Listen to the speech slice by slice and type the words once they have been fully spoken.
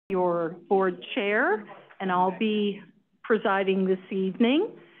your board chair, and I'll be presiding this evening.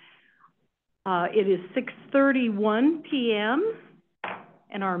 It is 6:31 p.m.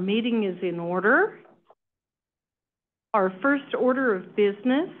 and our meeting is in order. Our first order of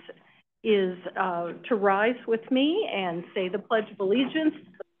business is to rise with me and say the Pledge of Allegiance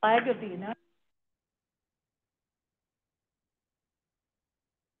to the flag of the United States.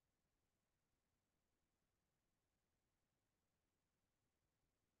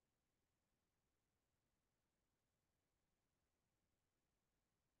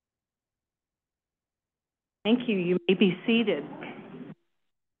 Thank you. You may be seated.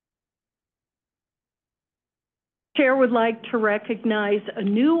 Chair would like to recognize a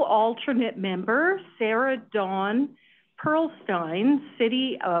new alternate member, Sarah Dawn Pearlstein,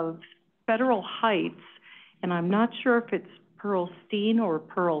 City of Federal Heights, and I'm not sure if it's Pearlstein or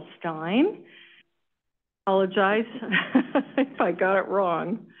Pearlstein. Apologize if I got it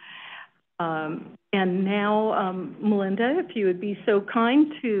wrong. And now, Melinda, if you would be so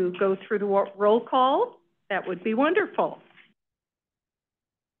kind to go through the roll call, that would be wonderful.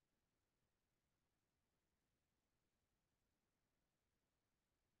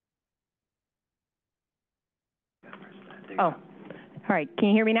 Oh, all right. Can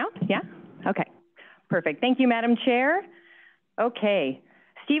you hear me now? Yeah? Okay. Perfect. Thank you, Madam Chair. Okay.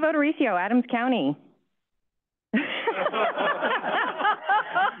 Steve O'Dorisio, Adams County.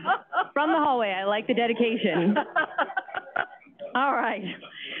 From the hallway. I like the dedication. All right.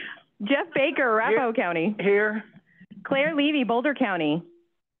 Jeff Baker, Arapahoe County. Here. Claire Levy, Boulder County.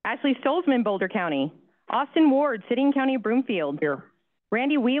 Ashley Stolzman, Boulder County. Austin Ward, City County of Broomfield. Here.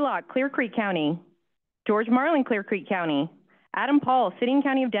 Randy Wheelock, Clear Creek County. George Marlin, Clear Creek County. Adam Paul, City and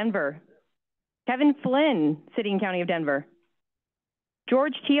County of Denver. Kevin Flynn, City and County of Denver.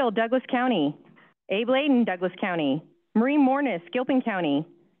 George Teal, Douglas County. Abe Layden, Douglas County. Marie Mornis, Gilpin County.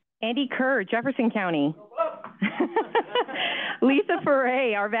 Andy Kerr, Jefferson County. Lisa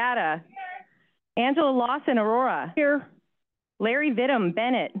Foray, Arvada. Angela Lawson, Aurora. Here. Larry Vidum,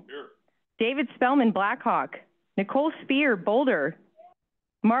 Bennett. Here. David Spellman, Blackhawk. Nicole Spear, Boulder.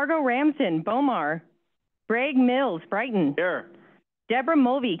 Margot Ramson, Bomar. Greg Mills, Brighton. Here. Deborah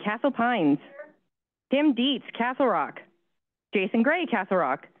Mulvey, Castle Pines. Here. Tim Dietz, Castle Rock. Jason Gray, Castle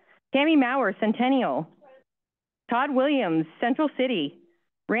Rock. Tammy Maurer, Centennial. Todd Williams, Central City.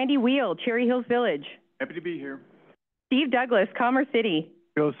 Randy Wheel, Cherry Hills Village. Happy to be here. Steve Douglas, Commerce City.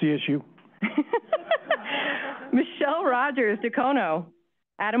 Go CSU. Michelle Rogers, Dacono.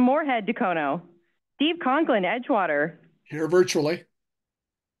 Adam Moorhead, Dacono. Steve Conklin, Edgewater. Here virtually.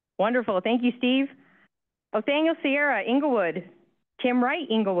 Wonderful. Thank you, Steve. Othaniel Sierra, Inglewood. Tim Wright,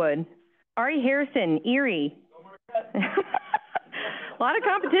 Inglewood. Ari Harrison, Erie. A lot of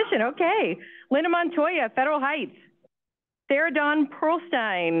competition. Okay. Linda Montoya, Federal Heights. Sarah Dawn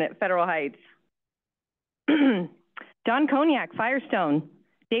Pearlstein, Federal Heights. Don Cognac, Firestone.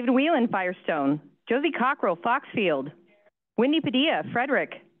 David Whelan, Firestone. Josie Cockrell, Foxfield. Wendy Padilla,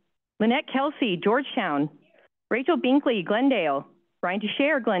 Frederick. Lynette Kelsey, Georgetown. Rachel Binkley, Glendale. Brian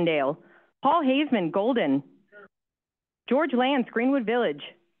Teixeira, Glendale. Paul Hazeman, Golden. George Lance, Greenwood Village.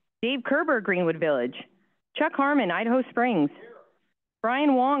 Dave Kerber, Greenwood Village. Chuck Harmon, Idaho Springs.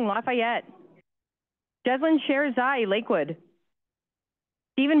 Brian Wong, Lafayette. Jeslyn Sherzai, Lakewood.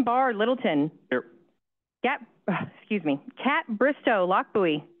 Stephen Barr, Littleton. Here. Kat Bristow,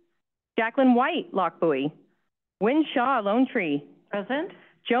 Lockbuoy. Jacqueline White, Lockbuoy. Wynn Shaw, Lone Tree. Present.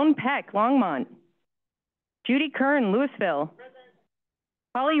 Joan Peck, Longmont. Judy Kern, Louisville. Present.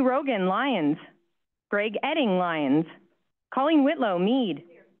 Holly Rogan, Lyons. Greg Edding, Lyons. Colleen Whitlow, Meade.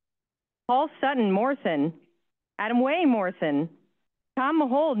 Paul Sutton, Morrison. Adam Way, Morrison. Tom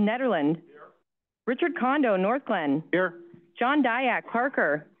Mahold, Nederland. Here. Richard Kondo, North Glen. Here. John Dyack,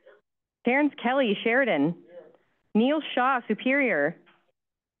 Parker. Here. Terrence Kelly, Sheridan. Here. Neil Shaw, Superior.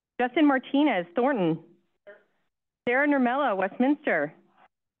 Justin Martinez, Thornton. Here. Sarah Nermella, Westminster.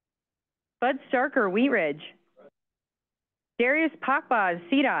 Bud Starker, Wheat Ridge. Darius Pakbaz,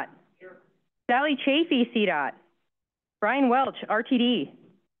 CDOT. Here. Sally Chafee, CDOT. Brian Welch, RTD.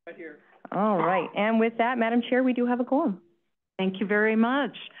 Right here. All right. And with that, Madam Chair, we do have a quorum. Thank you very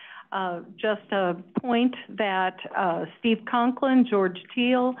much. Just a point that Steve Conklin, George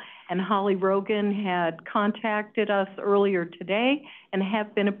Teal, and Holly Rogan had contacted us earlier today and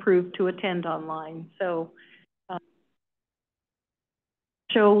have been approved to attend online. So,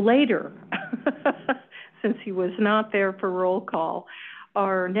 show later, since he was not there for roll call.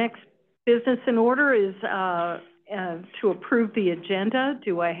 Our next business in order is to approve the agenda.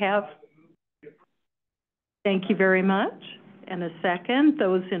 Do I have? Thank you very much. And a second.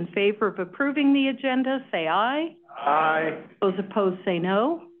 Those in favor of approving the agenda, say aye. Aye. Those opposed, say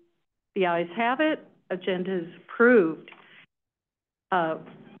no. The ayes have it. Agenda is approved.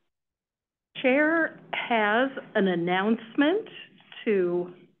 Chair has an announcement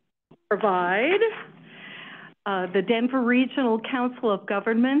to provide. The Denver Regional Council of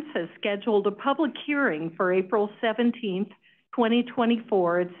Governments has scheduled a public hearing for April 17th,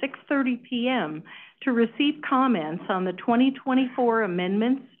 2024 at 6:30 p.m. to receive comments on the 2024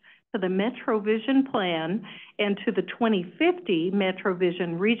 amendments to the MetroVision Plan and to the 2050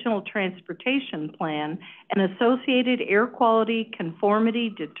 MetroVision Regional Transportation Plan and associated air quality conformity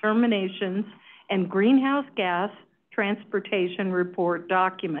determinations and greenhouse gas transportation report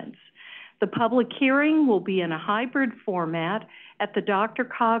documents. The public hearing will be in a hybrid format at the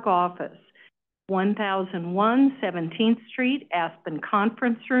DRCOG office, 1001 17th Street, Aspen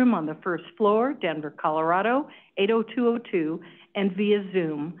Conference Room on the first floor, Denver, Colorado, 80202, and via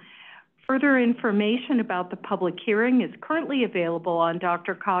Zoom. Further information about the public hearing is currently available on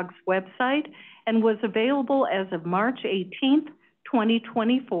DRCOG's website and was available as of March 18th,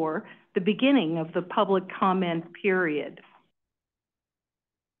 2024, the beginning of the public comment period.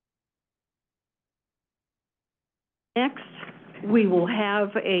 Next, we will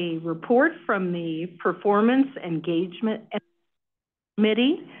have a report from the Performance Engagement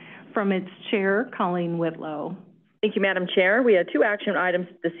Committee from its chair, Colleen Whitlow. Thank you, Madam Chair. We had 2 action items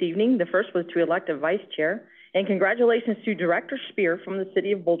this evening. The first was to elect a vice chair, and congratulations to Director Spear from the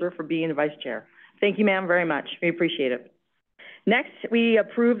City of Boulder for being the vice chair. Thank you, ma'am, very much. We appreciate it. Next, we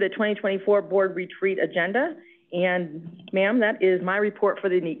approve the 2024 board retreat agenda, and ma'am, that is my report for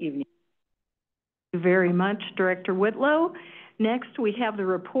the evening. Thank you very much, Director Whitlow. Next, we have the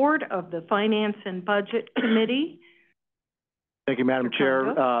report of the Finance and Budget Committee. Thank you, Madam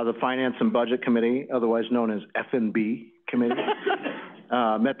Chair. The Finance and Budget Committee, otherwise known as F&B Committee,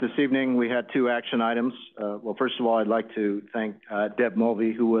 met this evening. We had 2 action items. Well, first of all, I'd like to thank Deb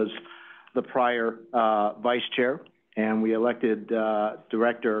Mulvey, who was the prior vice chair, and we elected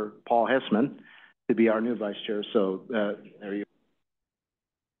Director Paul Hessman to be our new vice chair. So there you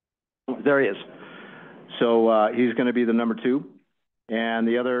go. There he is. So he's going to be the number 2. And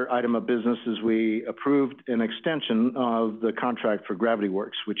the other item of business is we approved an extension of the contract for Gravity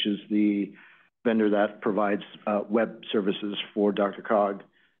Works, which is the vendor that provides web services for DRCOG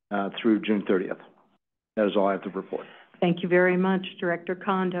through June 30th. That is all I have to report. Thank you very much, Director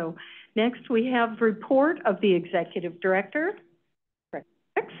Kondo. Next, we have the report of the Executive Director.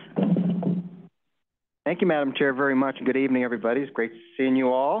 Thank you, Madam Chair, very much. Good evening, everybody. It's great seeing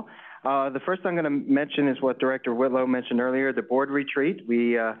you all. The first I'm going to mention is what Director Whitlow mentioned earlier, the board retreat.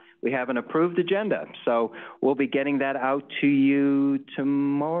 We have an approved agenda, so we'll be getting that out to you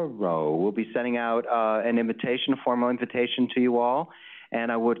tomorrow. We'll be sending out an invitation, a formal invitation to you all,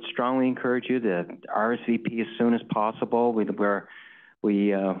 and I would strongly encourage you to RSVP as soon as possible. We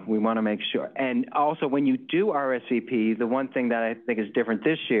want to make sure. And also, when you do RSVP, the one thing that I think is different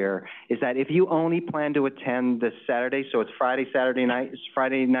this year is that if you only plan to attend this Saturday, so it's Friday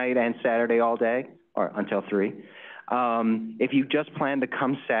night and Saturday all day, or until 3. If you just plan to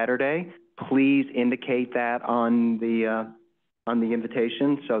come Saturday, please indicate that on the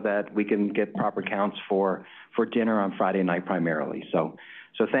invitation so that we can get proper counts for dinner on Friday night primarily. So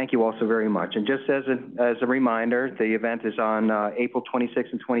thank you all so very much. And just as a reminder, the event is on April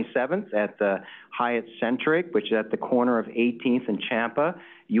 26th and 27th at the Hyatt Centric, which is at the corner of 18th and Champa.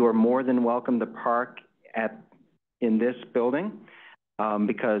 You are more than welcome to park in this building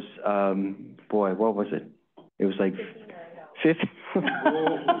because, boy, what was it? It was like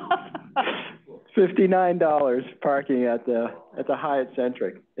 $59 parking at the Hyatt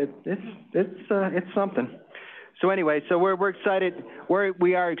Centric. It's something. So anyway, so we're excited.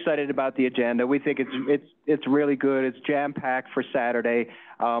 We are excited about the agenda. We think it's really good. It's jam packed for Saturday.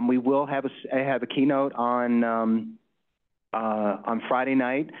 We will have a keynote on Friday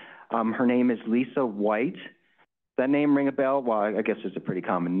night. Her name is Lisa White. Does that name ring a bell? Well, I guess it's a pretty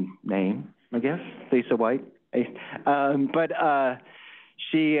common name. I guess Lisa White.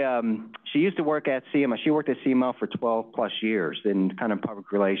 She used to work at CML. She worked at CML for 12 plus years in kind of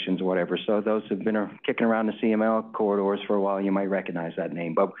public relations or whatever. So those who've been kicking around the CML corridors for a while, you might recognize that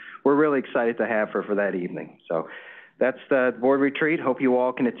name. But we're really excited to have her for that evening. So that's the board retreat. Hope you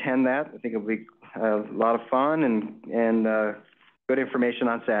all can attend that. I think it'll be a lot of fun and good information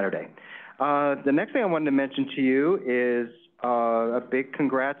on Saturday. The next thing I wanted to mention to you is a big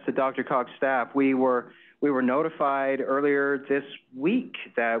congrats to DRCOG staff. We were notified earlier this week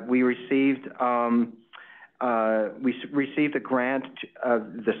that we received a grant,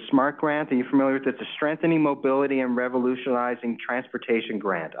 the SMART grant. Are you familiar with it? It's a Strengthening Mobility and Revolutionizing Transportation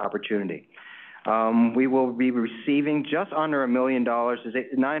Grant opportunity. We will be receiving just under $1 million,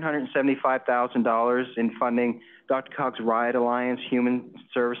 $975,000 in funding DRCOG's Riot Alliance Human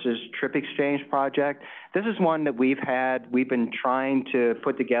Services Trip Exchange project. This is one that we've been trying to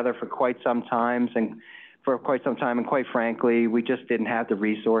put together for quite some time, and quite frankly, we just didn't have the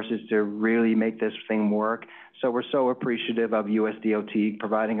resources to really make this thing work. So we're so appreciative of USDOT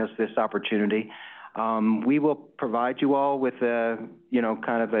providing us this opportunity. We will provide you all with a,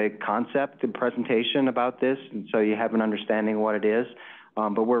 kind of a concept and presentation about this, and so you have an understanding of what it is.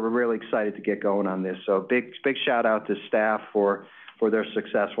 But we're really excited to get going on this. So big shout out to staff for their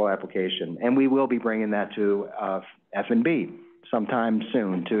successful application. And we will be bringing that to F&B sometime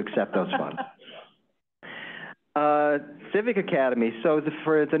soon to accept those funds. Civic Academy. So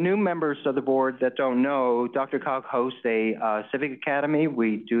for the new members of the board that don't know, DRCOG hosts a Civic Academy.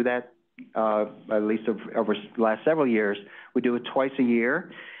 We do that at least over the last several years. We do it twice a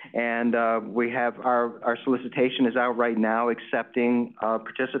year, and we have our solicitation is out right now, accepting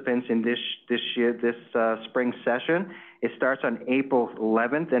participants in this spring session. It starts on April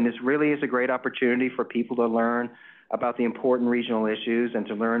 11th, and this really is a great opportunity for people to learn about the important regional issues and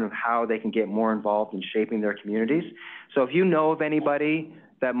to learn how they can get more involved in shaping their communities. So if you know of anybody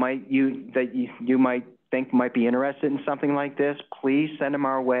that you might think might be interested in something like this, please send them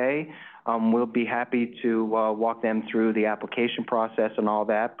our way. We'll be happy to walk them through the application process and all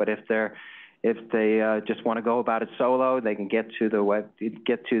that. But if they just want to go about it solo, they can get to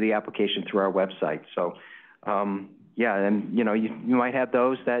the application through our website. So yeah, and you might have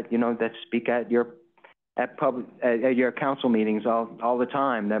those that that speak at your council meetings all the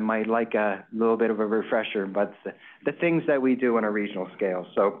time that might like a little bit of a refresher, but the things that we do on a regional scale.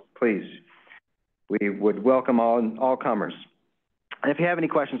 So please, we would welcome all comers. And if you have any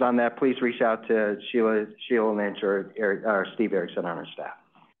questions on that, please reach out to Sheila Lynch or Steve Erickson on our staff.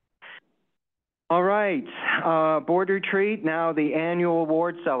 All right, board retreat, now the annual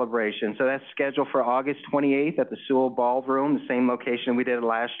award celebration. So that's scheduled for August 28th at the Sewell Ballroom, the same location we did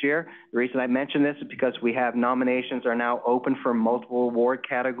last year. The reason I mention this is because we have nominations are now open for multiple award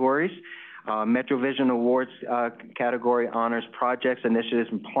categories. MetroVision Awards category honors projects, initiatives,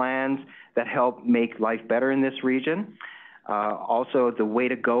 and plans that help make life better in this region. Also, the Way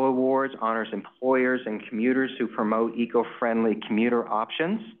to Go Awards honors employers and commuters who promote eco-friendly commuter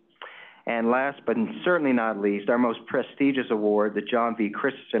options. And last but certainly not least, our most prestigious award, the John V.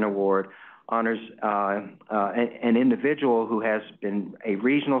 Christensen Award, honors an individual who has been a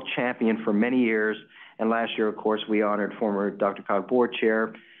regional champion for many years. And last year, of course, we honored former DRCOG board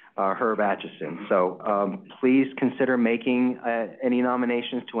chair, Herb Atchison. So please consider making any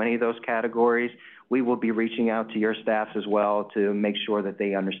nominations to any of those categories. We will be reaching out to your staffs as well to make sure that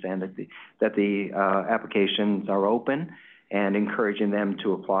they understand that the applications are open, and encouraging them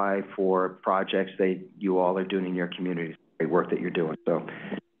to apply for projects that you all are doing in your communities, great work that you're doing. So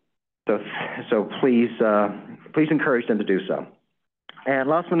please encourage them to do so. And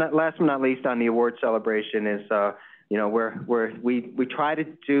last but not least on the award celebration is, we try to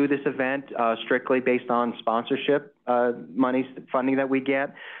do this event strictly based on sponsorship funding that we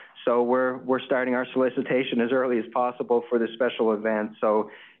get. So we're starting our solicitation as early as possible for this special event. So,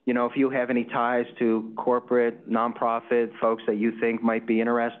 if you have any ties to corporate, nonprofit folks that you think might be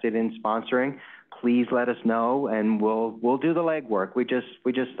interested in sponsoring, please let us know, and we'll do the legwork. We just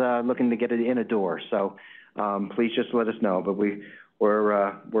looking to get it in a door. So please just let us know. But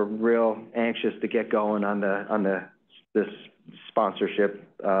we're real anxious to get going on this sponsorship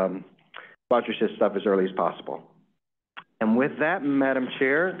stuff as early as possible. And with that, Madam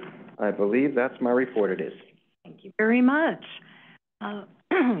Chair, I believe that's my report. It is. Thank you very much.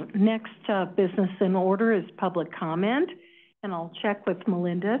 Next business in order is public comment, and I'll check with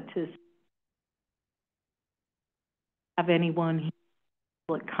Melinda to have anyone here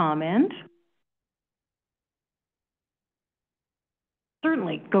public comment.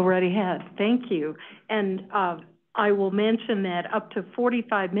 Certainly, go right ahead. Thank you. And I will mention that up to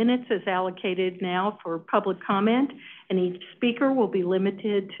 45 minutes is allocated now for public comment, and each speaker will be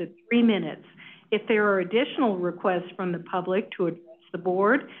limited to 3 minutes. If there are additional requests from the public to address the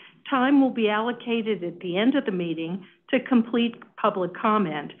board, time will be allocated at the end of the meeting to complete public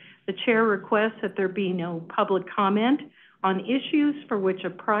comment. The chair requests that there be no public comment on issues for which a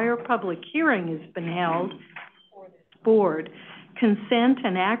prior public hearing has been held for this board. Consent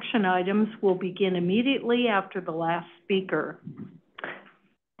and action items will begin immediately after the last speaker.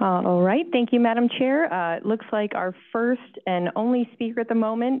 All right, thank you, Madam Chair. It looks like our first and only speaker at the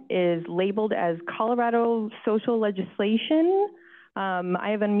moment is labeled as Colorado Social Legislation.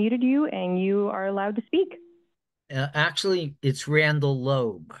 I have unmuted you, and you are allowed to speak. Actually, it's Randall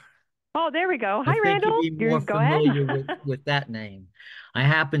Loeb. Oh, there we go. I Hi, think Randall. you'd be more Go ahead. familiar with that name. I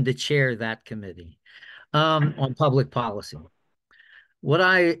happen to chair that committee on public policy. What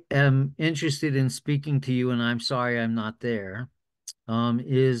I am interested in speaking to you, and I'm sorry I'm not there,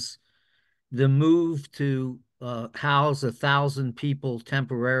 is the move to house 1,000 people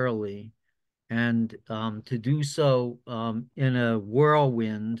temporarily, and to do so in a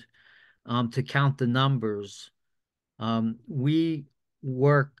whirlwind, to count the numbers. We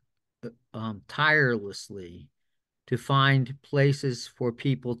work tirelessly to find places for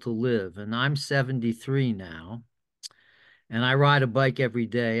people to live. And I'm 73 now, and I ride a bike every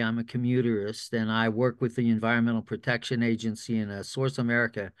day. I'm a commuterist, and I work with the Environmental Protection Agency in a Source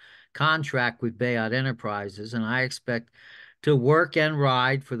America contract with Bayard Enterprises, and I expect to work and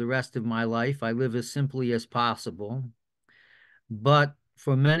ride for the rest of my life. I live as simply as possible. But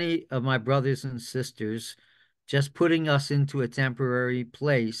for many of my brothers and sisters, just putting us into a temporary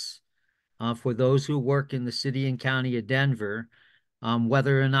place for those who work in the city and county of Denver,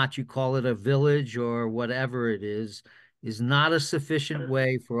 whether or not you call it a village or whatever it is not a sufficient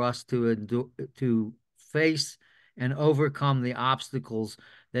way for us to face and overcome the obstacles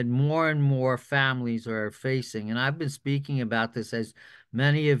that more and more families are facing. And I've been speaking about this, as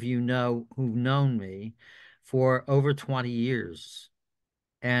many of you know who've known me, for over 20 years.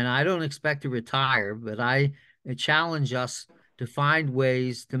 And I don't expect to retire, but I challenge us to find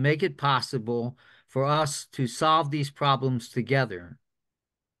ways to make it possible for us to solve these problems together.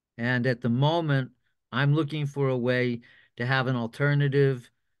 And at the moment, I'm looking for a way to have an alternative,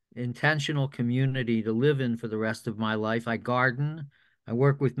 intentional community to live in for the rest of my life. I garden, I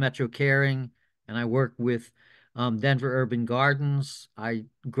work with Metro Caring, and I work with Denver Urban Gardens. I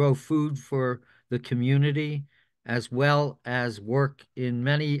grow food for the community, as well as work in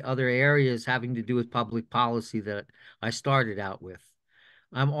many other areas having to do with public policy that I started out with.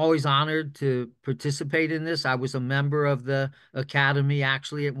 I'm always honored to participate in this. I was a member of the academy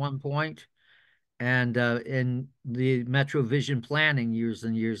actually at one point, and in the Metro Vision planning years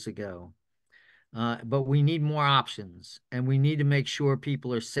and years ago. But we need more options, and we need to make sure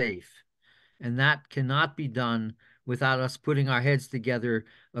people are safe. And that cannot be done without us putting our heads together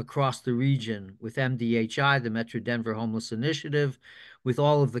across the region with MDHI, the Metro Denver Homeless Initiative, with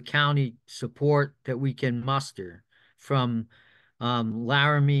all of the county support that we can muster from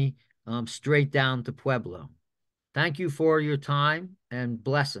Laramie straight down to Pueblo. Thank you for your time and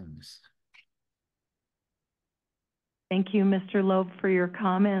blessings. Thank you, Mr. Loeb, for your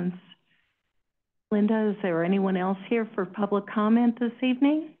comments. Linda, is there anyone else here for public comment this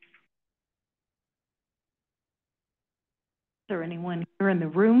evening? Is there anyone here in the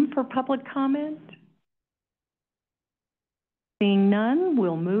room for public comment? Seeing none,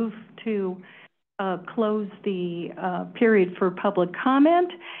 we'll move to close the period for public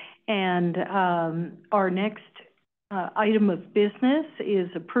comment. And our next item of business is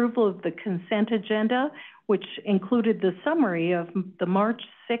approval of the consent agenda, which included the summary of the March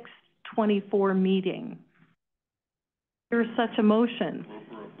 6th, 24 meeting. Here's such a motion. Move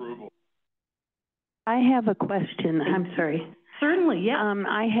for approval. I have a question. I'm sorry. Certainly, yeah.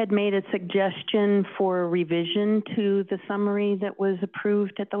 I had made a suggestion for a revision to the summary that was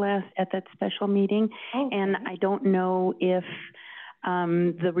approved at that special meeting, and I don't know if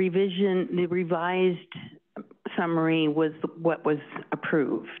the revised summary was what was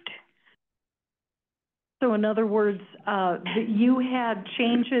approved. So in other words, you had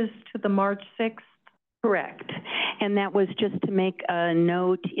changes to the March 6th? Correct. And that was just to make a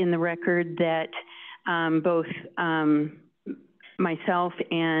note in the record that both myself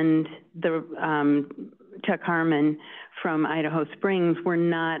and the Chuck Harmon from Idaho Springs were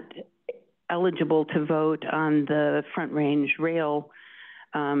not eligible to vote on the Front Range Rail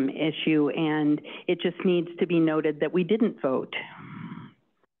issue, and it just needs to be noted that we didn't vote.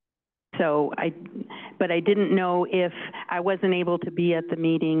 So but I didn't know if I wasn't able to be at the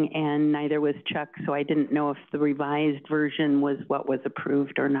meeting, and neither was Chuck, so I didn't know if the revised version was what was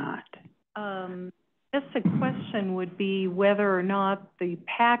approved or not. Just a question would be whether or not the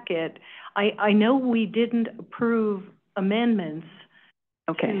packet, I know we didn't approve amendments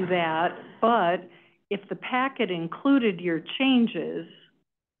to that, but if the packet included your changes,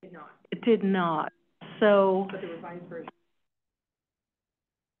 it did not. So but the revised version.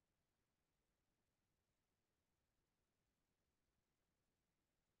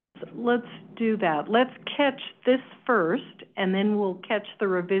 Let's do that. Let's catch this first, and then we'll catch the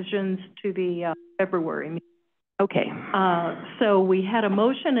revisions to the February meeting. Okay. So we had a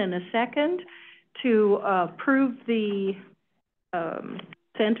motion and a second to approve the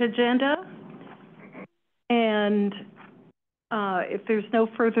consent agenda. And If there's no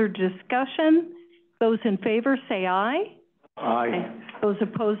further discussion, those in favor say aye. Aye. Those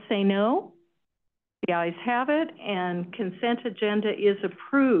opposed say no. The ayes have it, and consent agenda is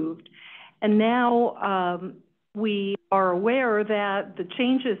approved. And now we are aware that the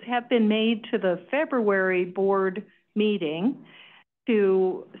changes have been made to the February board meeting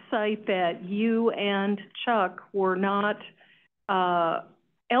to cite that you and Chuck were not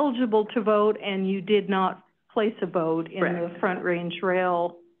eligible to vote, and you did not place a vote in the Front Range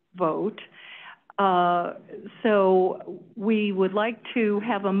Rail vote. So we would like to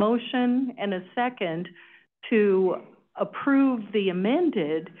have a motion and a second to approve the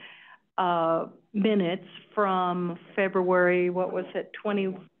amended minutes from February, what was it,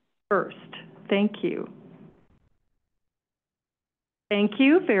 21st. Thank you. Thank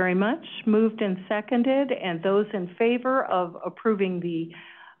you very much. Moved and seconded, and those in favor of approving the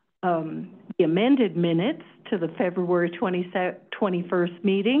amended minutes to the February 21st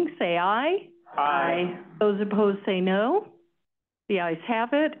meeting, say aye. Aye. Those opposed say no. The ayes have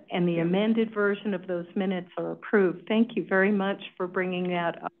it, and the amended version of those minutes are approved. Thank you very much for bringing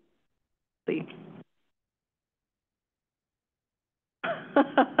that up.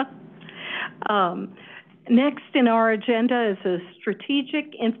 Next in our agenda is a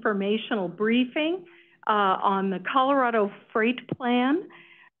strategic informational briefing on the Colorado Freight Plan.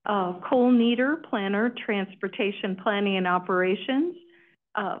 Cole Nieder, Planner, Transportation Planning and Operations.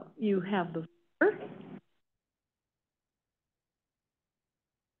 You have the floor.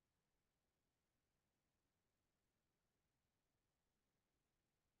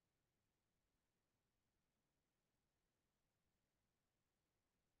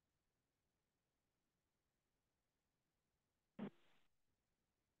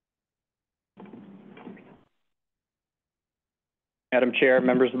 Madam Chair,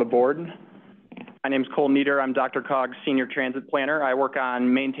 members of the board. My name is Cole Nieder. I'm DRCOG Senior Transit Planner. I work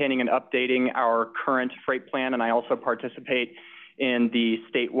on maintaining and updating our current freight plan, and I also participate in the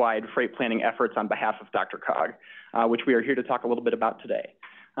statewide freight planning efforts on behalf of DRCOG, which we are here to talk a little bit about today.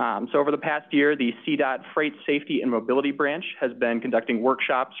 So over the past year, the CDOT Freight Safety and Mobility Branch has been conducting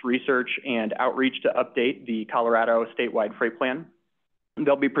workshops, research, and outreach to update the Colorado statewide freight plan.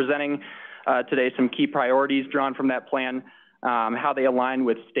 They'll be presenting today some key priorities drawn from that plan, how they align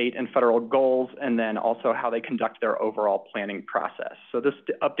with state and federal goals, and then also how they conduct their overall planning process. So this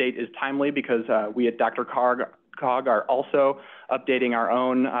update is timely because we at DRCOG are also updating our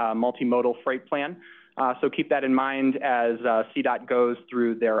own multimodal freight plan. So keep that in mind as CDOT goes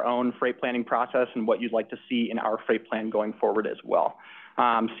through their own freight planning process and what you'd like to see in our freight plan going forward as well.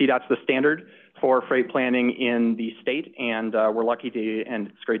 CDOT's the standard for freight planning in the state, and we're lucky to, and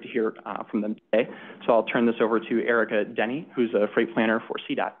it's great to hear from them today. So I'll turn this over to Erica Denny, who's a freight planner for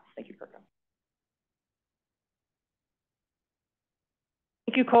CDOT. Thank you, Erica.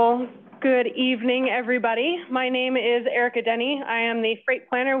 Thank you, Cole. Good evening, everybody. My name is Erica Denny. I am the freight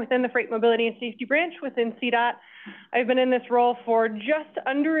planner within the Freight Mobility and Safety Branch within CDOT. I've been in this role for just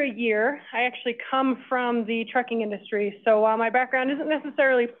under a year. I actually come from the trucking industry, so while my background isn't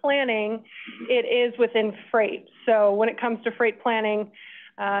necessarily planning, it is within freight. So when it comes to freight planning,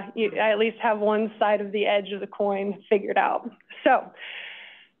 I at least have one side of the edge of the coin figured out. So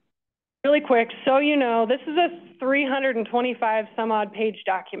really quick, so you know, this is a 325 some odd page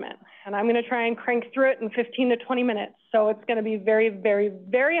document, and I'm going to try and crank through it in 15 to 20 minutes. So it's going to be very, very,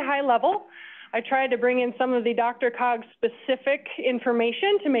 very high level. I tried to bring in some of the DRCOG specific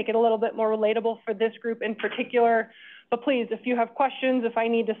information to make it a little bit more relatable for this group in particular. But please, if you have questions, if I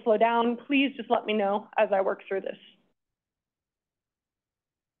need to slow down, please just let me know as I work through this.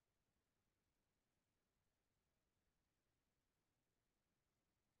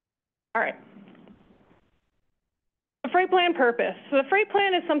 All right. The freight plan purpose. So the freight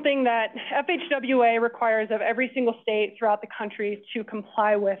plan is something that FHWA requires of every single state throughout the country to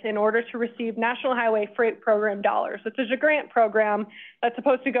comply with in order to receive National Highway Freight Program dollars. It's a grant program that's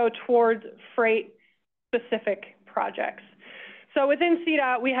supposed to go towards freight-specific projects. So within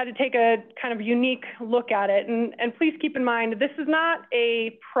CDOT, we had to take a kind of unique look at it. And please keep in mind, this is not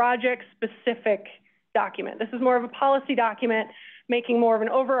a project-specific document. This is more of a policy document, making more of an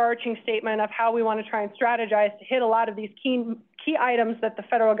overarching statement of how we want to try and strategize to hit a lot of these key items that the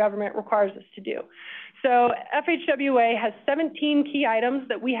federal government requires us to do. So FHWA has 17 key items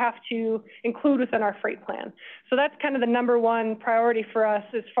that we have to include within our freight plan. So that's kind of the number one priority for us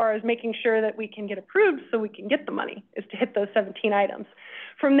as far as making sure that we can get approved so we can get the money, is to hit those 17 items.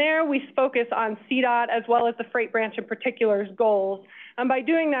 From there, we focus on CDOT as well as the freight branch in particular's goals. And by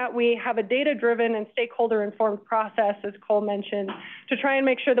doing that, we have a data-driven and stakeholder-informed process, as Cole mentioned, to try and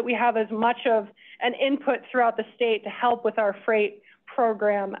make sure that we have as much of an input throughout the state to help with our freight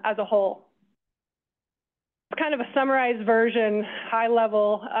program as a whole. It's kind of a summarized version, high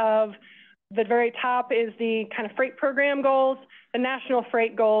level, of the very top is the kind of freight program goals, the national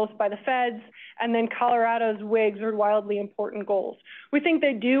freight goals by the feds, and then Colorado's WIGs, or wildly important goals. We think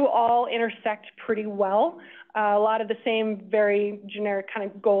they do all intersect pretty well. A lot of the same very generic kind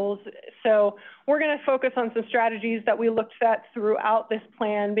of goals. So we're going to focus on some strategies that we looked at throughout this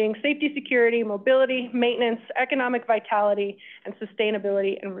plan, being safety, security, mobility, maintenance, economic vitality, and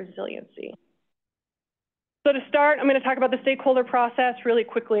sustainability and resiliency. So to start, I'm going to talk about the stakeholder process really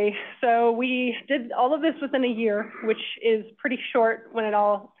quickly. So we did all of this within a year, which is pretty short when it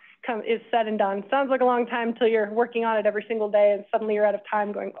all is said and done. Sounds like a long time until you're working on it every single day and suddenly you're out of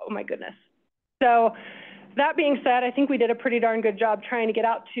time going, oh my goodness. So that being said, I think we did a pretty darn good job trying to get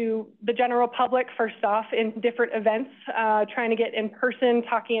out to the general public first off in different events, trying to get in person,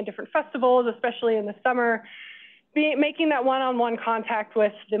 talking at different festivals, especially in the summer, making that one-on-one contact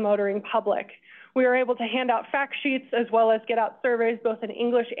with the motoring public. We were able to hand out fact sheets as well as get out surveys both in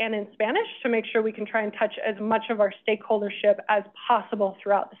English and in Spanish to make sure we can try and touch as much of our stakeholdership as possible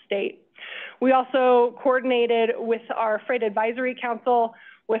throughout the state. We also coordinated with our Freight Advisory Council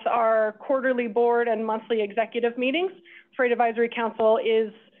with our quarterly board and monthly executive meetings. Freight Advisory Council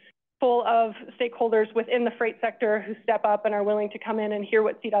is full of stakeholders within the freight sector who step up and are willing to come in and hear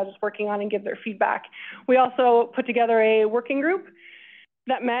what CDOT is working on and give their feedback. We also put together a working group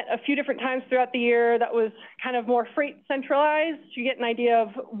that met a few different times throughout the year that was kind of more freight centralized to get an idea of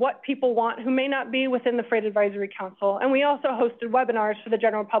what people want who may not be within the Freight Advisory Council. And we also hosted webinars for the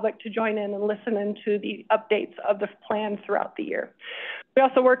general public to join in and listen into the updates of the plan throughout the year. We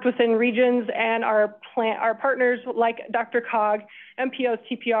also worked within regions and our partners like DRCOG, MPOs,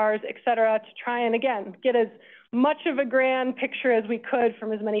 TPRs, et cetera, to try and, again, get as much of a grand picture as we could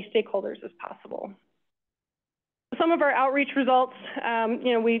from as many stakeholders as possible. Some of our outreach results,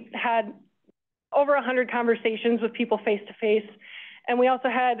 we had over 100 conversations with people face to face, and we also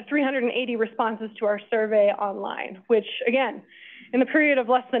had 380 responses to our survey online, which again, in the period of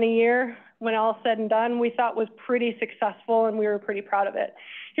less than a year, when all said and done, we thought was pretty successful and we were pretty proud of it.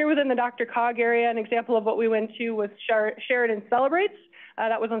 Here within the DRCOG area, an example of what we went to was Sheridan Celebrates.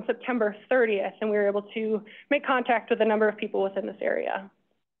 That was on September 30th, and we were able to make contact with a number of people within this area.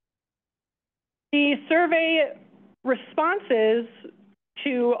 The survey responses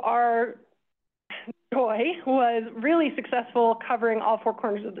to our joy was really successful, covering all four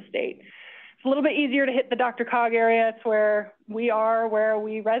corners of the state. It's a little bit easier to hit the DRCOG area. It's where we are, where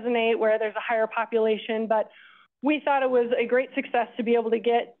we resonate, where there's a higher population, but we thought it was a great success to be able to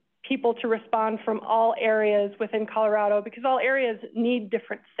get people to respond from all areas within Colorado, because all areas need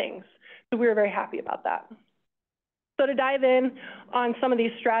different things. So we were very happy about that. So to dive in on some of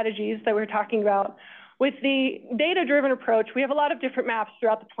these strategies that we were talking about, with the data-driven approach, we have a lot of different maps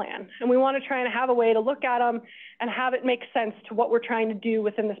throughout the plan, and we want to try and have a way to look at them and have it make sense to what we're trying to do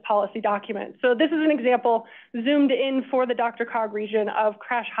within this policy document. So this is an example zoomed in for the DRCOG region of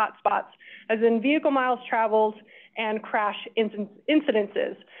crash hotspots, as in vehicle miles traveled and crash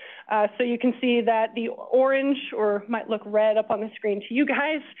incidences. So you can see that the orange, or might look red up on the screen to you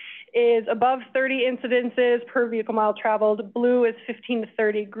guys, is above 30 incidences per vehicle mile traveled. Blue is 15 to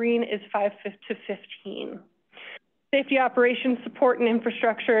 30. Green is 5 to 15. Safety operations support and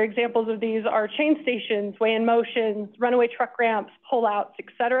infrastructure. Examples of these are chain stations, weigh-in motions, runaway truck ramps, pullouts, et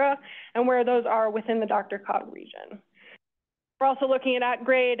cetera, and where those are within the DRCOG region. We're also looking at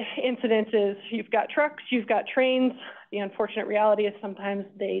at-grade incidences. You've got trucks, you've got trains. The unfortunate reality is sometimes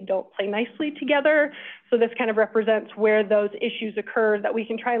they don't play nicely together. So this kind of represents where those issues occur that we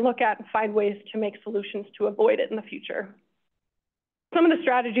can try and look at and find ways to make solutions to avoid it in the future. Some of the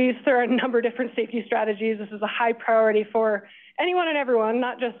strategies, there are a number of different safety strategies. This is a high priority for anyone and everyone,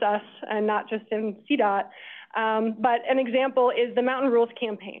 not just us and not just in CDOT. But an example is the Mountain Rules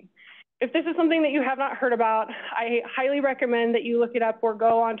campaign. If this is something that you have not heard about, I highly recommend that you look it up or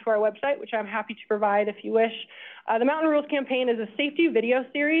go onto our website, which I'm happy to provide if you wish. The Mountain Rules campaign is a safety video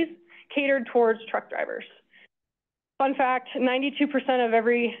series catered towards truck drivers. Fun fact, 92% of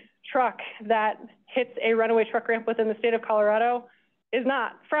every truck that hits a runaway truck ramp within the state of Colorado is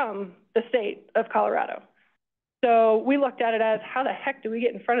not from the state of Colorado. So we looked at it as, how the heck do we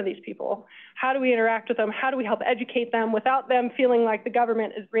get in front of these people? How do we interact with them? How do we help educate them without them feeling like the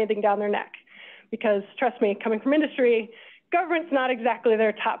government is breathing down their neck? Because trust me, coming from industry, government's not exactly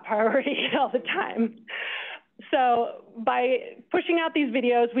their top priority all the time. So by pushing out these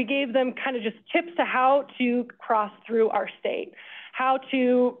videos, we gave them kind of just tips to how to cross through our state, how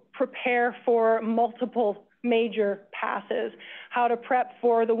to prepare for multiple major passes, how to prep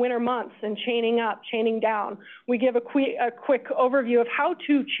for the winter months and chaining up, chaining down. We give a quick overview of how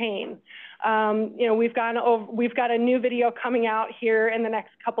to chain. You know, we've got a new video coming out here in the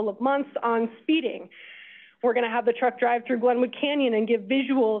next couple of months on speeding. We're going to have the truck drive through Glenwood Canyon and give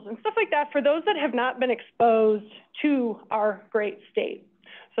visuals and stuff like that for those that have not been exposed to our great state.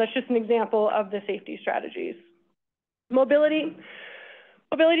 So that's just an example of the safety strategies. Mobility.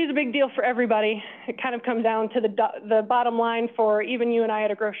 Mobility is a big deal for everybody. It kind of comes down to the bottom line for even you and I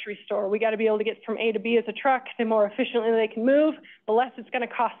at a grocery store. We got to be able to get from A to B as a truck. The more efficiently they can move, the less it's going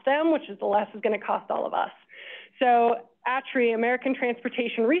to cost them, which is the less it's going to cost all of us. So ATRI, American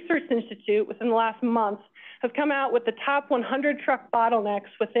Transportation Research Institute, within the last month, has come out with the top 100 truck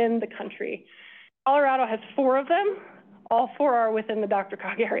bottlenecks within the country. Colorado has 4 of them. All 4 are within the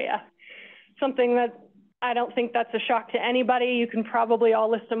DRCOG area. Something that I don't think that's a shock to anybody. You can probably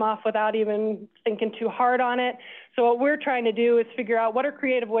all list them off without even thinking too hard on it. So what we're trying to do is figure out what are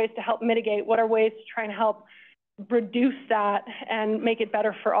creative ways to help mitigate, what are ways to try and help reduce that and make it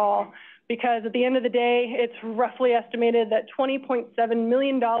better for all. Because at the end of the day, it's roughly estimated that $20.7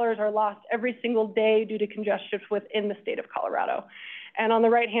 million are lost every single day due to congestion within the state of Colorado. And on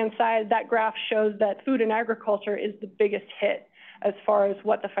the right-hand side, that graph shows that food and agriculture is the biggest hit as far as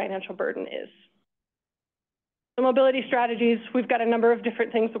what the financial burden is. The mobility strategies, we've got a number of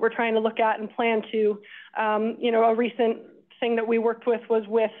different things that we're trying to look at and plan to. You know, a recent thing that we worked with was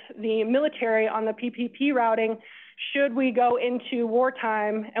with the military on the PPP routing. Should we go into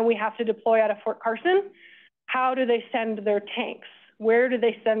wartime and we have to deploy out of Fort Carson, how do they send their tanks? Where do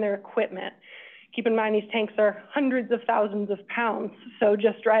they send their equipment? Keep in mind, these tanks are hundreds of thousands of pounds. So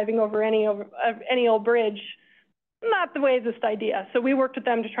just driving over any old bridge, not the wisest idea. So we worked with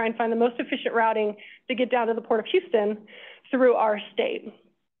them to try and find the most efficient routing to get down to the Port of Houston through our state.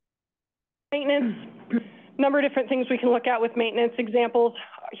 Maintenance, a number of different things we can look at with maintenance. Examples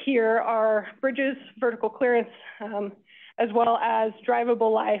here are bridges, vertical clearance, as well as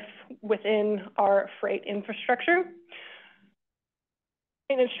drivable life within our freight infrastructure.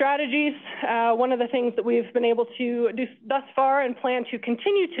 Maintenance strategies, one of the things that we've been able to do thus far and plan to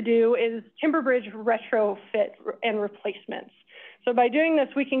continue to do is timber bridge retrofit and replacements. So by doing this,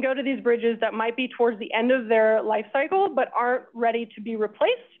 we can go to these bridges that might be towards the end of their life cycle, but aren't ready to be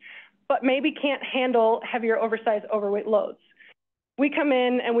replaced, but maybe can't handle heavier, oversized, overweight loads. We come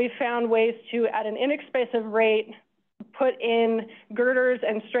in and we've found ways to, at an inexpensive rate, put in girders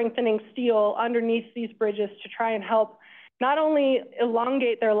and strengthening steel underneath these bridges to try and help not only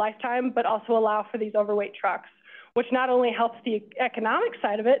elongate their lifetime, but also allow for these overweight trucks, which not only helps the economic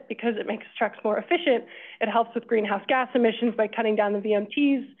side of it because it makes trucks more efficient, it helps with greenhouse gas emissions by cutting down the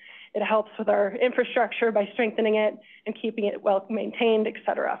VMTs, it helps with our infrastructure by strengthening it and keeping it well maintained, et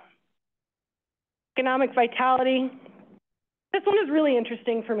cetera. Economic vitality. This one is really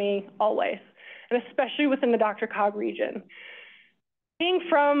interesting for me always, and especially within the DRCOG region. Being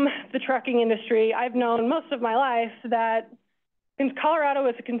from the trucking industry, I've known most of my life that in Colorado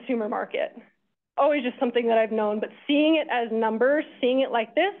is a consumer market. Always just something that I've known, but seeing it as numbers, seeing it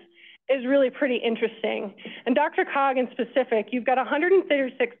like this is really pretty interesting. And DRCOG in specific, you've got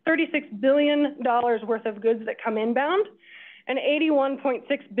 $36 billion worth of goods that come inbound and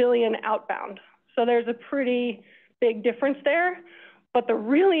 $81.6 billion outbound. So there's a pretty big difference there. But the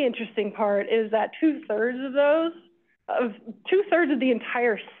really interesting part is that two-thirds of the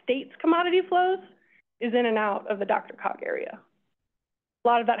entire state's commodity flows is in and out of the DRCOG area. A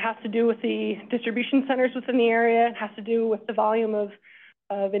lot of that has to do with the distribution centers within the area. It has to do with the volume of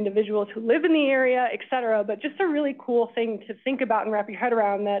individuals who live in the area, et cetera. But just a really cool thing to think about and wrap your head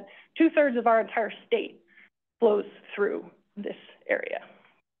around that two-thirds of our entire state flows through this area.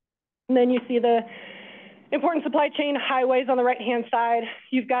 And then you see the important supply chain highways on the right-hand side.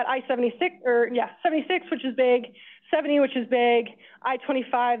 You've got I-76, 76, which is big, 70, which is big,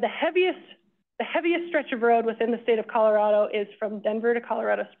 I-25. The heaviest stretch of road within the state of Colorado is from Denver to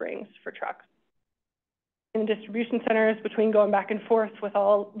Colorado Springs for trucks. In the distribution centers, between going back and forth with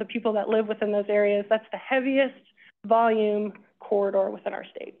all the people that live within those areas, that's the heaviest volume corridor within our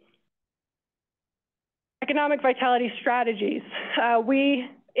state. Economic vitality strategies. We,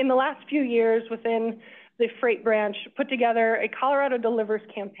 in the last few years within the freight branch, put together a Colorado Delivers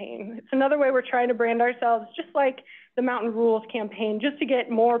campaign. It's another way we're trying to brand ourselves, just like the Mountain Rules campaign, just to get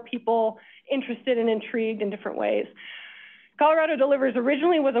more people interested and intrigued in different ways. Colorado Delivers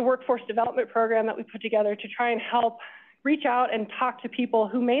originally was a workforce development program that we put together to try and help reach out and talk to people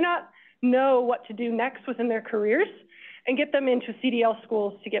who may not know what to do next within their careers and get them into CDL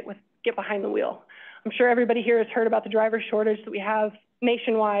schools to get behind the wheel. I'm sure everybody here has heard about the driver shortage that we have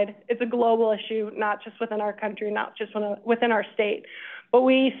nationwide. It's a global issue, not just within our country, not just within our state. But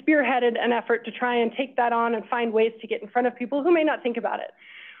we spearheaded an effort to try and take that on and find ways to get in front of people who may not think about it.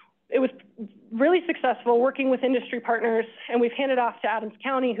 It was really successful working with industry partners, and we've handed off to Adams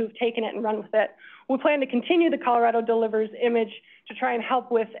County, who've taken it and run with it. We plan to continue the Colorado Delivers image to try and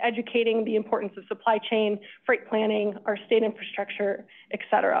help with educating the importance of supply chain, freight planning, our state infrastructure, et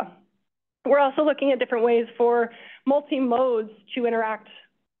cetera. We're also looking at different ways for multi-modes to interact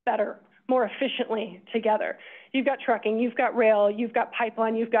better, more efficiently together. You've got trucking, you've got rail, you've got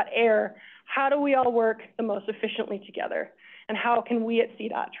pipeline, you've got air. How do we all work the most efficiently together? And how can we at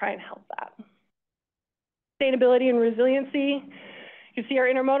CDOT try and help that? Sustainability and resiliency. You see our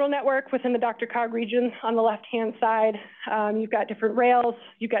intermodal network within the DRCOG region on the left-hand side. You've got different rails,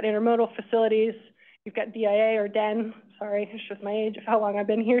 you've got intermodal facilities, you've got DIA or DEN. Sorry, it shows my age of how long I've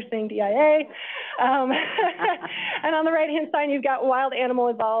been here saying DIA. And on the right-hand side, you've got wild animal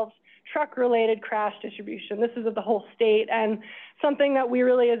involved, truck-related crash distribution. This is of the whole state, and something that we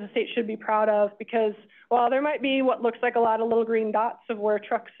really as a state should be proud of, because while there might be what looks like a lot of little green dots of where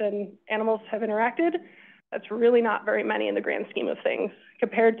trucks and animals have interacted, that's really not very many in the grand scheme of things.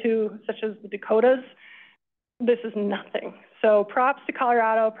 Compared to such as the Dakotas, this is nothing. So props to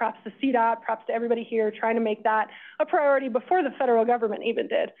Colorado, props to CDOT, props to everybody here trying to make that a priority before the federal government even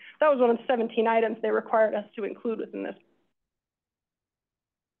did. That was one of the 17 items they required us to include within this.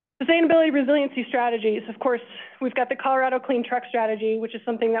 Sustainability resiliency strategies. Of course, we've got the Colorado Clean Truck Strategy, which is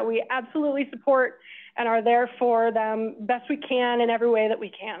something that we absolutely support and are there for them best we can in every way that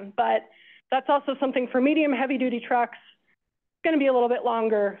we can. But that's also something for medium heavy duty trucks. It's going to be a little bit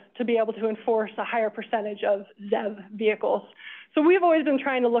longer to be able to enforce a higher percentage of ZEV vehicles. So we've always been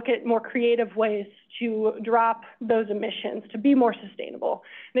trying to look at more creative ways to drop those emissions, to be more sustainable.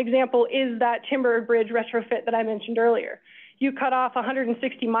 An example is that timber bridge retrofit that I mentioned earlier. You cut off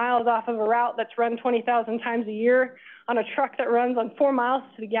 160 miles off of a route that's run 20,000 times a year on a truck that runs on 4 miles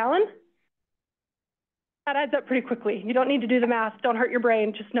to the gallon. That adds up pretty quickly. You don't need to do the math. Don't hurt your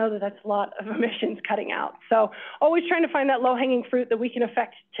brain. Just know that that's a lot of emissions cutting out. So always trying to find that low-hanging fruit that we can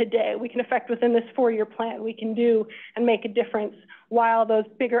affect today. We can affect within this 4-year plan. We can do and make a difference while those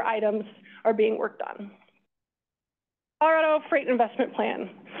bigger items are being worked on. Colorado Freight Investment Plan.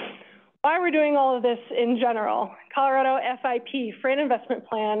 Why we're doing all of this in general, Colorado FIP, Freight Investment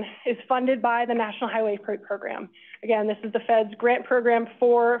Plan, is funded by the National Highway Freight Program. Again, this is the Fed's grant program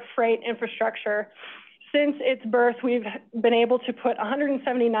for freight infrastructure. Since its birth, we've been able to put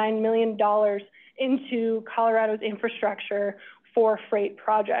 $179 million into Colorado's infrastructure for freight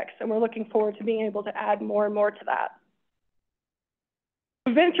projects, and we're looking forward to being able to add more and more to that.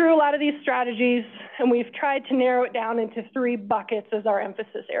 We've been through a lot of these strategies, and we've tried to narrow it down into 3 buckets as our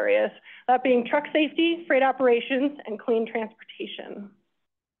emphasis areas, that being truck safety, freight operations, and clean transportation.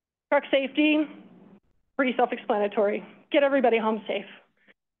 Truck safety, pretty self-explanatory. Get everybody home safe.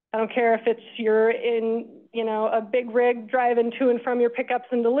 I don't care if it's you're in, a big rig driving to and from your pickups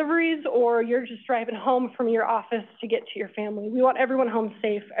and deliveries, or you're just driving home from your office to get to your family. We want everyone home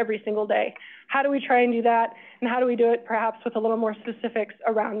safe every single day. How do we try and do that? And how do we do it perhaps with a little more specifics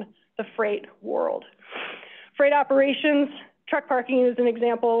around the freight world? Freight operations, truck parking is an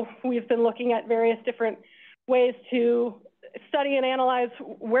example. We've been looking at various different ways to study and analyze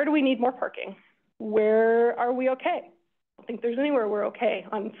where do we need more parking? Where are we okay? I don't think there's anywhere we're okay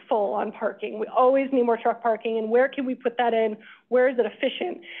on parking. We always need more truck parking, and where can we put that in? Where is it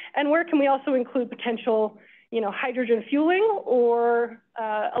efficient? And where can we also include potential, hydrogen fueling or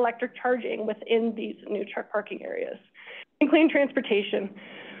electric charging within these new truck parking areas? And clean transportation,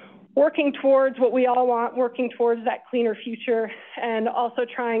 working towards what we all want, working towards that cleaner future, and also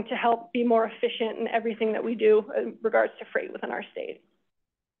trying to help be more efficient in everything that we do in regards to freight within our state.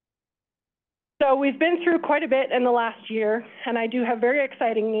 So we've been through quite a bit in the last year, and I do have very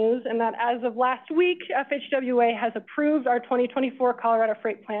exciting news, and that as of last week, FHWA has approved our 2024 Colorado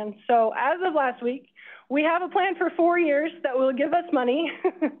Freight Plan. So as of last week, we have a plan for 4 years that will give us money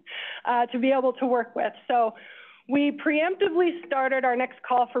to be able to work with. So we preemptively started our next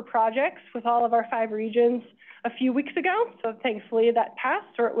call for projects with all of our 5 regions a few weeks ago. So thankfully that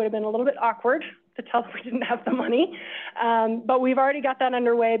passed, or it would have been a little bit awkward to tell them we didn't have the money. But we've already got that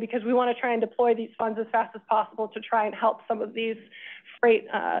underway because we want to try and deploy these funds as fast as possible to try and help some of these freight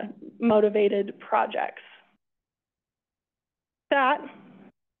motivated projects. Are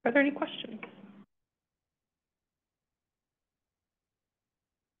there any questions?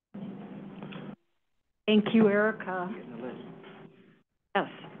 Thank you, Erica. Yes.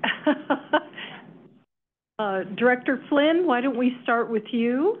 Director Flynn, why don't we start with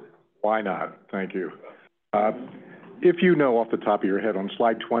you? Why not? Thank you. If you know off the top of your head on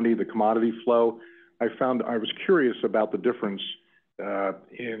slide 20, the commodity flow, I was curious about the difference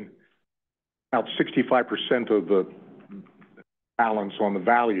in about 65% of the balance on the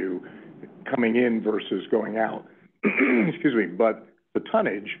value coming in versus going out. Excuse me, but the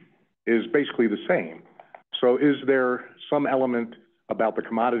tonnage is basically the same. So is there some element about the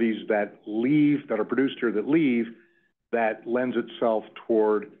commodities that leave, that are produced here that leave, that lends itself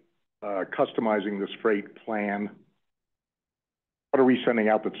toward customizing this freight plan? What are we sending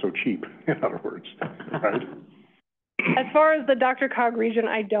out that's so cheap, in other words, right? As far as the DRCOG region,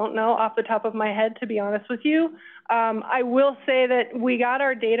 I don't know off the top of my head, to be honest with you. I will say that we got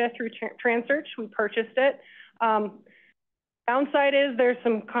our data through TransSearch. We purchased it. Downside is there's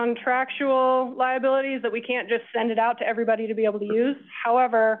some contractual liabilities that we can't just send it out to everybody to be able to use.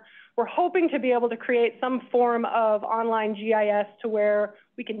 However, we're hoping to be able to create some form of online GIS to where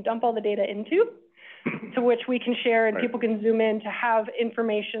we can dump all the data into, to which we can share and people can zoom in to have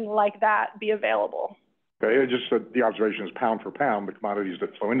information like that be available. Okay, just the observation is pound for pound, the commodities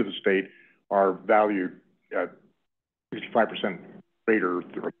that flow into the state are valued at 65% greater or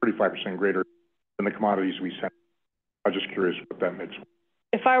 35% greater than the commodities we send. I'm just curious what that means.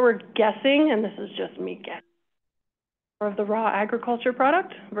 If I were guessing, and this is just me guessing, of the raw agriculture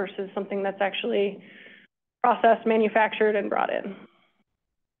product versus something that's actually processed, manufactured, and brought in.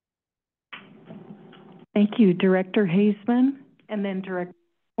 Thank you. Director Haseman, and then Director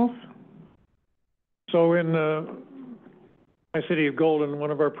Mills. So in my city of Golden, one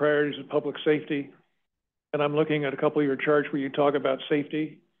of our priorities is public safety. And I'm looking at a couple of your charts where you talk about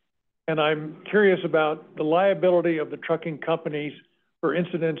safety. And I'm curious about the liability of the trucking companies for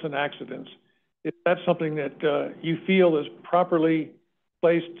incidents and accidents. Is that something that you feel is properly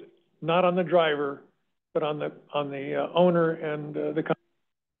placed, not on the driver, but on the owner and the company?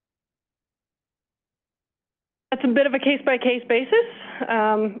 That's a bit of a case-by-case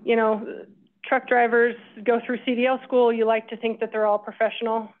basis. You know, truck drivers go through CDL school. You like to think that they're all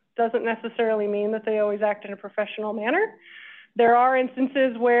professional. Doesn't necessarily mean that they always act in a professional manner. There are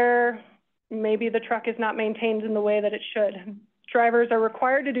instances where maybe the truck is not maintained in the way that it should. Drivers are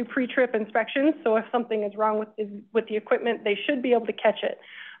required to do pre-trip inspections, so if something is wrong with the equipment, they should be able to catch it.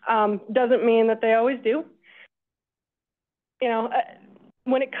 Doesn't mean that they always do. You know,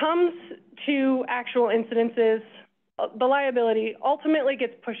 when it comes to actual incidences, the liability ultimately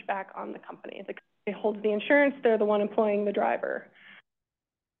gets pushed back on the company. The company holds the insurance, they're the one employing the driver.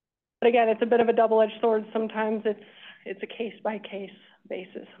 But again, it's a bit of a double-edged sword. Sometimes it's a case-by-case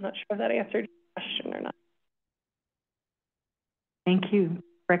basis. I'm not sure if that answered your question or not. Thank you.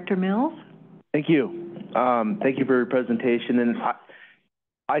 Director Mills? Thank you. Thank you for your presentation. And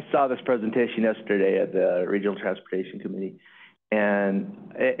I saw this presentation yesterday at the Regional Transportation Committee,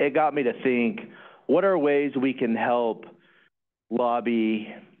 and it got me to think, what are ways we can help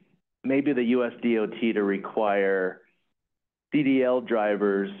lobby maybe the US DOT to require CDL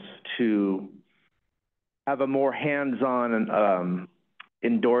drivers to have a more hands-on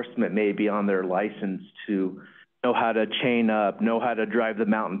endorsement maybe on their license to know how to chain up, know how to drive the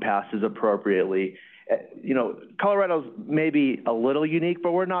mountain passes appropriately. You know, Colorado's maybe a little unique,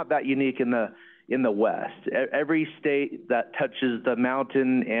 but we're not that unique in the West. Every state that touches the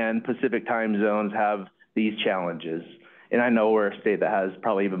mountain and Pacific time zones have these challenges. And I know we're a state that has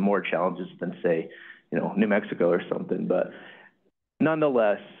probably even more challenges than, say, you know, New Mexico or something, but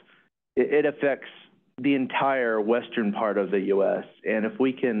nonetheless, it affects the entire western part of the U.S. And if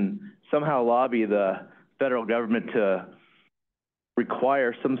we can somehow lobby the federal government to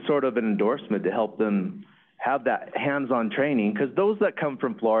require some sort of an endorsement to help them have that hands-on training, because those that come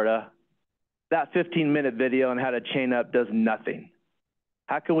from Florida, that 15-minute video on how to chain up does nothing.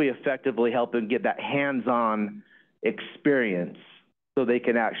 How can we effectively help them get that hands-on experience so they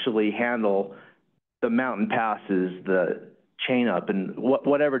can actually handle the mountain passes, the chain up, and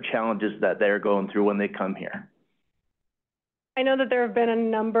whatever challenges that they're going through when they come here? I know that there have been a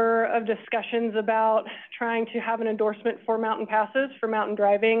number of discussions about trying to have an endorsement for mountain passes, for mountain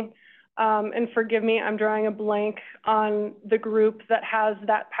driving. And forgive me, I'm drawing a blank on the group that has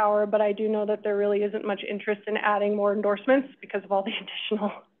that power, but I do know that there really isn't much interest in adding more endorsements because of all the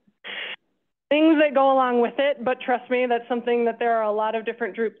additional things that go along with it. But trust me, that's something that there are a lot of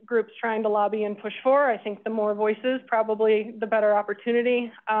different groups trying to lobby and push for. I think the more voices, probably the better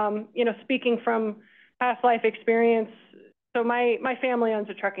opportunity. You know, speaking from past life experience, so my family owns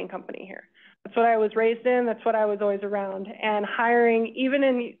a trucking company here. That's what I was raised in. That's what I was always around. And hiring, even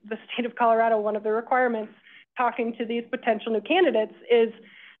in the state of Colorado, one of the requirements, talking to these potential new candidates is,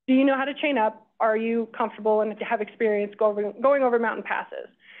 do you know how to chain up? Are you comfortable and have experience going over mountain passes?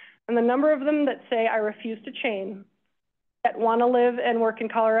 And the number of them that say, I refuse to change, that want to live and work in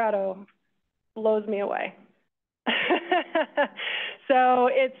Colorado, blows me away. So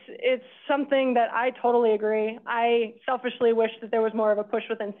it's something that I totally agree. I selfishly wish that there was more of a push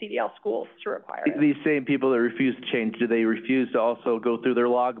within CDL schools to require it. These same people that refuse to change, do they refuse to also go through their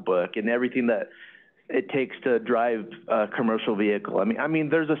logbook and everything that it takes to drive a commercial vehicle? I mean,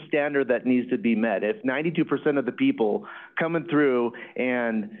 there's a standard that needs to be met. If 92% of the people coming through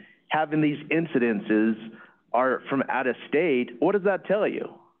and having these incidences are from out of state, what does that tell you?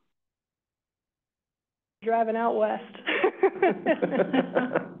 Driving out west.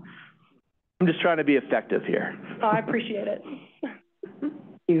 I'm just trying to be effective here. Oh, I appreciate it. Thank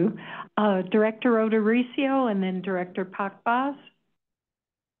you. Director O'Dorisio and then Director Pakbaz.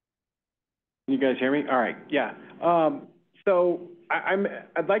 Can you guys hear me? All right, yeah. So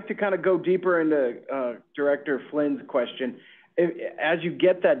I'd like to kind of go deeper into Director Flynn's question. As you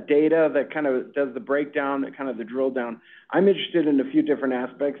get that data that kind of does the breakdown, kind of the drill down, I'm interested in a few different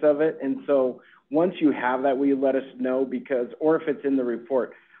aspects of it. And so once you have that, will you let us know? Because, or if it's in the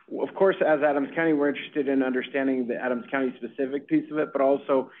report. Of course, as Adams County, we're interested in understanding the Adams County specific piece of it, but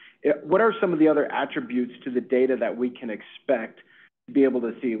also what are some of the other attributes to the data that we can expect to be able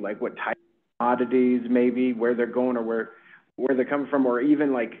to see, like what type of commodities maybe, where they're going or where they're coming from, or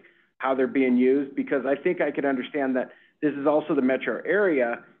even like how they're being used? Because I think I could understand that this is also the metro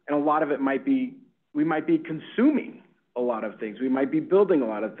area, and a lot of it might be, we might be consuming a lot of things. We might be building a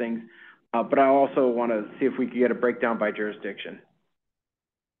lot of things, but I also want to see if we could get a breakdown by jurisdiction.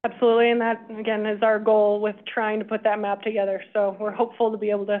 Absolutely, and that, again, is our goal with trying to put that map together. So we're hopeful to be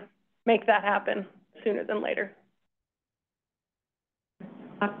able to make that happen sooner than later.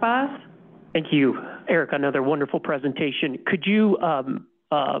 Pakbaz? Thank you, Erica. Another wonderful presentation. Could you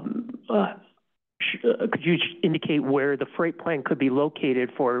indicate where the freight plan could be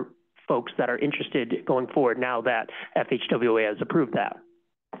located for folks that are interested going forward now that FHWA has approved that?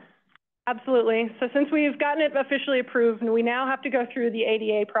 Absolutely. So since we've gotten it officially approved, we now have to go through the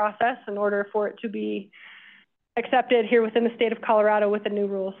ADA process in order for it to be accepted here within the state of Colorado with the new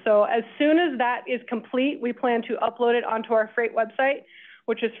rules. So as soon as that is complete, we plan to upload it onto our freight website,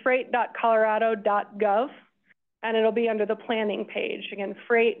 which is freight.colorado.gov, and it'll be under the planning page. Again,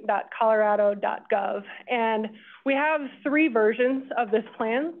 freight.colorado.gov. And we have 3 versions of this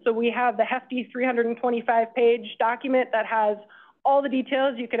plan. So we have the hefty 325-page document that has all the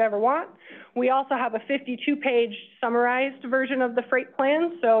details you could ever want. We also have a 52-page summarized version of the freight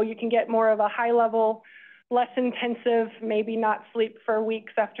plan, so you can get more of a high-level, less intensive, maybe not sleep for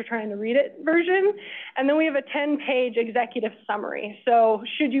weeks after trying to read it version. And then we have a 10-page executive summary. So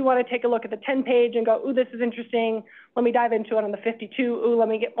should you want to take a look at the 10-page and go, ooh, this is interesting, let me dive into it on the 52, ooh, let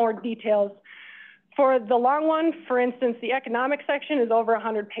me get more details. For the long one, for instance, the economic section is over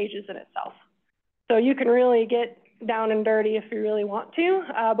 100 pages in itself. So you can really get down and dirty if you really want to,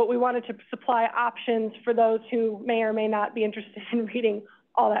 but we wanted to supply options for those who may or may not be interested in reading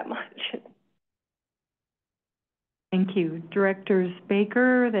all that much. Thank you. Directors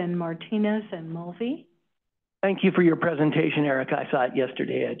Baker, then Martinez, and Mulvey. Thank you for your presentation, Erica. I saw it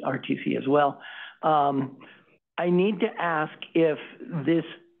yesterday at RTC as well. I need to ask if this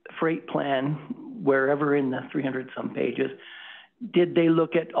freight plan, wherever in the 300-some pages, did they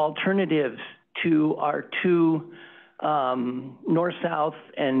look at alternatives to our 2 north-south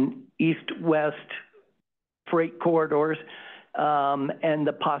and east-west freight corridors, and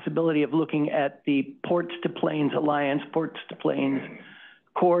the possibility of looking at the Ports to Plains Alliance, Ports to Plains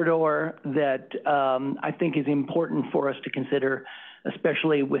corridor that I think is important for us to consider,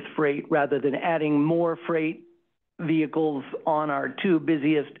 especially with freight, rather than adding more freight vehicles on our 2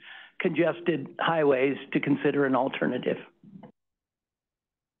 busiest congested highways, to consider an alternative.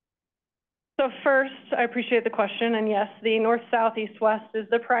 So first, I appreciate the question, and yes, the north, south, east, west is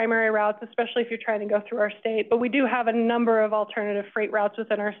the primary routes, especially if you're trying to go through our state, but we do have a number of alternative freight routes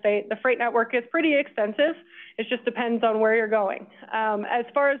within our state. The freight network is pretty extensive. It just depends on where you're going. As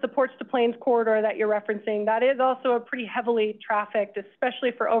far as the Ports to Plains corridor that you're referencing, that is also a pretty heavily trafficked,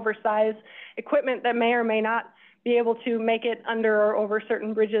 especially for oversized equipment that may or may not be able to make it under or over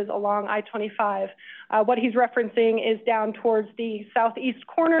certain bridges along I-25. What he's referencing is down towards the southeast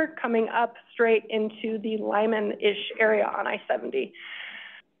corner, coming up straight into the Lyman-ish area on I-70.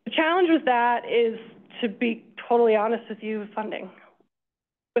 The challenge with that is, to be totally honest with you, funding.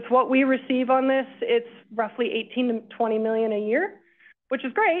 With what we receive on this, it's roughly 18 to 20 million a year, which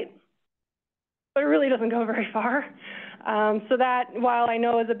is great, but it really doesn't go very far. So that, while I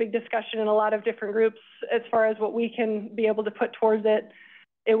know is a big discussion in a lot of different groups, as far as what we can be able to put towards it,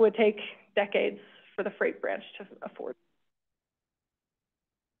 it would take decades for the freight branch to afford.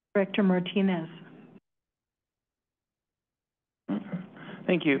 Director Martinez.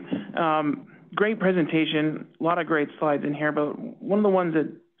 Thank you. Great presentation, a lot of great slides in here, but one of the ones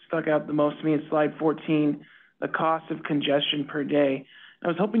that stuck out the most to me is slide 14, the cost of congestion per day. I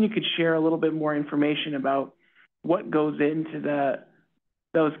was hoping you could share a little bit more information about what goes into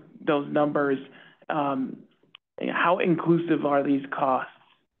those numbers. How inclusive are these costs?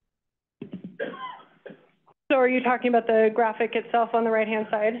 So are you talking about the graphic itself on the right-hand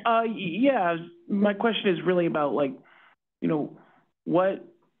side? Yeah, my question is really about, like, you know, what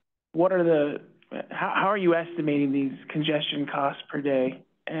are how are you estimating these congestion costs per day?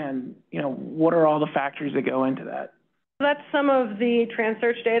 And, you know, what are all the factors that go into that? That's some of the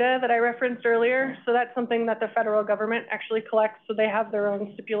TransSearch data that I referenced earlier. So that's something that the federal government actually collects. So they have their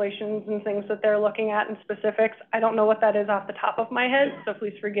own stipulations and things that they're looking at in specifics. I don't know what that is off the top of my head, so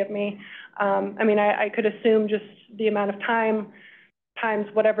please forgive me. I mean, I could assume just the amount of time times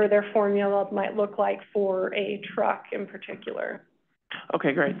whatever their formula might look like for a truck in particular.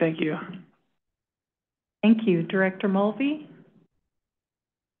 Okay, great. Thank you. Thank you. Director Mulvey?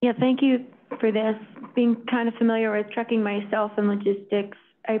 Yeah, thank you for this. Being kind of familiar with trucking myself and logistics,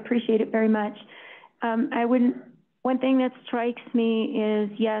 I appreciate it very much. One thing that strikes me is,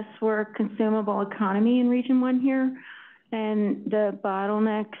 yes, we're a consumable economy in Region 1 here, and the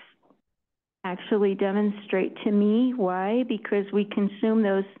bottlenecks actually demonstrate to me why, because we consume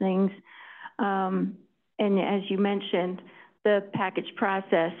those things, and as you mentioned, the package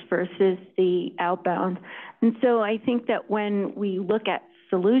process versus the outbound. And so I think that when we look at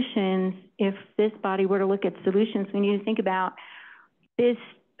solutions, if this body were to look at solutions, we need to think about this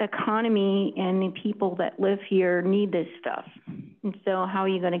economy and the people that live here need this stuff. And so how are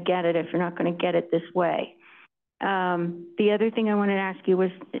you going to get it if you're not going to get it this way? The other thing I wanted to ask you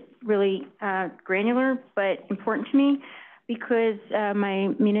was really granular, but important to me because my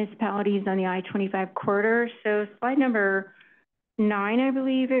municipality is on the I-25 corridor. So slide number 9, I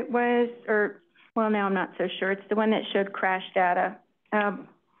believe it was, or, well, now I'm not so sure. It's the one that showed crash data.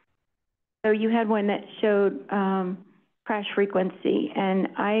 So you had one that showed crash frequency, and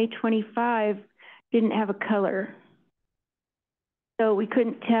I-25 didn't have a color. So we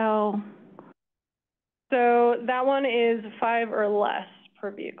couldn't tell. So that one is 5 or less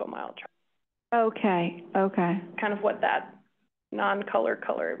per vehicle mile travel. Okay, okay. Kind of what that non-color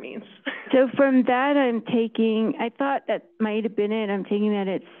color means. So from that, I'm taking, I thought that might have been it. I'm taking that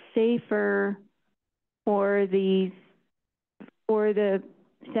it's safer for the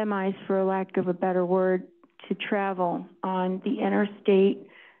semis, for lack of a better word, to travel on the interstate,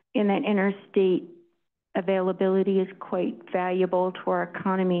 and that interstate availability is quite valuable to our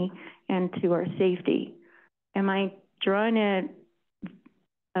economy and to our safety. Am I drawing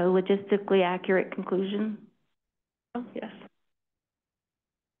a logistically accurate conclusion? Oh, yes.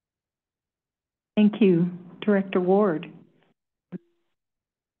 Thank you. Director Ward.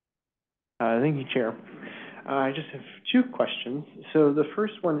 Thank you, Chair. I just have 2 questions. So the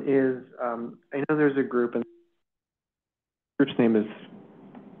first one is, I know there's a group, and the group's name is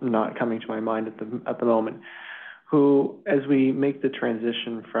not coming to my mind at the moment, who, as we make the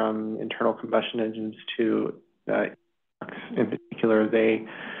transition from internal combustion engines to trucks in particular, they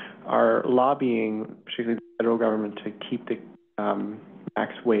are lobbying, particularly the federal government, to keep the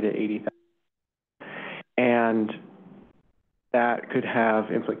max weight at 80,000. And that could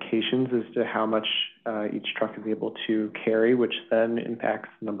have implications as to how much each truck is able to carry, which then impacts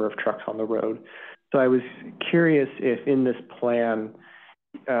the number of trucks on the road. So I was curious if in this plan,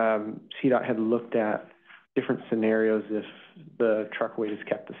 CDOT had looked at different scenarios if the truck weight is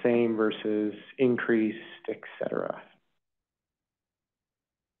kept the same versus increased, et cetera.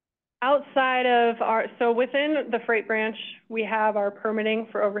 Outside of so within the freight branch, we have our permitting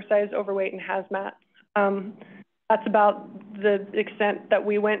for oversized, overweight, and hazmat. That's about the extent that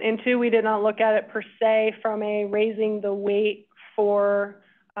we went into. We did not look at it per se from a raising the weight for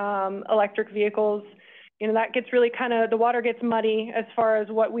electric vehicles. You know, that gets really kind of, the water gets muddy as far as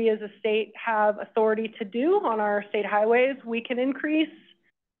what we as a state have authority to do on our state highways. We can increase,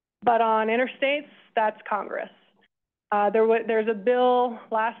 but on interstates, that's Congress. There's a bill,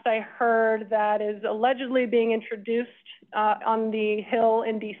 last I heard, that is allegedly being introduced on the Hill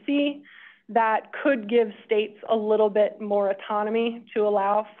in DC that could give states a little bit more autonomy to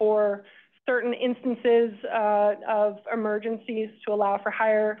allow for certain instances of emergencies, to allow for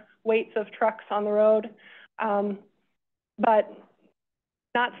higher weights of trucks on the road. But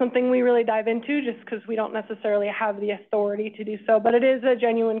not something we really dive into just because we don't necessarily have the authority to do so. But it is a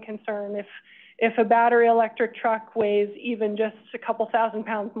genuine concern. If a battery electric truck weighs even just a couple thousand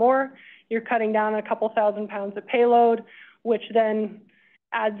pounds more, you're cutting down a couple thousand pounds of payload, which then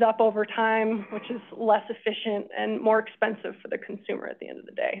adds up over time, which is less efficient and more expensive for the consumer at the end of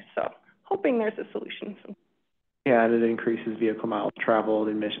the day. So hoping there's a solution. Yeah, and it increases vehicle miles traveled,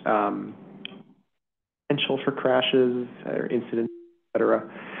 potential for crashes or incidents, et cetera.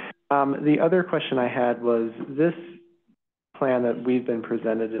 The other question I had was, this plan that we've been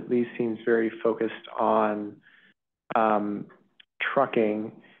presented at least seems very focused on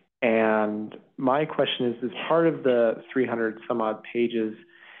trucking. And my question is part of the 300 some odd pages,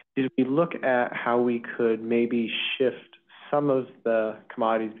 did we look at how we could maybe shift some of the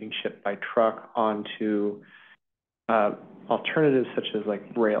commodities being shipped by truck onto alternatives such as like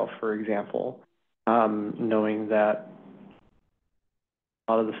rail, for example, knowing that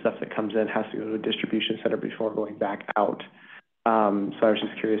a lot of the stuff that comes in has to go to a distribution center before going back out. So I was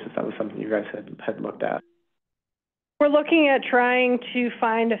just curious if that was something you guys had looked at. We're looking at trying to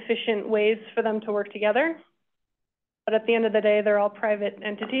find efficient ways for them to work together. But at the end of the day, they're all private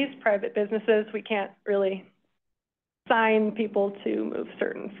entities, private businesses. We can't really assign people to move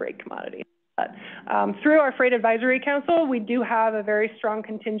certain freight commodities. But through our Freight Advisory Council, we do have a very strong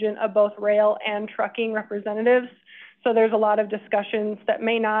contingent of both rail and trucking representatives. So there's a lot of discussions that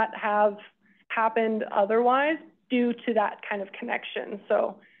may not have happened otherwise due to that kind of connection.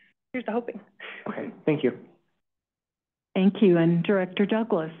 So here's the hoping. Okay, thank you. Thank you. And Director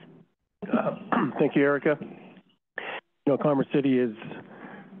Douglas. Thank you, Erica. You know, Commerce City is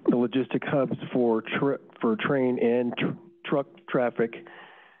the logistic hubs for train and truck traffic.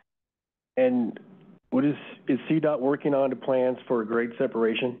 And is CDOT working on the plans for grade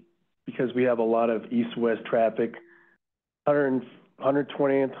separation? Because we have a lot of east-west traffic, 120th,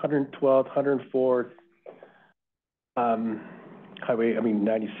 112th, 104th, highway,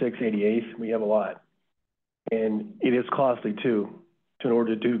 96, 88th, we have a lot. And it is costly too, in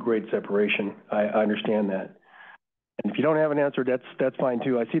order to do grade separation. I understand that. And if you don't have an answer, that's fine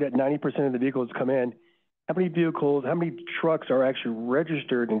too. I see that 90% of the vehicles come in. How many trucks are actually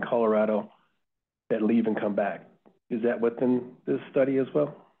registered in Colorado that leave and come back? Is that within this study as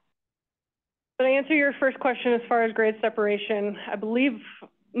well? So to answer your first question as far as grade separation, I believe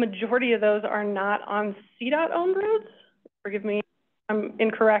majority of those are not on CDOT-owned roads. Forgive me, I'm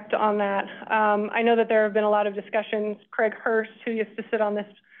incorrect on that. I know that there have been a lot of discussions. Craig Hurst, who used to sit on this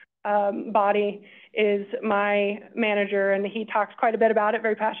body, is my manager, and he talks quite a bit about it,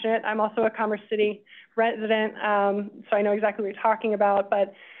 very passionate. I'm also a Commerce City resident, so I know exactly what you're talking about,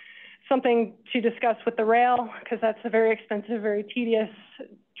 but something to discuss with the rail, because that's a very expensive, very tedious,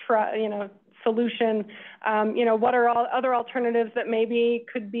 solution. What are all other alternatives that maybe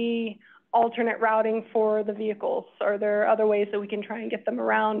could be alternate routing for the vehicles? Are there other ways that we can try and get them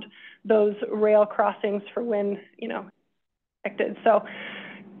around those rail crossings for when, affected? So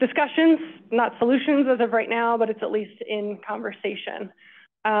discussions, not solutions as of right now, but it's at least in conversation.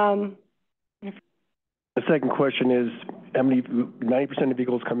 The second question is, how many, 90% of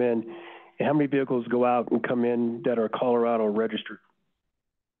vehicles come in, and how many vehicles go out and come in that are Colorado registered?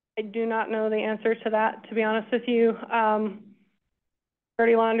 I do not know the answer to that, to be honest with you.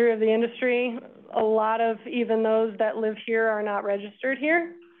 Dirty laundry of the industry. A lot of even those that live here are not registered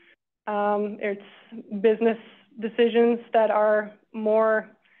here. It's business decisions that are more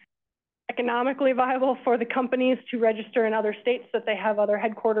economically viable for the companies to register in other states that they have other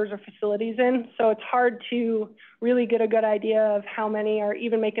headquarters or facilities in. So it's hard to really get a good idea of how many are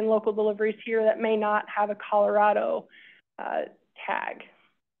even making local deliveries here that may not have a Colorado tag.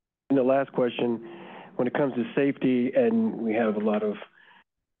 And the last question, when it comes to safety, and we have a lot of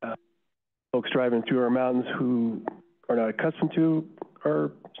folks driving through our mountains who are not accustomed to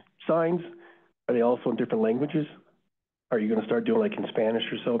our signs, are they also in different languages? Are you going to start doing like in Spanish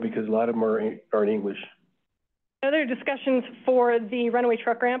or so? Because a lot of them are in English. Other discussions for the runaway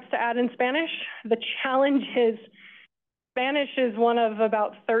truck ramps to add in Spanish. The challenge is Spanish is one of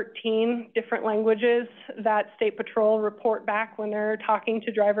about 13 different languages that State Patrol report back when they're talking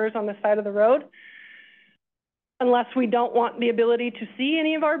to drivers on the side of the road. Unless we don't want the ability to see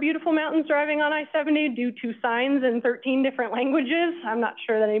any of our beautiful mountains driving on I-70 due to signs in 13 different languages, I'm not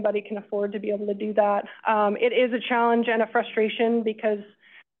sure that anybody can afford to be able to do that. It is a challenge and a frustration because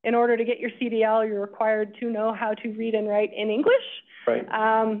in order to get your CDL, you're required to know how to read and write in English. Right.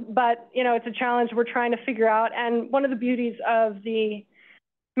 But, it's a challenge we're trying to figure out. And one of the beauties of the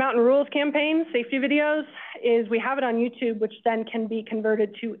Mountain Rules campaign, safety videos, is we have it on YouTube, which then can be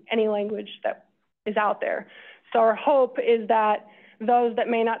converted to any language that is out there. So our hope is that those that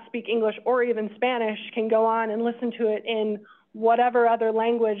may not speak English or even Spanish can go on and listen to it in whatever other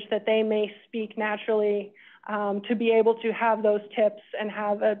language that they may speak naturally, to be able to have those tips and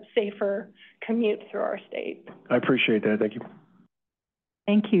have a safer commute through our state. I appreciate that. Thank you.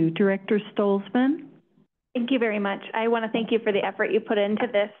 Thank you. Director Stolzman? Thank you very much. I want to thank you for the effort you put into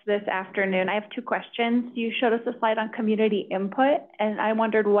this afternoon. I have two questions. You showed us a slide on community input, and I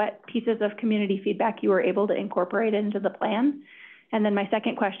wondered what pieces of community feedback you were able to incorporate into the plan. And then my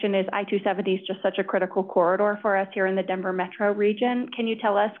second question is I-270 is just such a critical corridor for us here in the Denver metro region. Can you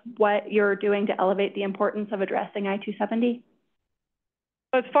tell us what you're doing to elevate the importance of addressing I-270?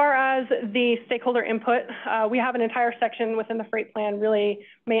 As far as the stakeholder input, we have an entire section within the freight plan really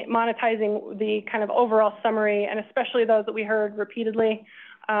monetizing the kind of overall summary, and especially those that we heard repeatedly.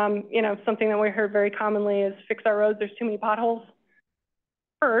 Something that we heard very commonly is fix our roads, there's too many potholes.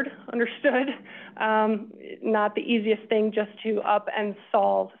 Heard, understood, not the easiest thing just to up and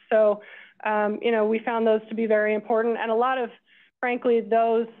solve. So, we found those to be very important, and a lot of, frankly,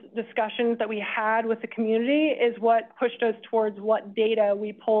 those discussions that we had with the community is what pushed us towards what data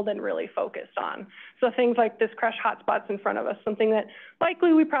we pulled and really focused on. So things like this crash hotspots in front of us, something that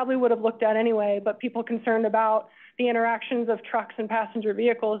likely we probably would have looked at anyway, but people concerned about the interactions of trucks and passenger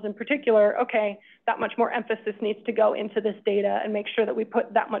vehicles in particular, okay, that much more emphasis needs to go into this data and make sure that we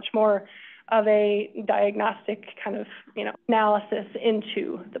put that much more of a diagnostic kind of, analysis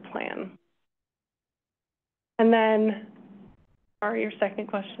into the plan. And then, sorry, your second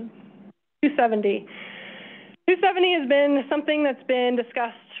question. 270. 270 has been something that's been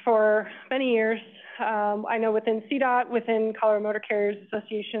discussed for many years. I know within CDOT, within Colorado Motor Carriers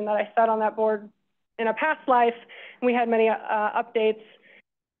Association, that I sat on that board in a past life, and we had many updates.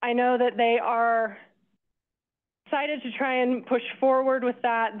 I know that they are excited to try and push forward with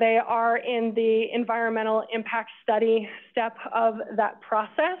that. They are in the environmental impact study step of that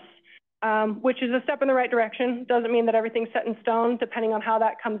process. Which is a step in the right direction. Doesn't mean that everything's set in stone. Depending on how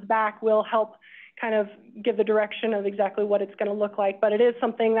that comes back will help kind of give the direction of exactly what it's going to look like. But it is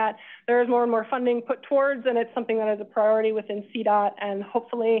something that there is more and more funding put towards, and it's something that is a priority within CDOT, and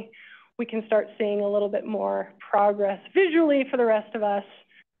hopefully we can start seeing a little bit more progress visually for the rest of us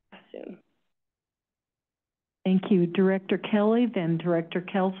soon. Thank you. Director Kelly, then Director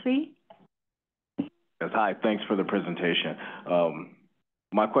Kelsey. Yes, hi, thanks for the presentation.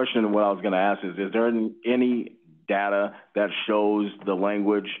 My question, what I was going to ask is there any data that shows the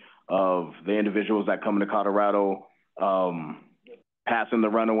language of the individuals that come into Colorado passing the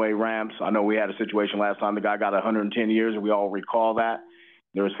runaway ramps? I know we had a situation last time, the guy got 110 years, and we all recall that.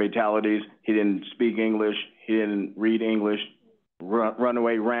 There was fatalities. He didn't speak English. He didn't read English.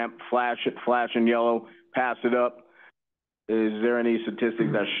 Runaway ramp, flashing yellow, pass it up. Is there any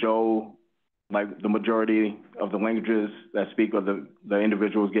statistics that show like the majority of the languages that speak of the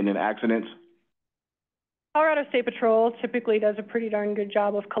individuals getting in accidents? Colorado State Patrol typically does a pretty darn good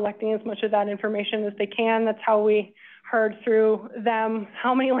job of collecting as much of that information as they can. That's how we heard through them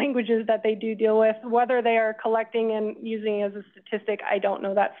how many languages that they do deal with. Whether they are collecting and using as a statistic, I don't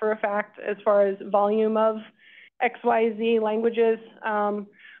know that for a fact as far as volume of XYZ languages.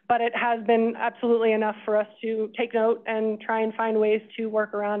 But it has been absolutely enough for us to take note and try and find ways to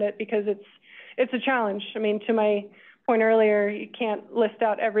work around it, because it's a challenge. I mean, to my point earlier, you can't list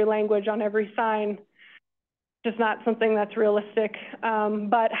out every language on every sign. Just not something that's realistic.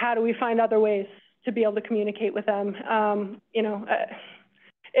 But how do we find other ways to be able to communicate with them?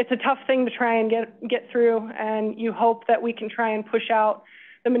 It's a tough thing to try and get through, and you hope that we can try and push out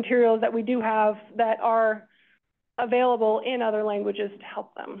the materials that we do have that are available in other languages to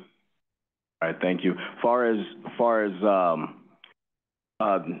help them. All right, thank you. Far as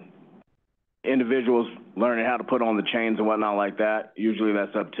individuals learning how to put on the chains and whatnot like that, usually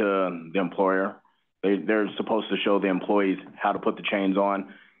that's up to the employer. They're supposed to show the employees how to put the chains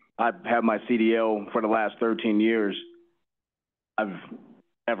on. I've had my CDL for the last 13 years. I've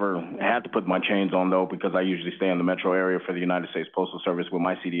never had to put my chains on, though, because I usually stay in the metro area for the United States Postal Service with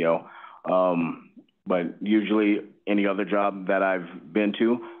my CDL. But usually any other job that I've been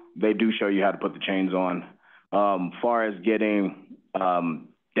to, they do show you how to put the chains on. Far as getting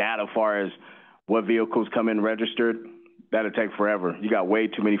data, far as what vehicles come in registered, that'll take forever. You got way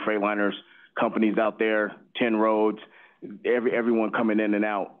too many Freightliners companies out there, 10 roads, everyone coming in and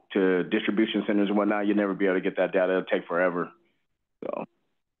out to distribution centers and whatnot. You'll never be able to get that data. It'll take forever. So.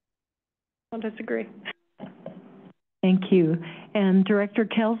 I don't disagree. Thank you. And Director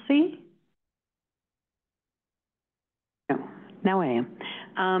Kelsey? Now I am.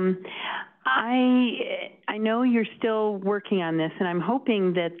 I know you're still working on this, and I'm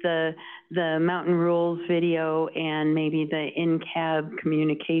hoping that the Mountain Rules video and maybe the in-cab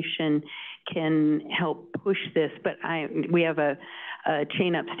communication can help push this. But we have a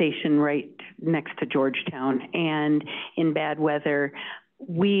chain-up station right next to Georgetown, and in bad weather,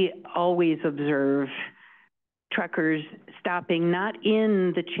 we always observe truckers stopping not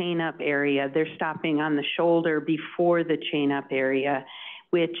in the chain-up area, they're stopping on the shoulder before the chain-up area,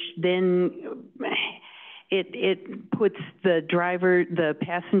 which then it puts the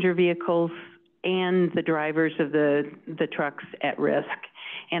passenger vehicles and the drivers of the trucks at risk.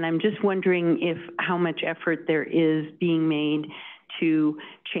 And I'm just wondering how much effort there is being made to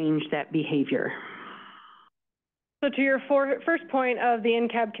change that behavior. So to your first point of the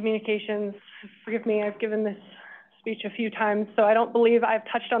in-cab communications, forgive me, I've given this speech a few times, so I don't believe I've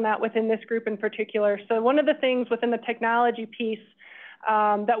touched on that within this group in particular. So one of the things within the technology piece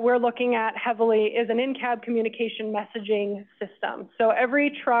that we're looking at heavily is an in-cab communication messaging system. So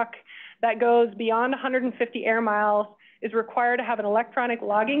every truck that goes beyond 150 air miles is required to have an electronic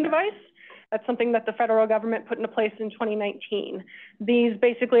logging device. That's something that the federal government put into place in 2019. These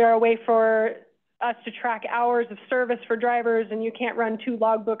basically are a way for us to track hours of service for drivers, and you can't run 2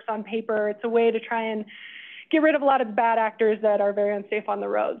 logbooks on paper. It's a way to try and get rid of a lot of bad actors that are very unsafe on the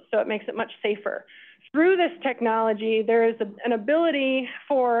road, so it makes it much safer. Through this technology, there is an ability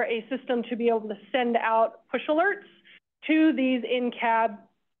for a system to be able to send out push alerts to these in-cab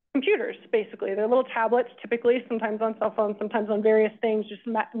computers, basically. They're little tablets, typically, sometimes on cell phones, sometimes on various things, just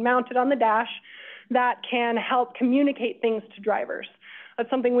mounted on the dash that can help communicate things to drivers. That's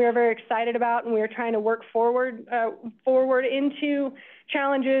something we are very excited about, and we are trying to work forward into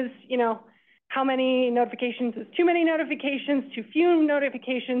challenges, you know, how many notifications is too many notifications, too few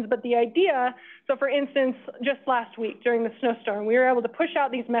notifications, but the idea, so for instance, just last week during the snowstorm, we were able to push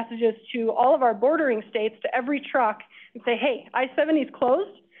out these messages to all of our bordering states, to every truck, and say, hey, I-70 is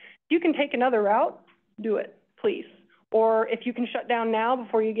closed. If you can take another route, do it, please. Or if you can shut down now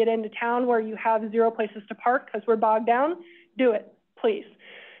before you get into town where you have 0 places to park because we're bogged down, do it, please.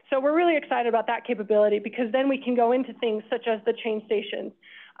 So we're really excited about that capability because then we can go into things such as the chain stations.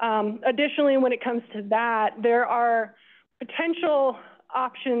 Additionally, when it comes to that, there are potential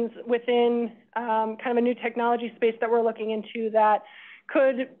options within kind of a new technology space that we're looking into that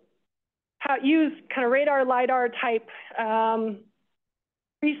could use kind of radar, LiDAR type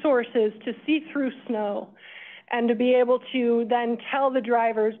resources to see through snow and to be able to then tell the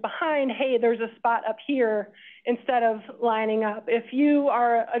drivers behind, hey, there's a spot up here instead of lining up. If you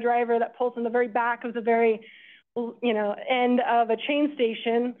are a driver that pulls in the very back of the very end of a chain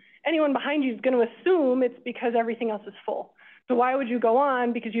station, anyone behind you is going to assume it's because everything else is full. So why would you go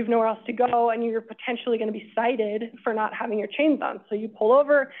on? Because you have nowhere else to go and you're potentially going to be cited for not having your chains on. So you pull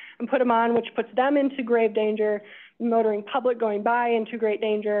over and put them on, which puts them into grave danger, motoring public going by into great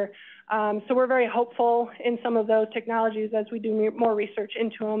danger. So we're very hopeful in some of those technologies as we do more research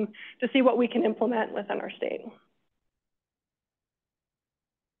into them to see what we can implement within our state.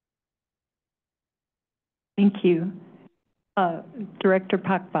 Thank you. Director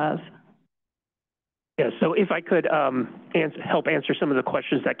Pakbaz. Yeah, so if I could help answer some of the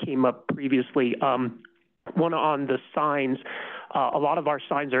questions that came up previously. One on the signs. A lot of our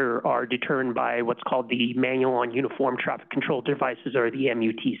signs are determined by what's called the Manual on Uniform Traffic Control Devices, or the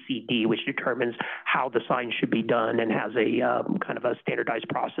MUTCD, which determines how the sign should be done and has a kind of a standardized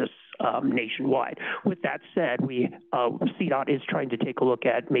process nationwide. With that said, CDOT is trying to take a look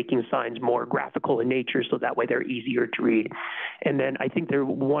at making signs more graphical in nature, so that way they're easier to read. And then I think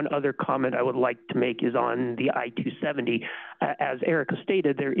one other comment I would like to make is on the I-270. As Erica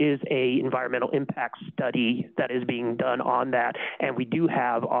stated, there is a environmental impact study that is being done on that, and we do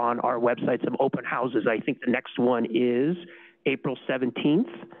have on our website some open houses. I think the next one is April 17th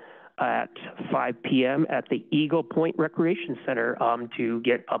at 5 p.m. at the Eagle Point Recreation Center to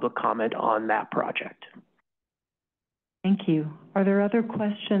get public comment on that project. Thank you. Are there other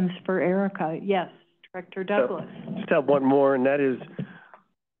questions for Erica? Yes, Director Douglas. So, just have one more, and that is,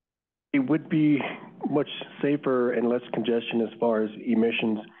 it would be much safer and less congestion as far as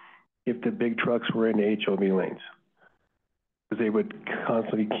emissions if the big trucks were in the HOV lanes, because they would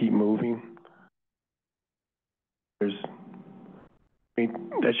constantly keep moving. That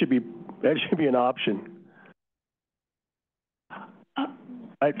should be an option.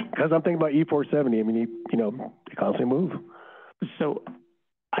 Because I'm thinking about E470. I mean, they constantly move. So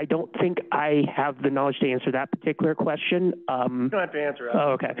I don't think I have the knowledge to answer that particular question. You don't have to answer it.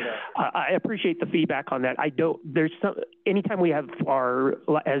 Oh, okay. I appreciate the feedback on that. Anytime we have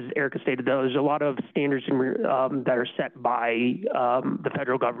as Erica stated, there's a lot of standards that are set by the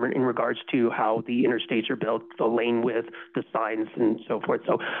federal government in regards to how the interstates are built, the lane width, the signs, and so forth.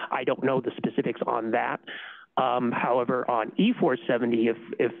 So I don't know the specifics on that. However, on E470,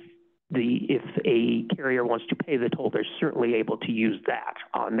 if a carrier wants to pay the toll, they're certainly able to use that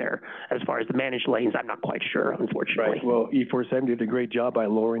on there. As far as the managed lanes, I'm not quite sure, unfortunately. Right. Well, E470 did a great job by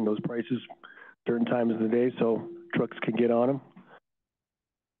lowering those prices certain times of the day so trucks can get on them?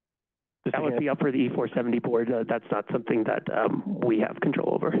 That would be up for the E470 board. That's not something that we have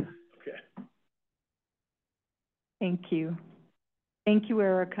control over. Okay. Thank you. Thank you,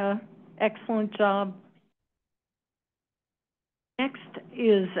 Erica. Excellent job. Next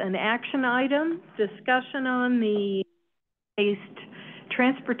is an action item, discussion on the based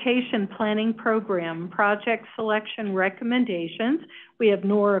Transportation Planning Program, project selection recommendations. We have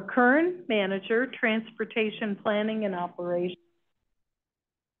Nora Kern, Manager, Transportation Planning and Operations.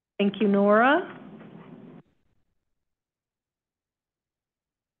 Thank you, Nora.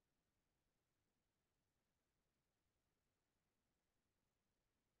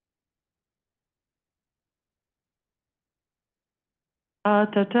 Da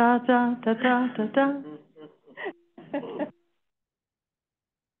da da da da da da.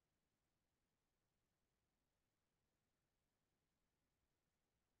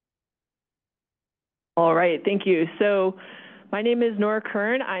 All right, thank you. So my name is Nora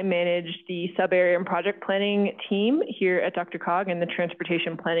Kern. I manage the sub-area and project planning team here at DRCOG in the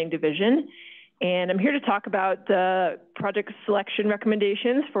Transportation Planning Division. And I'm here to talk about the project selection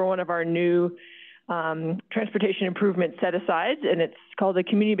recommendations for one of our new transportation improvement set-asides, and it's called the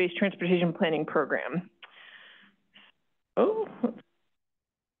Community-Based Transportation Planning Program. So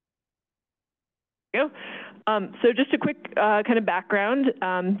just a quick kind of background.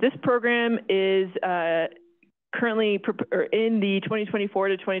 This program is currently in the 2024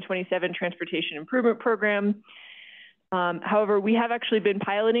 to 2027 Transportation Improvement Program. However, we have actually been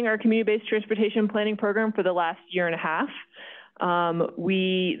piloting our community-based transportation planning program for the last year and a half.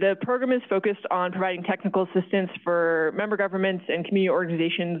 The program is focused on providing technical assistance for member governments and community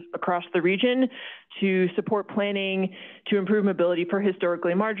organizations across the region to support planning to improve mobility for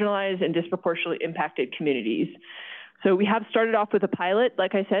historically marginalized and disproportionately impacted communities. So we have started off with a pilot.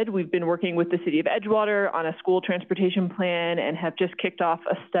 Like I said, we've been working with the City of Edgewater on a school transportation plan and have just kicked off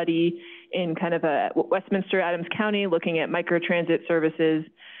a study in kind of Westminster, Adams County, looking at microtransit services.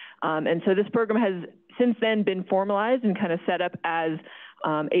 And so this program has since then been formalized and kind of set up as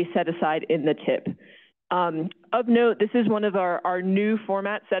a set-aside in the TIP. Of note, this is one of our new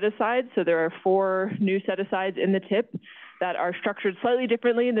format set-asides. So there are 4 new set-asides in the TIP that are structured slightly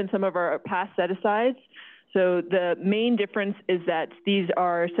differently than some of our past set-asides. So the main difference is that these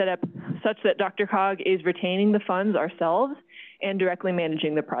are set up such that DRCOG is retaining the funds ourselves and directly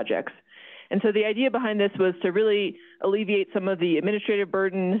managing the projects. And so the idea behind this was to really alleviate some of the administrative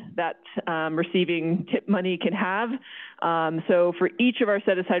burden that receiving TIP money can have. So for each of our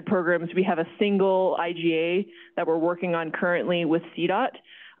set-aside programs, we have a single IGA that we're working on currently with CDOT,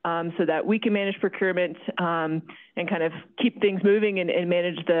 so that we can manage procurement and kind of keep things moving and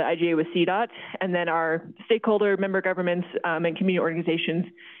manage the IGA with CDOT. And then our stakeholder member governments and community organizations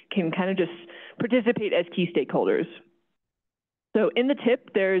can kind of just participate as key stakeholders. So in the TIP,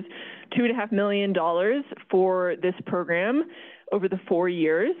 there's $2.5 million for this program over the 4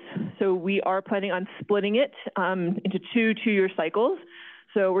 years. So we are planning on splitting it into 2 two-year cycles.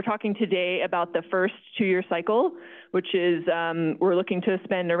 So we're talking today about the first 2-year cycle, which is we're looking to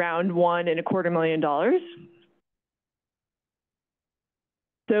spend around $1.25 million.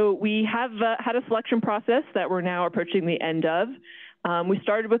 So we have had a selection process that we're now approaching the end of. We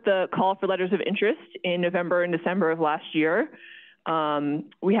started with the call for letters of interest in November and December of last year.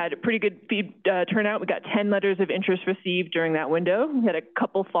 We had a pretty good turnout. We got 10 letters of interest received during that window. We had a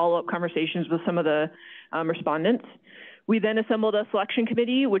couple follow-up conversations with some of the respondents. We then assembled a selection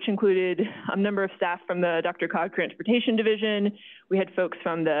committee, which included a number of staff from the DRCOG Transportation Division. We had folks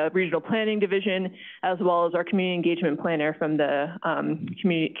from the Regional Planning Division, as well as our Community Engagement Planner from the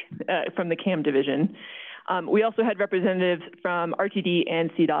CAM Division. We also had representatives from RTD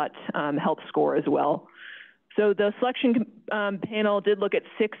and CDOT help score as well. So the selection panel did look at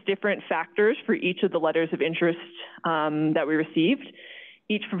 6 different factors for each of the letters of interest that we received.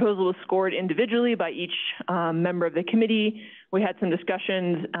 Each proposal was scored individually by each member of the committee. We had some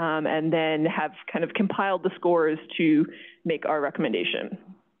discussions and then have kind of compiled the scores to make our recommendation.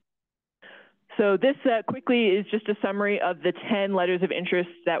 So this quickly is just a summary of the 10 letters of interest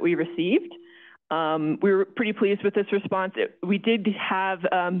that we received. We were pretty pleased with this response. We did have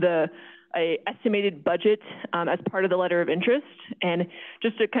a estimated budget as part of the letter of interest. And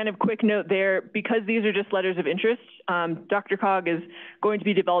just a kind of quick note there, because these are just letters of interest, DRCOG is going to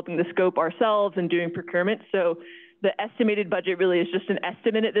be developing the scope ourselves and doing procurement. So the estimated budget really is just an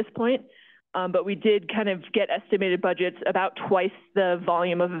estimate at this point. But we did kind of get estimated budgets about twice the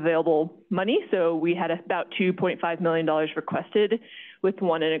volume of available money. So we had about $2.5 million requested with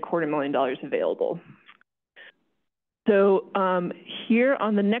 $1.25 million available. So here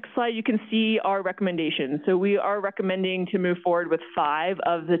on the next slide, you can see our recommendations. So we are recommending to move forward with 5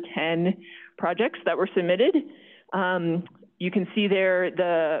 of the 10 projects that were submitted. You can see there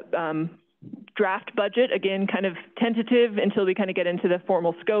the draft budget, again, kind of tentative until we kind of get into the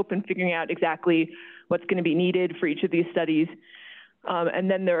formal scope and figuring out exactly what's going to be needed for each of these studies. And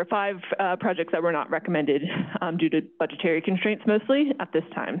then there are 5 projects that were not recommended due to budgetary constraints mostly at this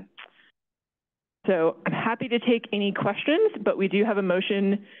time. So I'm happy to take any questions, but we do have a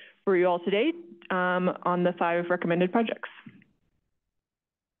motion for you all today on the 5 recommended projects.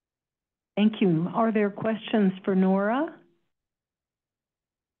 Thank you. Are there questions for Nora?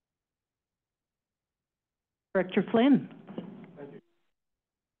 Director Flynn.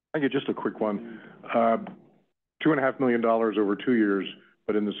 Thank you. Just a quick one. $2.5 million over 2 years,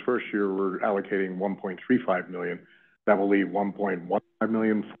 but in this first year, we're allocating $1.35 million. That will leave $1.15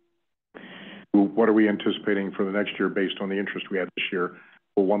 million. What are we anticipating for the next year based on the interest we had this year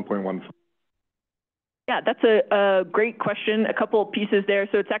for 1.15? Yeah, that's a great question. A couple of pieces there.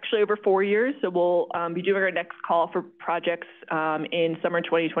 So it's actually over 4 years. So we'll be doing our next call for projects in summer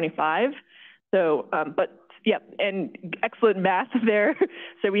 2025. So, but yeah, and excellent math there.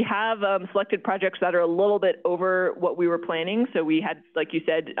 So we have selected projects that are a little bit over what we were planning. So we had, like you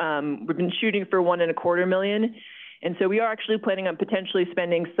said, we've been shooting for $1.25 million. And so we are actually planning on potentially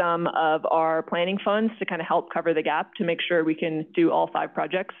spending some of our planning funds to kind of help cover the gap to make sure we can do all 5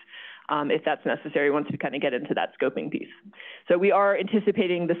 projects if that's necessary once we kind of get into that scoping piece. So we are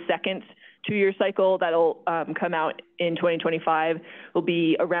anticipating the second 2-year cycle that'll come out in 2025 will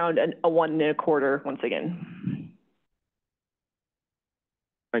be around a 1.25 once again.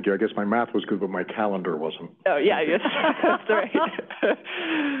 Thank you. I guess my math was good, but my calendar wasn't. Oh, yeah, yes, that's right.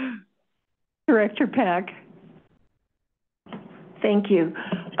 Director Pack. Thank you.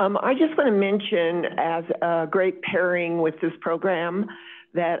 I just want to mention as a great pairing with this program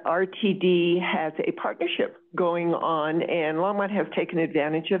that RTD has a partnership going on, and Longmont has taken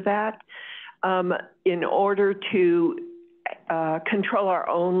advantage of that in order to control our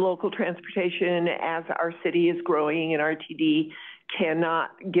own local transportation as our city is growing and RTD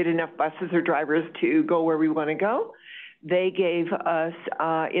cannot get enough buses or drivers to go where we want to go. They gave us,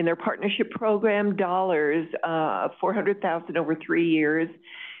 in their partnership program, dollars, $400,000 over 3 years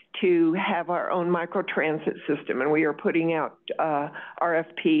to have our own microtransit system, and we are putting out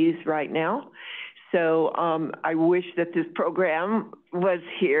RFPs right now. So I wish that this program was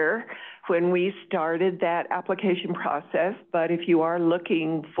here when we started that application process, but if you are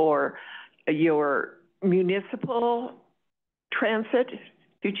looking for your municipal transit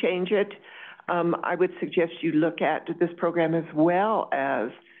to change it, I would suggest you look at this program as well as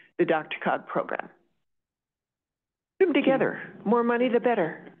the DRCOG program. Put them together. More money, the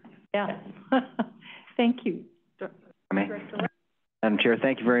better. Yeah. Thank you. Madam Chair,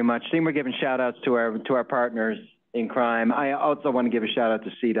 thank you very much. I think we're giving shout outs to our partners in crime. I also want to give a shout out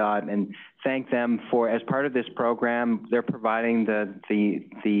to CDOT and thank them for, as part of this program, they're providing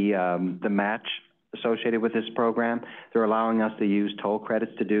the match associated with this program. They're allowing us to use toll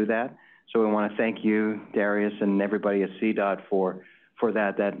credits to do that. So we want to thank you, Darius, and everybody at CDOT for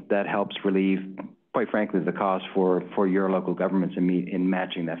that. That helps relieve, quite frankly, the cost for your local governments in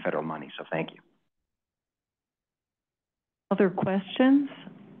matching that federal money. So thank you. Other questions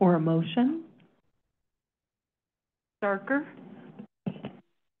or a motion? Starker?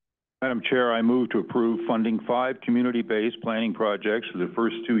 Madam Chair, I move to approve funding 5 community-based planning projects for the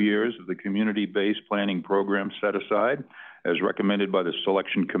first 2 years of the community-based planning program set aside as recommended by the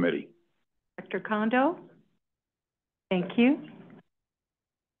Selection Committee. Dr. Kondo? Thank you.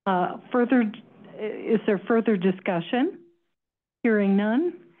 Is there further discussion? Hearing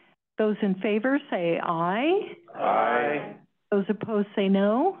none. Those in favor say aye. Aye. Those opposed say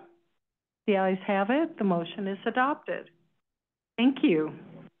no. The ayes have it. The motion is adopted. Thank you.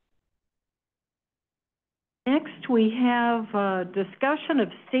 Next, we have a discussion of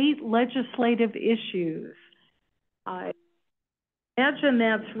state legislative issues. I imagine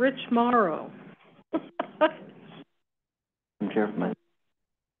that's Rich Morrow.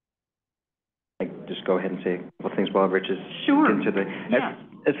 Just go ahead and say well, things while Rich is into the. Yeah.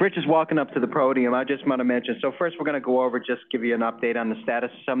 As Rich is walking up to the podium, I just want to mention, so first we're going to go over, just give you an update on the status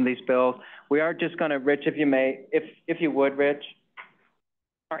of some of these bills. We are just going to, Rich, if you may, if you would, Rich.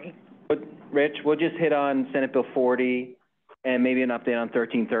 Sorry. Rich, we'll just hit on Senate Bill 40 and maybe an update on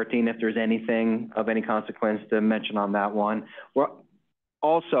 1313 if there's anything of any consequence to mention on that one.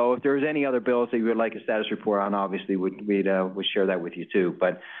 Also, if there's any other bills that you would like a status report on, obviously we'd share that with you too.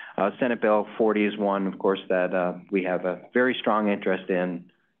 But Senate Bill 40 is one, of course, that we have a very strong interest in.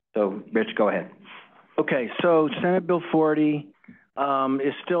 So, Rich, go ahead. Okay, so Senate Bill 40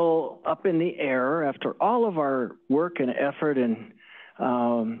 is still up in the air after all of our work and effort and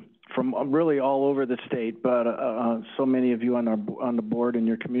from really all over the state, but so many of you on the board and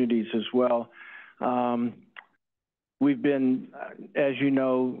your communities as well. We've been, as you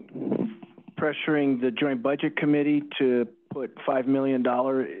know, pressuring the Joint Budget Committee to put $5 million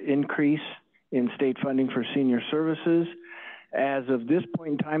increase in state funding for senior services. As of this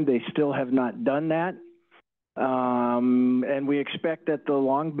point in time, they still have not done that. And we expect that the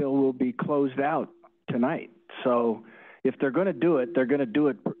long bill will be closed out tonight. So if they're going to do it, they're going to do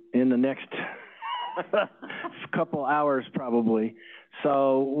it in the next couple hours probably.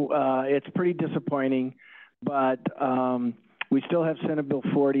 So it's pretty disappointing, but we still have Senate Bill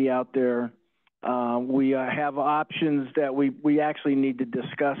 40 out there. We have options that we actually need to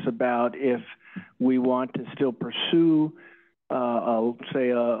discuss about if we want to still pursue say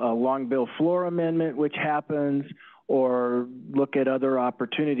a long bill floor amendment, which happens, or look at other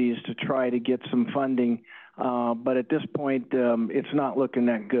opportunities to try to get some funding. But at this point, it's not looking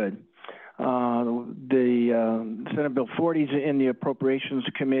that good. The Senate Bill 40 is in the Appropriations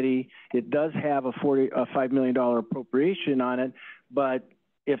Committee. It does have a $5 million appropriation on it, but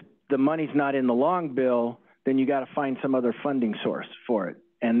if the money's not in the long bill, then you got to find some other funding source for it,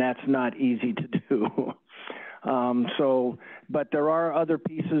 and that's not easy to do. But there are other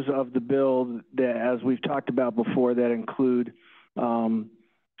pieces of the bill that, as we've talked about before, that include an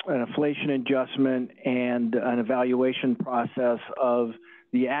inflation adjustment and an evaluation process of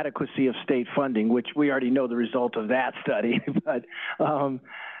the adequacy of state funding, which we already know the result of that study. But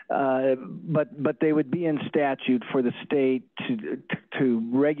they would be in statute for the state to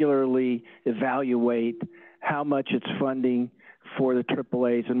regularly evaluate how much it's funding for the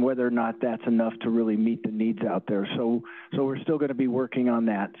AAAs and whether or not that's enough to really meet the needs out there. So we're still going to be working on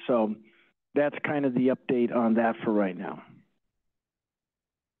that. So that's kind of the update on that for right now.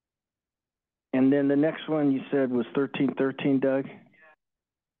 And then the next one you said was 1313, Doug?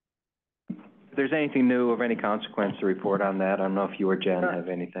 If there's anything new of any consequence to report on that, I don't know if you or Jen have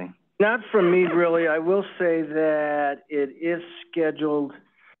anything. Not from me, really. I will say that it is scheduled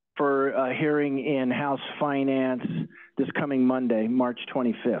for a hearing in House Finance this coming Monday, March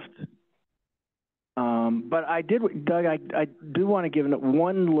 25th. But I did, Doug, I do want to give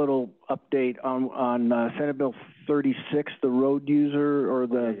one little update on Senate Bill 36, the road user or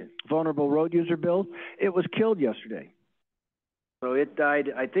the vulnerable road user bill. It was killed yesterday. So it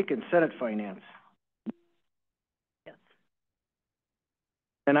died, I think, in Senate Finance. Yes.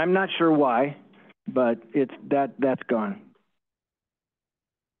 And I'm not sure why, but that's gone.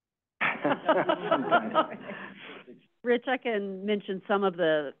 Rich, I can mention some of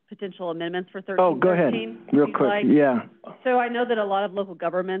the potential amendments for 1313. Oh, go ahead, real quick, like. Yeah. So I know that a lot of local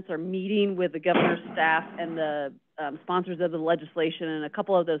governments are meeting with the governor's staff and the sponsors of the legislation, and a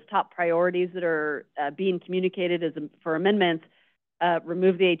couple of those top priorities that are being communicated as for amendments,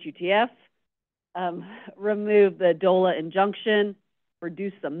 remove the HUTF, remove the DOLA injunction,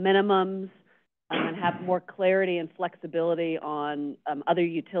 reduce the minimums, and have more clarity and flexibility on other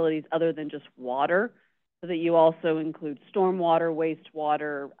utilities other than just water, so that you also include stormwater,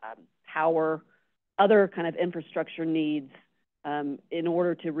 wastewater, power, other kind of infrastructure needs in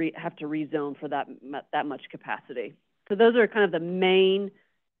order to have to rezone for that much capacity. So those are kind of the main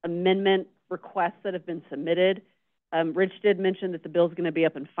amendment requests that have been submitted. Rich did mention that the bill is going to be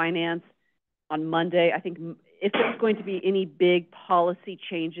up in finance on Monday. I think if there's going to be any big policy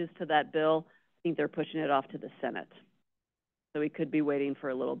changes to that bill, I think they're pushing it off to the Senate. So we could be waiting for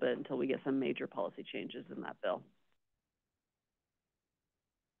a little bit until we get some major policy changes in that bill.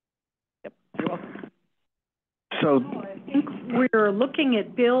 Yep. You're welcome. So I think we're looking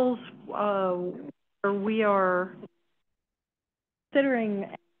at bills where we are considering.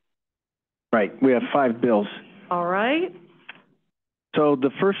 Right, we have 5 bills. All right. So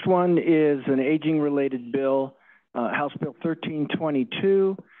the first one is an aging-related bill, House Bill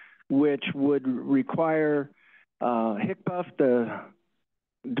 1322, which would require HCPF, the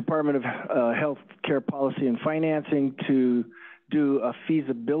Department of Health Care Policy and Financing, to do a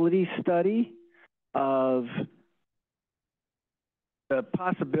feasibility study of the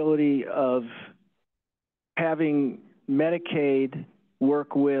possibility of having Medicaid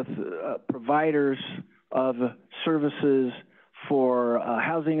work with providers of services for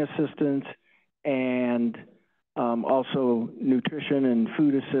housing assistance and also nutrition and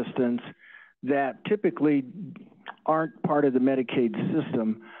food assistance that typically aren't part of the Medicaid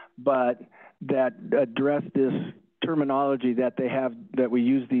system, but that address this terminology that they have, that we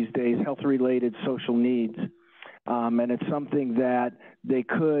use these days, health-related social needs. And it's something that they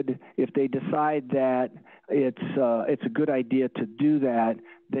could, if they decide that it's a good idea to do that,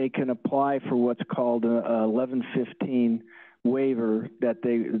 they can apply for what's called a 1115 waiver that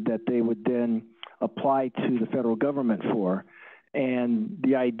they would then apply to the federal government for. And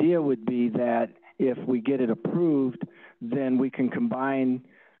the idea would be that if we get it approved, then we can combine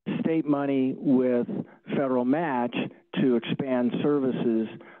state money with federal match to expand services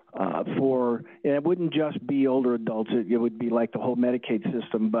and it wouldn't just be older adults, it would be like the whole Medicaid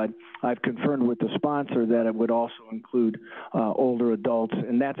system, but I've confirmed with the sponsor that it would also include older adults,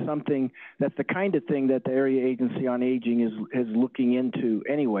 and that's the kind of thing that the Area Agency on Aging is looking into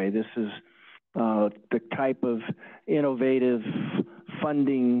anyway. This is the type of innovative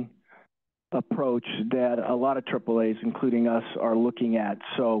funding approach that a lot of AAAs, including us, are looking at.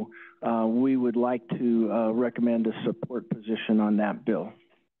 So we would like to recommend a support position on that bill.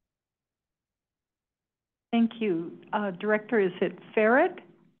 Thank you. Director, is it Ferret?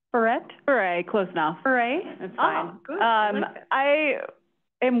 Close enough. That's fine. Oh, good. I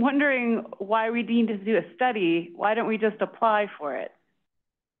am wondering why we need to do a study. Why don't we just apply for it?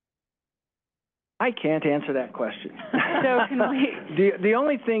 I can't answer that question. So can we? The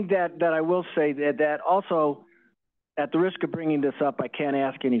only thing that I will say that also, at the risk of bringing this up, I can't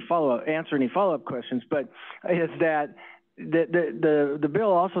answer any follow-up questions, but is that the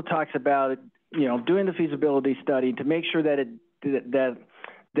bill also talks about, doing the feasibility study to make sure that that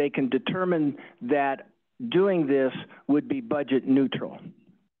they can determine that doing this would be budget neutral,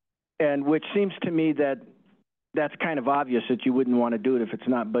 and which seems to me that's kind of obvious that you wouldn't want to do it if it's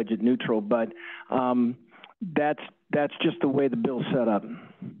not budget neutral, but that's just the way the bill's set up.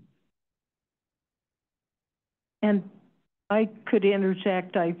 And I could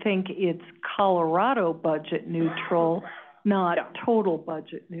interject, I think it's Colorado budget neutral, not total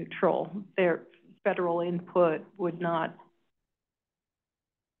budget neutral. Their federal input would not.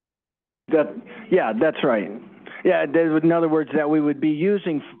 Yeah, that's right. Yeah, in other words, that we would be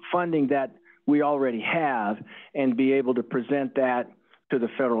using funding that we already have and be able to present that to the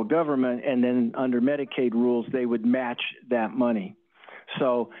federal government, and then under Medicaid rules, they would match that money.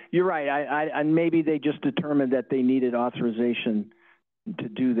 So you're right. I maybe they just determined that they needed authorization to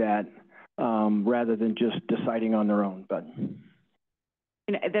do that rather than just deciding on their own. But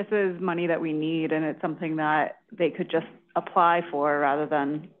this is money that we need, and it's something that they could just apply for rather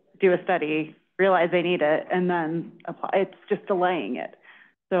than do a study, realize they need it, and then apply. It's just delaying it.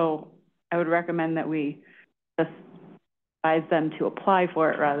 So I would recommend that we just advise them to apply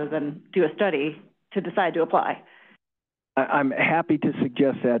for it rather than do a study to decide to apply. I'm happy to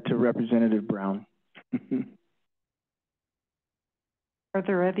suggest that to Representative Brown. Are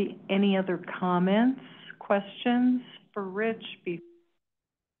there any other comments, questions for Rich before?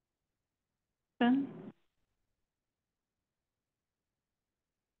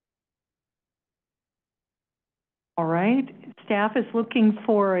 All right, staff is looking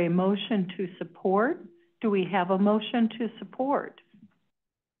for a motion to support. Do we have a motion to support?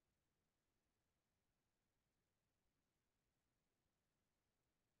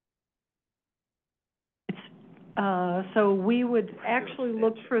 So we would actually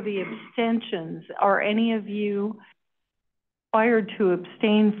look for the abstentions. Are any of you required to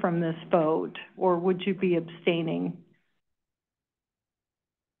abstain from this vote, or would you be abstaining?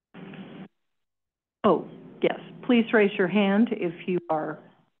 Oh, yes. Please raise your hand if you are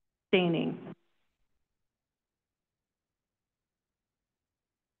abstaining.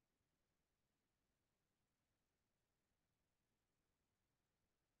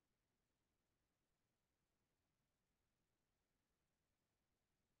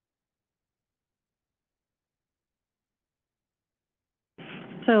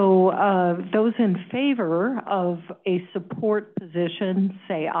 So those in favor of a support position,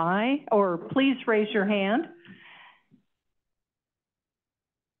 say aye, or please raise your hand.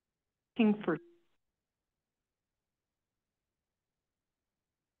 Looking for.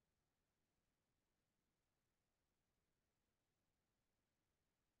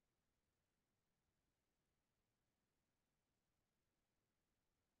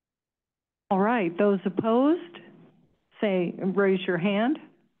 All right, those opposed, say, raise your hand.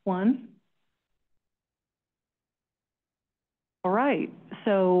 One. All right,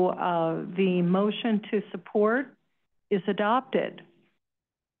 so the motion to support is adopted.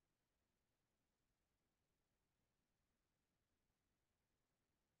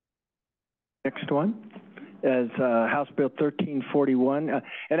 Next one is House Bill 1341.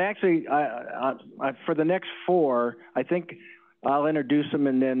 And actually, for the next four, I think I'll introduce them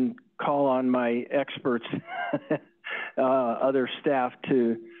and then call on my experts, other staff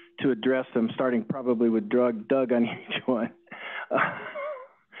to to address them, starting probably with Doug on each one.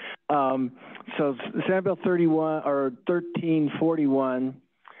 So Senate Bill 1341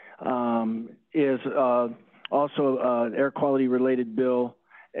 is also an air quality related bill.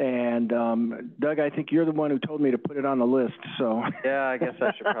 And Doug, I think you're the one who told me to put it on the list, so. Yeah, I guess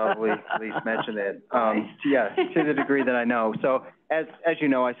I should probably at least mention it. Yeah, to the degree that I know. So as you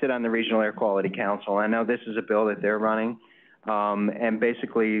know, I sit on the Regional Air Quality Council. I know this is a bill that they're running. And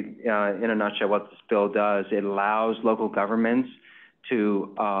basically, in a nutshell, what this bill does, it allows local governments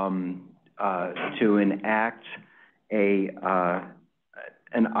to enact an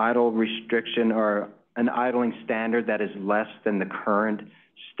idle restriction or an idling standard that is less than the current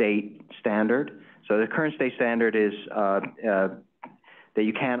state standard. So the current state standard is that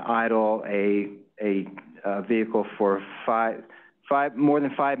you can't idle a vehicle for more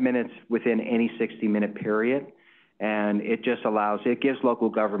than 5 minutes within any 60-minute period. And it just gives local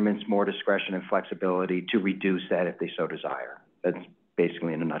governments more discretion and flexibility to reduce that if they so desire. That's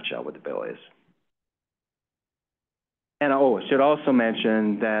basically in a nutshell what the bill is. And I should also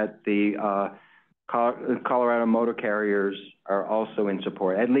mention that the Colorado motor carriers are also in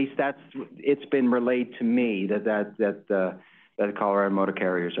support. At least it's been relayed to me that the Colorado motor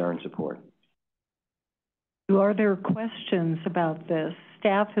carriers are in support. Are there questions about this?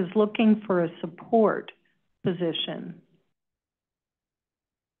 Staff is looking for a support position.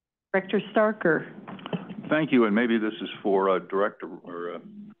 Director Starker. Thank you, and maybe this is for Director or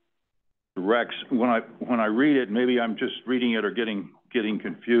Rex. When I read it, maybe I'm just reading it or getting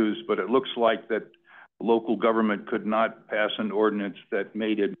confused, but it looks like that local government could not pass an ordinance that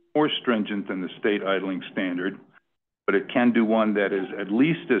made it more stringent than the state idling standard, but it can do one that is at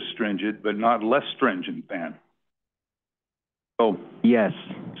least as stringent, but not less stringent than. So yes,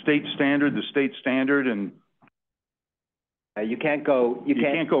 the state standard, and you can't go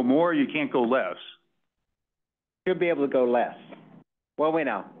more, you can't go less. You'll be able to go less. Well, wait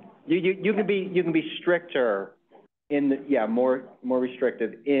now. You can be stricter more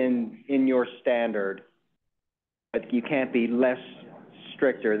restrictive in your standard, but you can't be less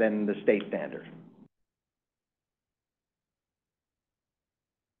stricter than the state standard.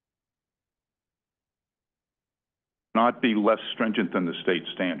 Not be less stringent than the state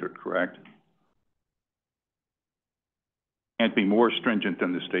standard, correct? Can't be more stringent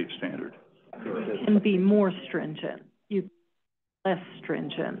than the state standard. Can be more stringent. You less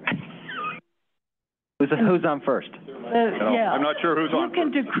stringent. Who's on first? Yeah. I'm not sure who's on first. You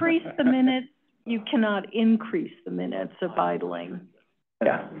can decrease the minutes. You cannot increase the minutes of idling.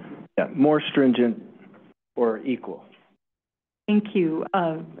 Yeah, more stringent or equal. Thank you,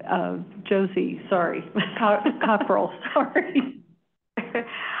 Josie. Sorry, Cockrell. Sorry.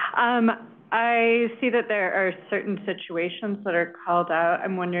 I see that there are certain situations that are called out.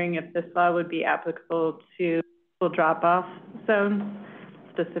 I'm wondering if this law would be applicable to school drop-off zones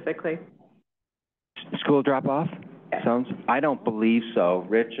specifically. School drop-off zones? I don't believe so,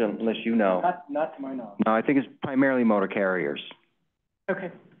 Rich, unless you know. Not to my knowledge. No, I think it's primarily motor carriers.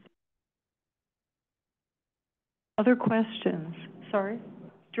 Okay. Other questions? Sorry,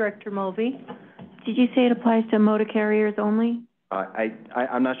 Director Mulvey. Did you say it applies to motor carriers only?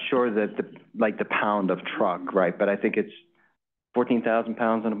 I'm not sure that the pound of truck, right? But I think it's 14,000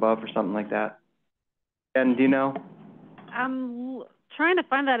 pounds and above or something like that. And do you know? I'm trying to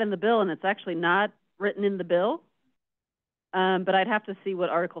find that in the bill, and it's actually not written in the bill. But I'd have to see what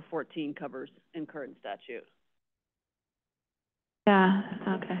Article 14 covers in current statute. Yeah,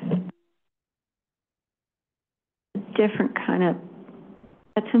 okay. Different kind of,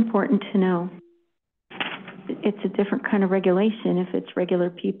 that's important to know. It's a different kind of regulation if it's regular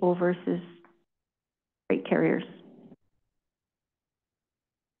people versus freight carriers.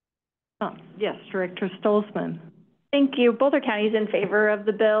 Yes, Director Stolzman. Thank you. Boulder County is in favor of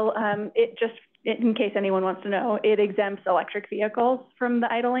the bill. In case anyone wants to know, it exempts electric vehicles from the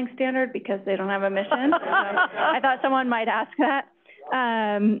idling standard because they don't have emissions. I thought someone might ask that.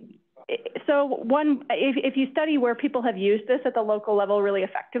 If you study where people have used this at the local level really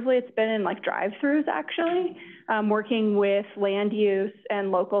effectively, it's been in like drive-throughs actually, working with land use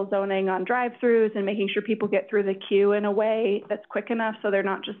and local zoning on drive-throughs and making sure people get through the queue in a way that's quick enough so they're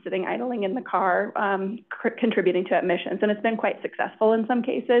not just sitting idling in the car, contributing to emissions. And it's been quite successful in some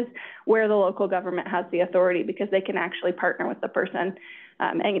cases where the local government has the authority because they can actually partner with the person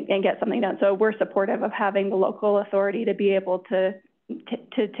and get something done. So we're supportive of having the local authority to be able to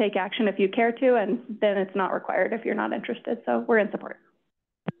take action if you care to, and then it's not required if you're not interested. So we're in support.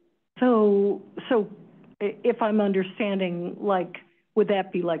 So if I'm understanding, like, would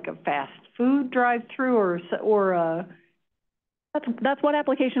that be like a fast food drive-through or That's one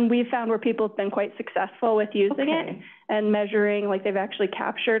application we've found where people have been quite successful with using it and measuring, like they've actually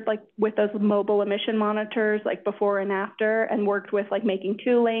captured, like with those mobile emission monitors, like before and after, and worked with like making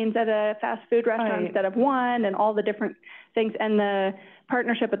 2 lanes at a fast food restaurant instead of 1 and all the different things. And the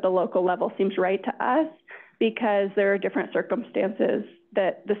partnership at the local level seems right to us because there are different circumstances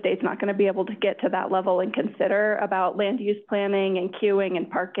that the state's not going to be able to get to that level and consider about land use planning and queuing and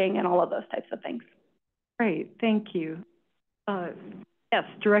parking and all of those types of things. Great, thank you. Yes,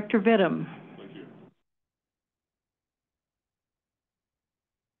 Director Vittum. Thank you.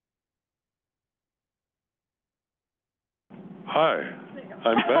 Hi,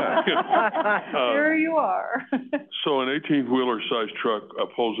 I'm back. There you are. So an 18-wheeler size truck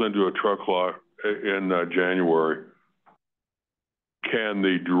pulls into a truck lot in January. Can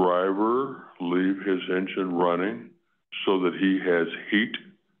the driver leave his engine running so that he has heat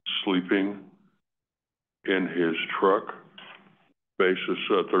sleeping in his truck? Basis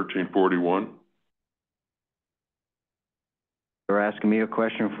 1341. You're asking me a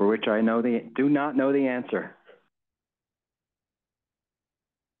question for which I do not know the answer.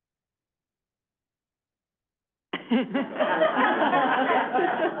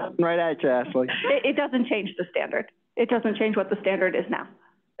 Right at you, Ashley. It doesn't change the standard. It doesn't change what the standard is now.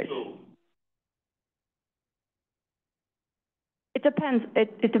 It depends.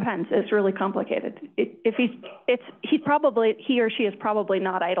 It depends. It's really complicated. He or she is probably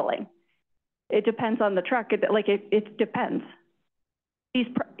not idling. It depends on the truck. It depends.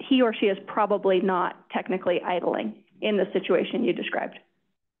 He or she is probably not technically idling in the situation you described.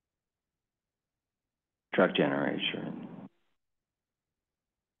 Truck generation.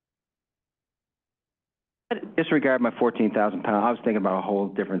 Disregard my 14,000 pound. I was thinking about a whole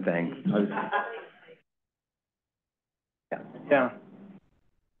different thing. Yeah.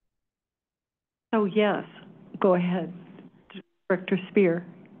 Oh, yes. Go ahead, Director Spear.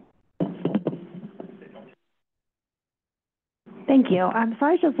 Thank you. So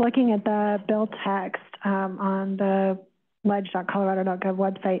I was just looking at the bill text on the ledge.colorado.gov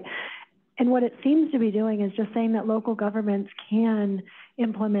website, and what it seems to be doing is just saying that local governments can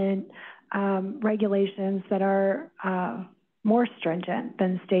implement regulations that are more stringent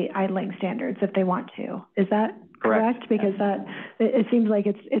than state idling standards if they want to. Is that correct? Because it seems like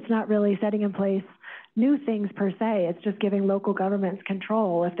it's not really setting in place new things per se. It's just giving local governments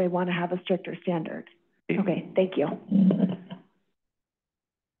control if they want to have a stricter standard. Okay, thank you.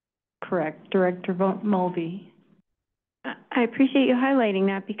 Correct. Director Mulvey. I appreciate you highlighting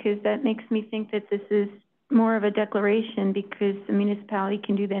that because that makes me think that this is more of a declaration because the municipality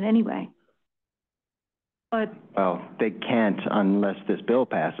can do that anyway. But well, they can't unless this bill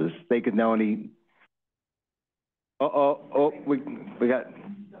passes. They could only. We got.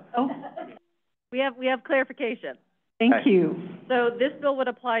 Oh, we have clarification. Thank you. So this bill would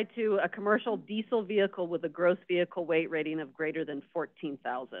apply to a commercial diesel vehicle with a gross vehicle weight rating of greater than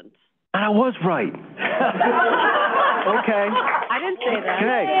 14,000. I was right. Okay. I didn't say that.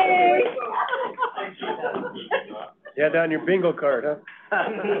 Okay. Yeah, down your bingo card, huh?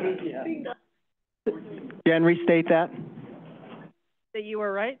 Yeah. Jen, restate that. That you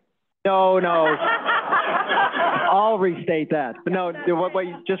were right? No. I'll restate that. But no,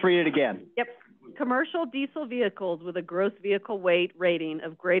 just read it again. Yep. Commercial diesel vehicles with a gross vehicle weight rating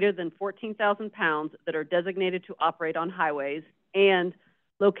of greater than 14,000 pounds that are designated to operate on highways and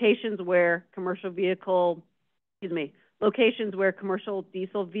locations where commercial diesel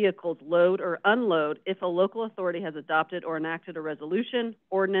vehicles load or unload if a local authority has adopted or enacted a resolution,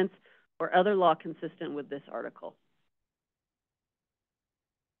 ordinance, or other law consistent with this article.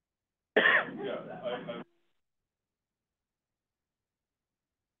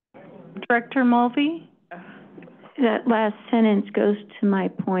 Director Mulvey? That last sentence goes to my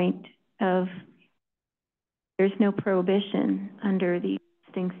point of there's no prohibition under the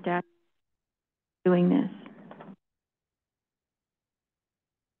existing statute doing this.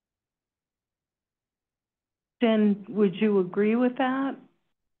 Jen, would you agree with that?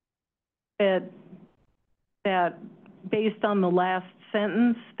 That based on the last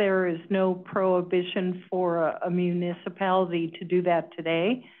sentence, there is no prohibition for a municipality to do that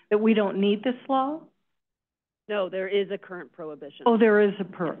today? That we don't need this law? No, there is a current prohibition. Oh, there is a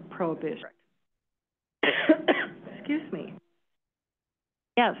prohibition. Excuse me.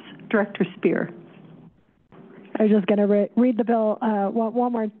 Yes, Director Spear. I was just going to read the bill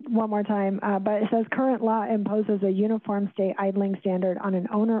one more time, but it says current law imposes a uniform state idling standard on an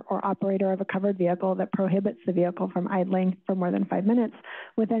owner or operator of a covered vehicle that prohibits the vehicle from idling for more than 5 minutes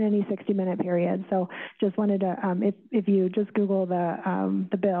within any 60-minute period. So just wanted to, if you just Google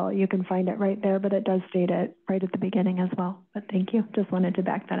the bill, you can find it right there, but it does state it right at the beginning as well. But thank you. Just wanted to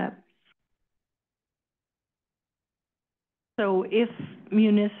back that up. So if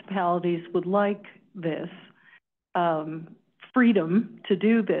municipalities would like this freedom to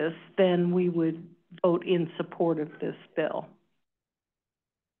do this, then we would vote in support of this bill.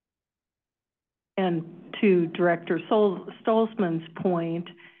 And to Director Stolzman's point,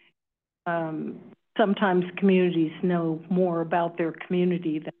 sometimes communities know more about their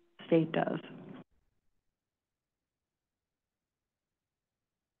community than the state does.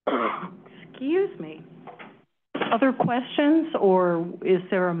 Excuse me. Other questions, or is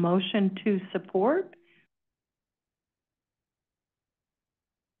there a motion to support?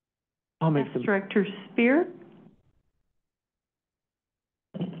 I'll make the Director Spear.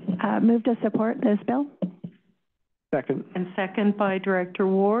 Move to support this bill. second. And second by Director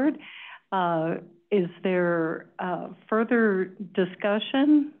Ward. Is there further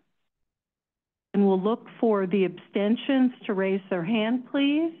discussion? And we'll look for the abstentions to raise their hand,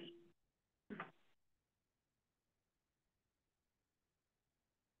 please.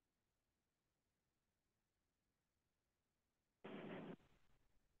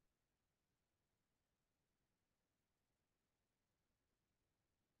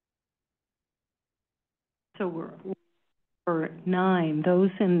 So we're 9. Those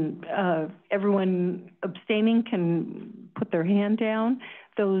in, everyone abstaining can put their hand down.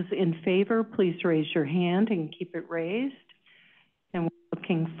 Those in favor, please raise your hand and keep it raised. And we're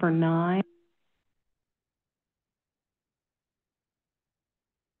looking for 9.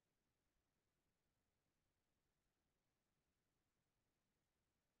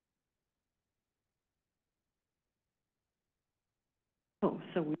 Oh,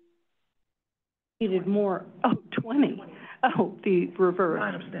 so we needed more. Oh, 20. Oh, the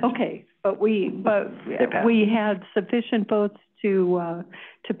reverse. Okay, but we had sufficient votes to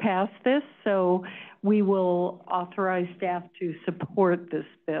pass this, so we will authorize staff to support this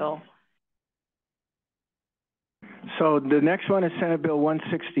bill. So the next one is Senate Bill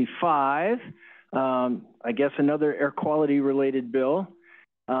 165. I guess another air quality related bill.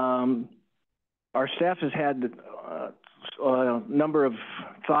 Our staff has had a number of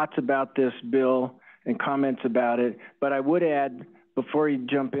thoughts about this bill and comments about it, but I would add, before you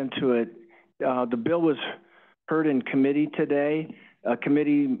jump into it, the bill was heard in committee today, a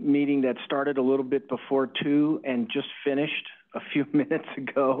committee meeting that started a little bit before 2 and just finished a few minutes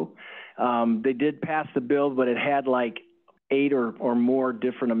ago. They did pass the bill, but it had like 8 or more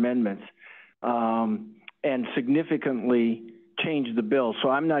different amendments, and significantly changed the bill. So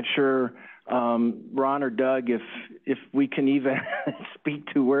I'm not sure, Ron or Doug, if we can even speak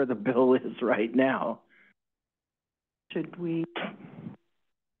to where the bill is right now. Should we?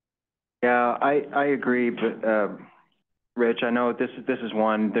 Yeah, I agree, but Rich, I know this is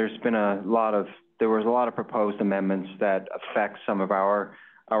one. There was a lot of proposed amendments that affect some of our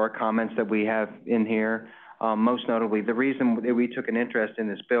comments that we have in here. Most notably, the reason that we took an interest in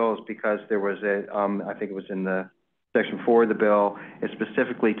this bill is because there was I think it was in the Section 4 of the bill, it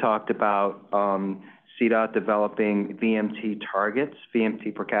specifically talked about CDOT developing VMT targets,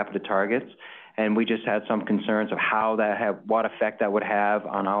 VMT per capita targets, and we just had some concerns of how what effect that would have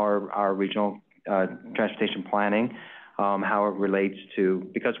on our regional transportation planning, how it relates to,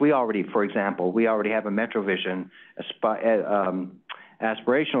 because we already, for example, we already have a MetroVision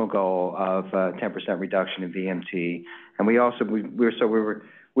aspirational goal of 10% reduction in VMT, and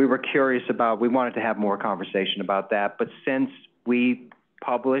we were curious about, we wanted to have more conversation about that, but since we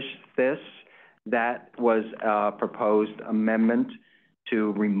published this, that was a proposed amendment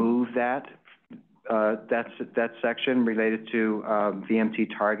to remove that section related to VMT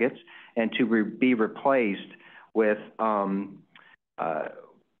targets and to be replaced with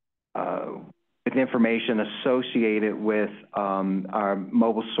information associated with our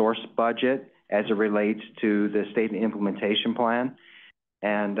mobile source budget as it relates to the state implementation plan.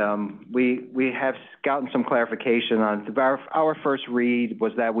 And we have gotten some clarification on our first read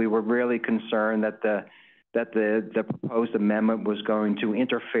was that we were really concerned that the proposed amendment was going to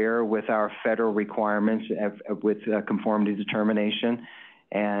interfere with our federal requirements with conformity determination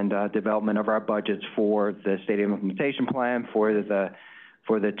and development of our budgets for the state implementation plan for the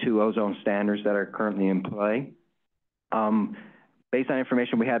 2 ozone standards that are currently in play. Based on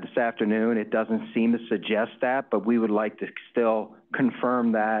information we had this afternoon, it doesn't seem to suggest that, but we would like to still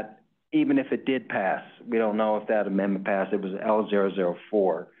confirm that even if it did pass. We don't know if that amendment passed. It was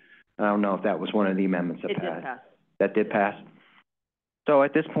L004. I don't know if that was one of the amendments that passed. It did pass. That did pass. So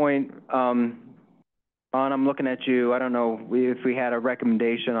at this point, Ron, I'm looking at you. I don't know if we had a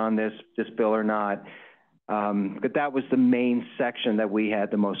recommendation on this bill or not. But that was the main section that we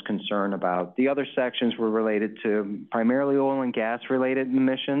had the most concern about. The other sections were related to primarily oil and gas related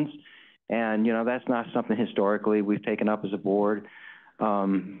emissions. And, you know, that's not something historically we've taken up as a board.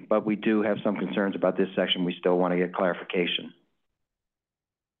 But we do have some concerns about this section. We still want to get clarification.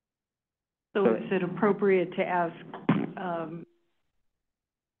 So is it appropriate to ask,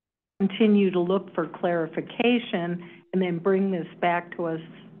 continue to look for clarification and then bring this back to us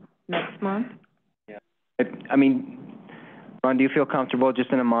next month? Yeah. I mean, Ron, do you feel comfortable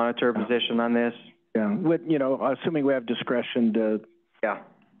just in a monitor position on this? Yeah, with, you know, assuming we have discretion to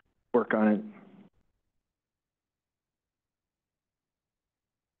work on it.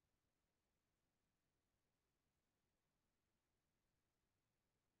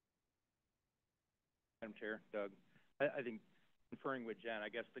 Madam Chair, Doug, I think conferring with Jen, I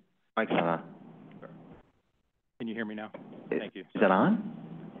guess the... Mike's on. Can you hear me now? Thank you. Is that on?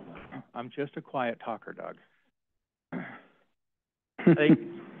 I'm just a quiet talker, Doug. I think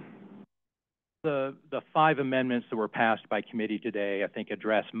the 5 amendments that were passed by committee today, I think,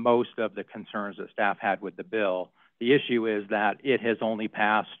 address most of the concerns that staff had with the bill. The issue is that it has only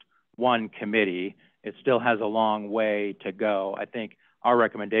passed one committee. It still has a long way to go. I think our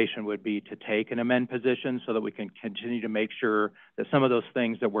recommendation would be to take an amend position so that we can continue to make sure that some of those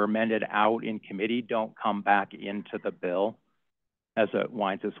things that were amended out in committee don't come back into the bill as it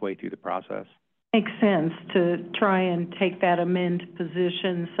winds its way through the process. Makes sense to try and take that amend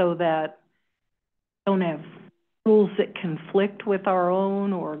position so that we don't have rules that conflict with our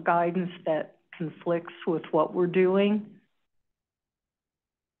own or guidance that conflicts with what we're doing.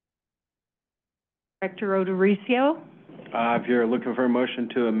 Director O'Dorisio? If you're looking for a motion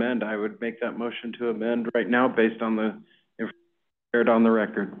to amend, I would make that motion to amend right now based on the information shared on the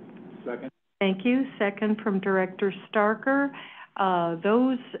record. Second. Thank you. Second from Director Starker.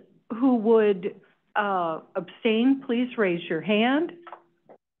 Those who would abstain, please raise your hand.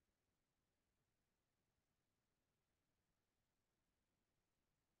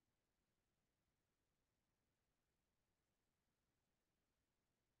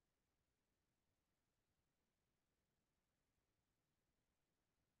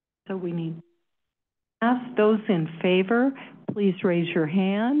 So we need to ask those in favor, please raise your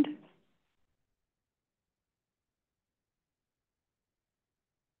hand.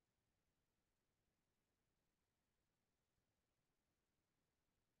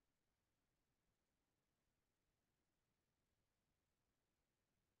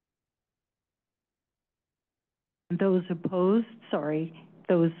 Those opposed,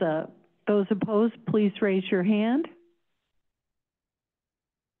 those opposed, please raise your hand.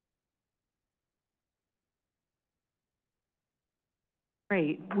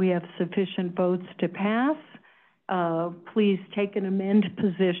 Great, we have sufficient votes to pass. Please take an amend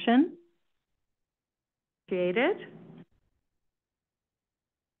position. Appreciate it.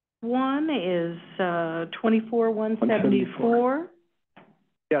 One is 24-174.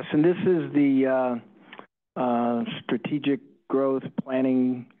 Yes, and this is the strategic growth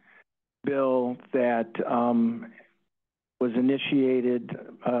planning bill that was initiated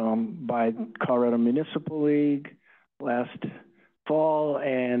by Colorado Municipal League last fall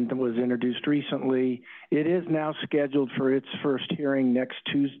and was introduced recently. It is now scheduled for its first hearing next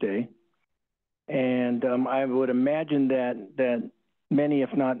Tuesday. And I would imagine that many,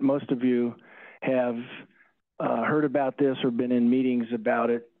 if not most of you, have heard about this or been in meetings about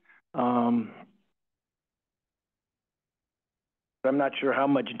it. I'm not sure how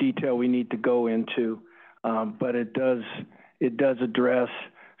much detail we need to go into, but it does address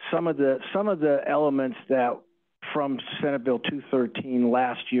some of the elements that from Senate Bill 213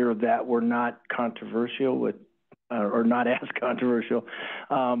 last year that were not controversial or not as controversial,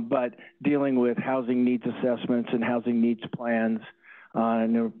 but dealing with housing needs assessments and housing needs plans,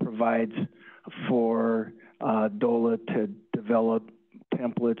 and it provides for DOLA to develop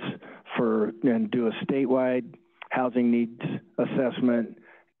templates and do a statewide housing needs assessment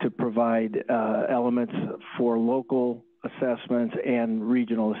to provide elements for local assessments and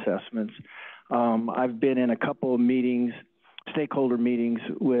regional assessments. I've been in a couple of meetings, stakeholder meetings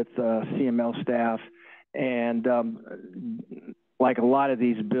with CML staff, and like a lot of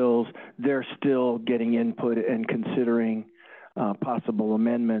these bills, they're still getting input and considering possible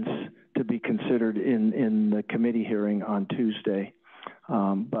amendments to be considered in the committee hearing on Tuesday.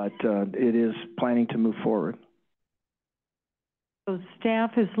 But it is planning to move forward. So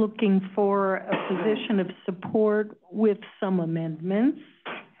staff is looking for a position of support with some amendments.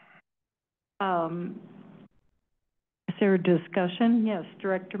 Is there a discussion? Yes,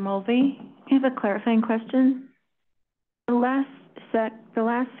 Director Mulvey. I have a clarifying question. The last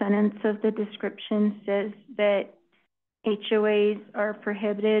sentence of the description says that HOAs are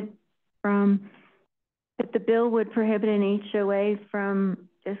prohibited from, that the bill would prohibit an HOA from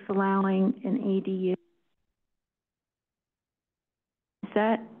disallowing an ADU. Is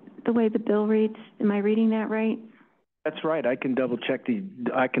that the way the bill reads? Am I reading that right? That's right. I can double check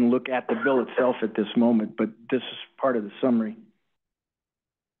I can look at the bill itself at this moment, but this is part of the summary.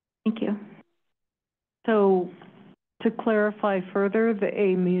 Thank you. So to clarify further,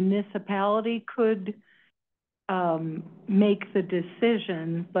 a municipality could make the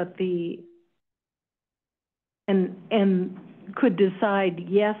decision, but and could decide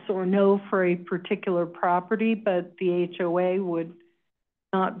yes or no for a particular property, but the HOA would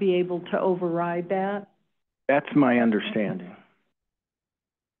not be able to override that? That's my understanding.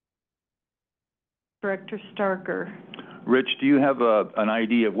 Director Starker. Rich, do you have an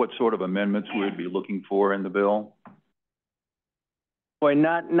idea of what sort of amendments we would be looking for in the bill? Boy,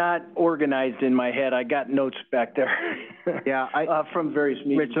 not organized in my head. I got notes back there. Yeah, from various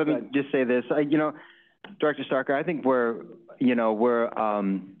meetings. Rich, let me just say this. You know, Director Starker, I think we're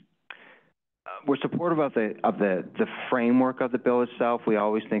supportive of the framework of the bill itself. We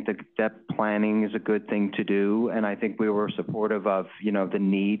always think that planning is a good thing to do, and I think we were supportive of, the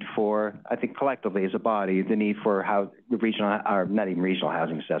need for, I think collectively as a body, the need for regional, or not even regional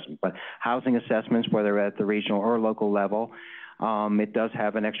housing assessment, but housing assessments, whether at the regional or local level. It does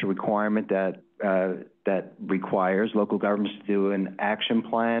have an extra requirement that requires local governments to do an action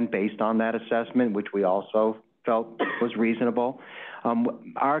plan based on that assessment, which we also felt was reasonable.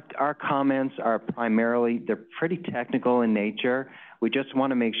 Our comments are primarily, they're pretty technical in nature. We just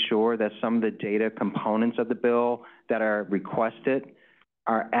want to make sure that some of the data components of the bill that are requested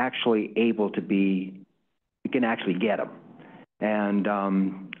are actually able to be, we can actually get them. And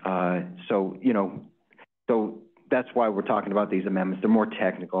so that's why we're talking about these amendments. They're more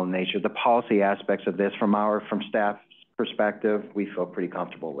technical in nature. The policy aspects of this from staff's perspective, we feel pretty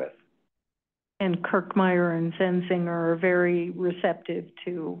comfortable with. And Kirkmeyer and Zenzinger are very receptive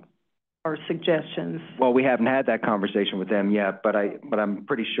to our suggestions. Well, we haven't had that conversation with them yet, but I'm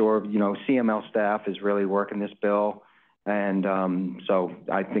pretty sure, CML staff is really working this bill, and so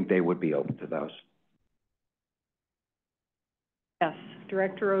I think they would be open to those. Yes,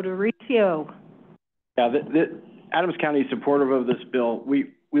 Director O'Dorisio. Yeah, Adams County is supportive of this bill.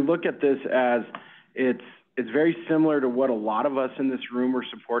 We look at this as it's very similar to what a lot of us in this room were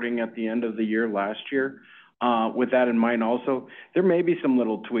supporting at the end of the year last year. With that in mind also, there may be some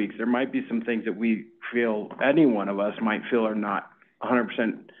little tweaks. There might be some things that we feel, any one of us might feel are not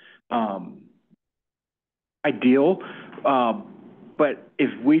 100% ideal. But if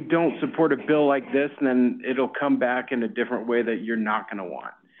we don't support a bill like this, then it'll come back in a different way that you're not going to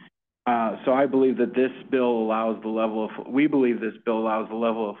want. So I believe that this bill allows we believe this bill allows the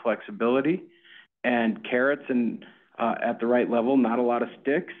level of flexibility and carrots and at the right level, not a lot of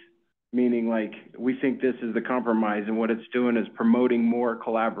sticks, meaning like we think this is the compromise, and what it's doing is promoting more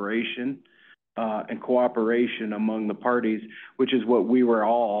collaboration and cooperation among the parties, which is what we were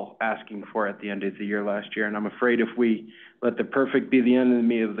all asking for at the end of the year last year. And I'm afraid if we let the perfect be the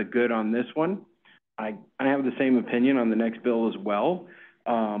enemy of the good on this one, I have the same opinion on the next bill as well.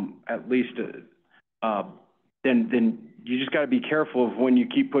 At least then you just got to be careful of when you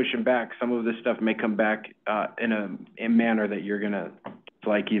keep pushing back. Some of this stuff may come back in a manner that you're going to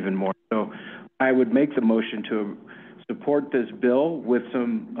like even more. So I would make the motion to support this bill with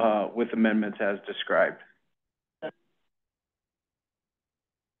some with amendments as described.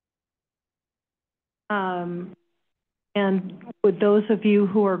 And would those of you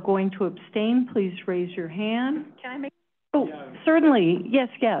who are going to abstain, please raise your hand. Can I make? Oh, yeah. Certainly. Yes.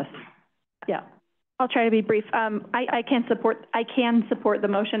 Yeah. I'll try to be brief. I can support the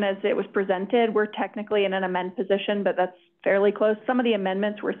motion as it was presented. We're technically in an amend position, but that's fairly close. Some of the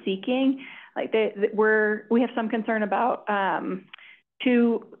amendments we're seeking, like we have some concern about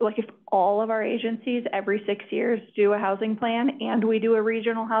if all of our agencies every 6 years do a housing plan and we do a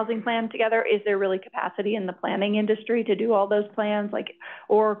regional housing plan together, is there really capacity in the planning industry to do all those plans?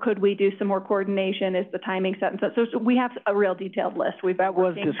 Or could we do some more coordination? Is the timing set? So we have a real detailed list. That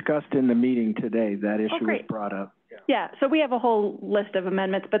was discussed in the meeting today. That issue was brought up. Yeah, so we have a whole list of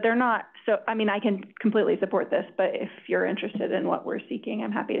amendments, but they're not, I can completely support this, but if you're interested in what we're seeking,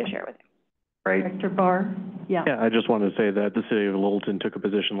 I'm happy to share with you. Right. Director Barr? Yeah. Yeah, I just wanted to say that the city of Littleton took a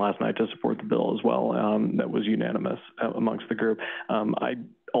position last night to support the bill as well. That was unanimous amongst the group. I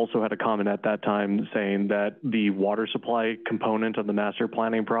also had a comment at that time saying that the water supply component of the master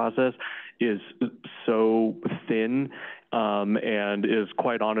planning process is so thin and is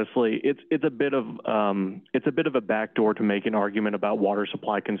quite honestly, it's a bit of a backdoor to make an argument about water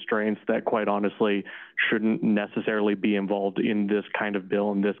supply constraints that quite honestly shouldn't necessarily be involved in this kind of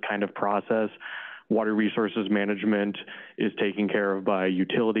bill and this kind of process. Water resources management is taken care of by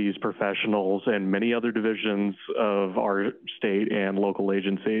utilities professionals and many other divisions of our state and local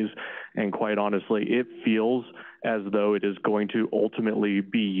agencies. And quite honestly, it feels as though it is going to ultimately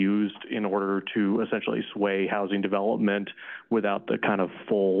be used in order to essentially sway housing development without the kind of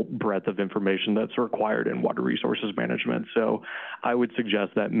full breadth of information that's required in water resources management. So I would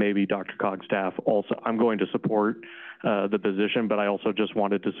suggest that maybe DRCOG staff also, I'm going to support the position, but I also just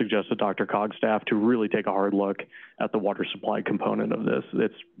wanted to suggest to DRCOG staff to really take a hard look at the water supply component of this.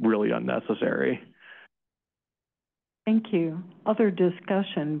 It's really unnecessary. Thank you. Other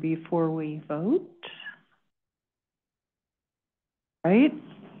discussion before we vote? Right.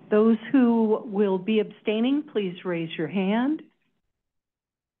 Those who will be abstaining, please raise your hand.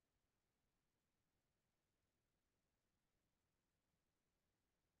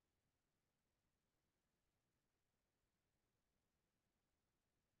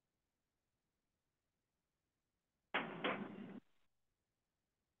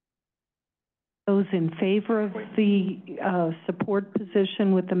 Those in favor of the support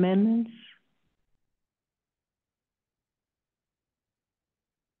position with amendments?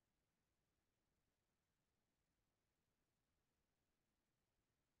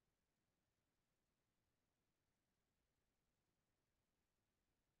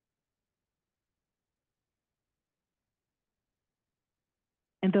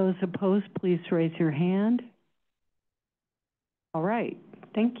 And those opposed, please raise your hand. All right,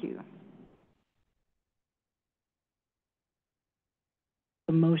 thank you.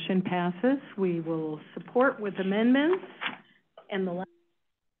 The motion passes. We will support with amendments. And the last.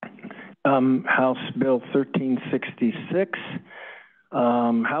 House Bill 1366.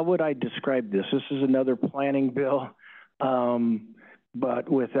 How would I describe this? This is another planning bill, but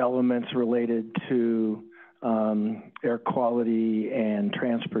with elements related to air quality and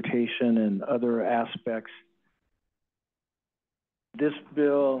transportation and other aspects. This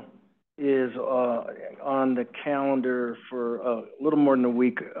bill is on the calendar for a little more than a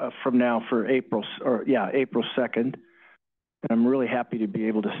week from now for April 2nd. And I'm really happy to be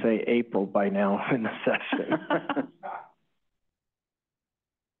able to say April by now in the session.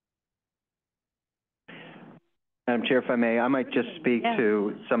 Madam Chair, if I may, I might just speak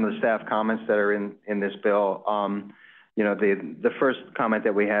to some of the staff comments that are in this bill. You know, the first comment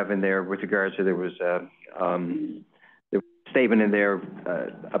that we have in there with regards to there was a statement in there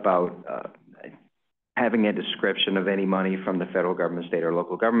about having a description of any money from the federal government, state, or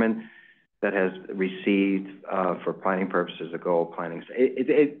local government that has received for planning purposes, a goal planning.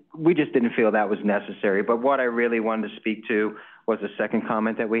 We just didn't feel that was necessary. But what I really wanted to speak to was the second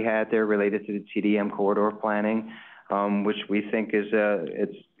comment that we had there related to the TDM corridor planning, which we think is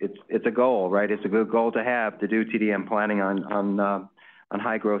it's a goal, right? It's a good goal to have to do TDM planning on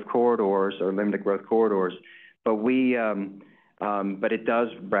high growth corridors or limited growth corridors. But but it does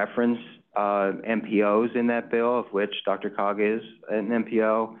reference MPOs in that bill, of which DRCOG is an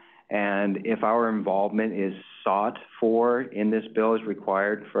MPO. And if our involvement is sought for in this bill, is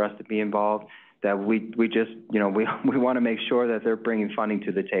required for us to be involved, that we just, you know, we want to make sure that they're bringing funding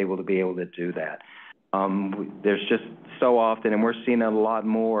to the table to be able to do that. There's just so often, and we're seeing a lot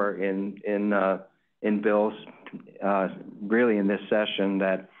more in bills, really in this session,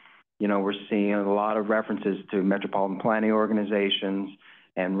 that, you know, we're seeing a lot of references to metropolitan planning organizations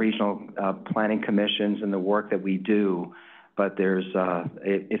and regional planning commissions and the work that we do. But there's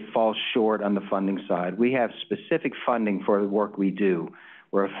it falls short on the funding side. We have specific funding for the work we do.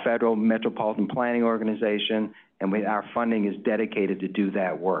 We're a federal metropolitan planning organization, and our funding is dedicated to do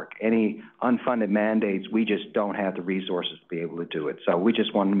that work. Any unfunded mandates, we just don't have the resources to be able to do it. So we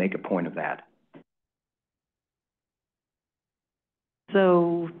just wanted to make a point of that.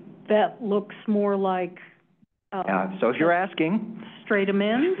 So that looks more like so if you're asking, straight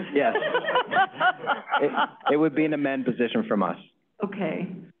amend? Yes. It would be an amend position from us. Okay.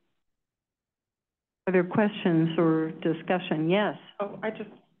 Are there questions or discussion? Yes.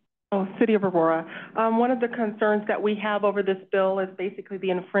 City of Aurora. One of the concerns that we have over this bill is basically the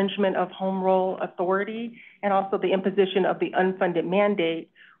infringement of home rule authority and also the imposition of the unfunded mandate,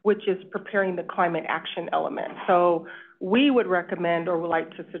 which is preparing the climate action element. So we would recommend or would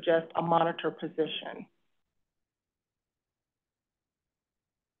like to suggest a monitor position.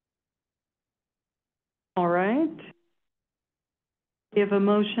 All right. We have a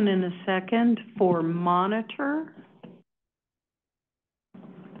motion and a second for monitor.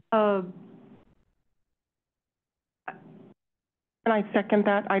 Can I second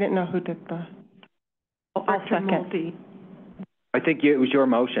that? I didn't know who did the. I'll second. I think it was your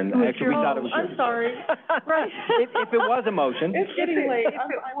motion. Actually, we thought it was yours. I'm sorry. Right. If it was a motion. It's getting late.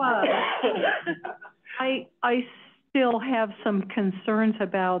 I still have some concerns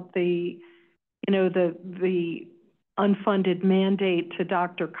about the unfunded mandate to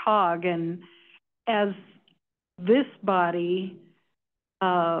DRCOG, and as this body,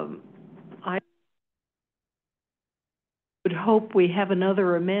 I would hope we have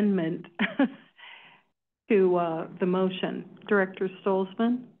another amendment to the motion. Director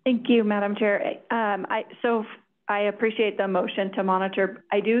Stolzmann. Thank you, Madam Chair. So I appreciate the motion to monitor.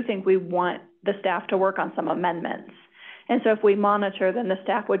 I do think we want the staff to work on some amendments. And so if we monitor, then the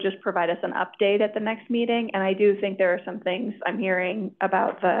staff would just provide us an update at the next meeting. And I do think there are some things I'm hearing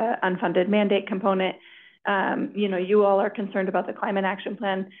about the unfunded mandate component. You all are concerned about the climate action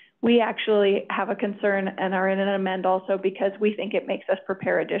plan. We actually have a concern and are in an amend also because we think it makes us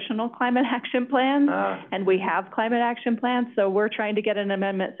prepare additional climate action plans. And we have climate action plans. So we're trying to get an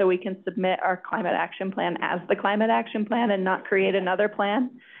amendment so we can submit our climate action plan as the climate action plan and not create another plan.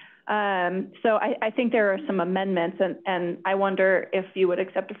 So I think there are some amendments, and I wonder if you would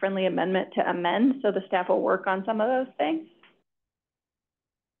accept a friendly amendment to amend so the staff will work on some of those things.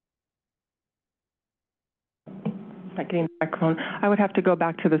 Not getting the microphone. I would have to go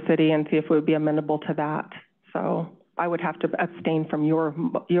back to the city and see if it would be amenable to that. So I would have to abstain from your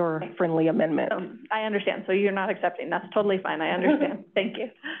friendly amendment. So I understand. So you're not accepting. That's totally fine. I understand. Thank you.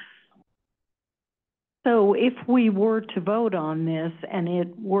 So if we were to vote on this and it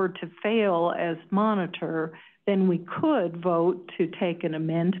were to fail as monitor, then we could vote to take an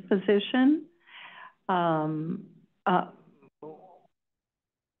amend position. In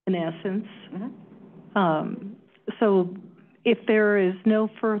essence. So if there is no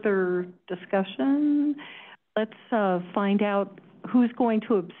further discussion, let's find out who's going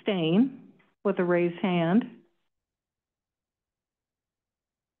to abstain with a raised hand.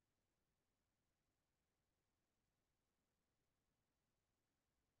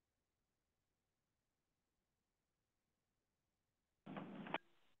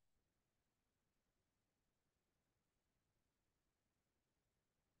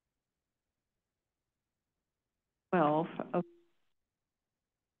 Okay.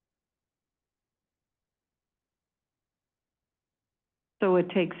 So it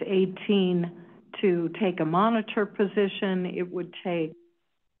takes 18 to take a monitor position. It would take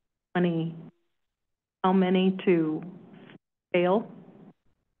 20, how many to fail?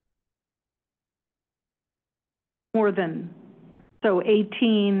 More than, so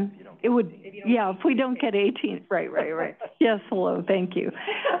 18, it would, yeah, if we don't get 18, right. Yes, hello, thank you.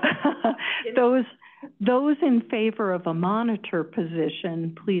 Those in favor of a monitor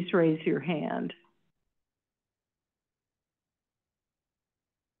position, please raise your hand.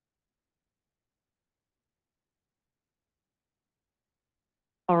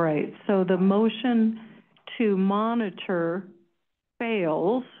 All right, so the motion to monitor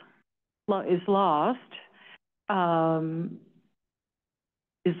fails, is lost.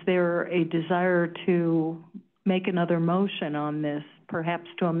 Is there a desire to make another motion on this, perhaps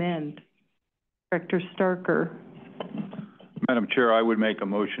to amend? Director Starker. Madam Chair, I would make a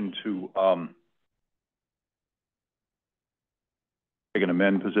motion to take an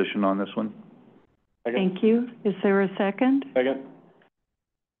amend position on this one. Thank you. Is there a second? Second.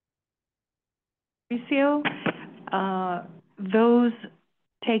 Mauricio, those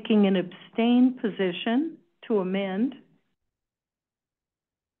taking an abstain position to amend.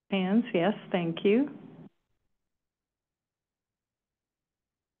 Hands, yes, thank you.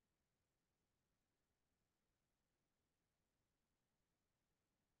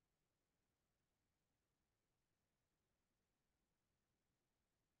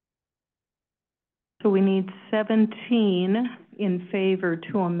 So we need 17 in favor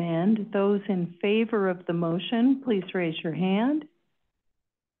to amend. Those in favor of the motion, please raise your hand.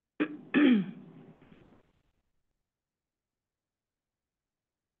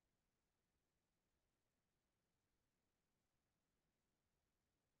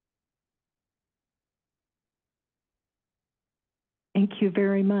 Thank you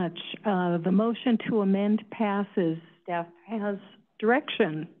very much. The motion to amend passes. Staff has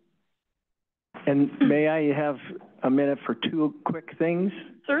direction. And may I have a minute for two quick things?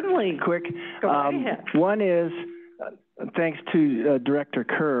 Certainly. Quick. Go right ahead. One is, thanks to Director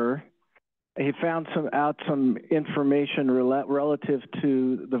Kerr, he found some information relative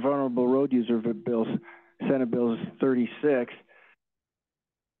to the vulnerable road user bills, Senate Bill 36.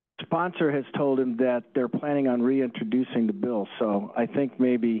 Sponsor has told him that they're planning on reintroducing the bill. So I think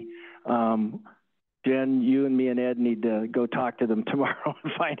maybe Jen, you and me and Ed need to go talk to them tomorrow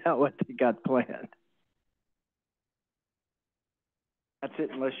and find out what they got planned. That's it,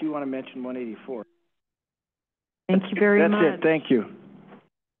 unless you want to mention 184. Thank you very much. That's it. Thank you.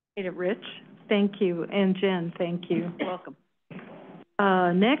 Rich, thank you. And Jen, thank you. Welcome.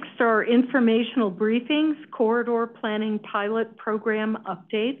 Next are informational briefings, corridor planning pilot program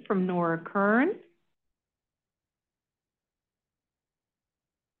update from Nora Kern.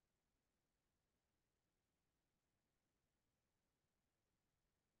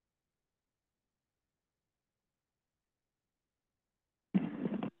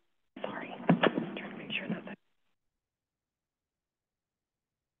 Sorry, I'm trying to make sure that.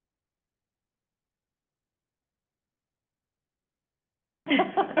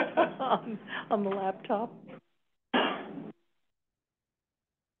 on the laptop.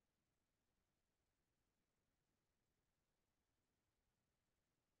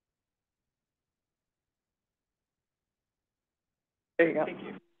 There you go. Thank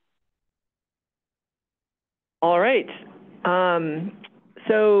you. All right.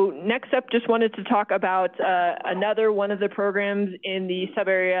 So next up, just wanted to talk about another one of the programs in the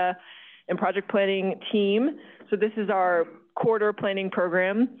sub-area and project planning team. So this is our corridor planning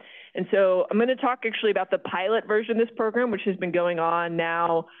program. And so I'm going to talk actually about the pilot version of this program, which has been going on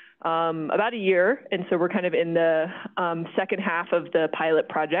now about a year. And so we're kind of in the second half of the pilot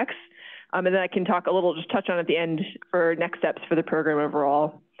projects. And then I can talk a little, just touch on at the end for next steps for the program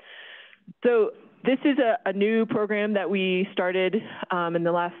overall. So this is a new program that we started in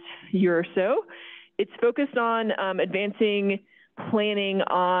the last year or so. It's focused on advancing planning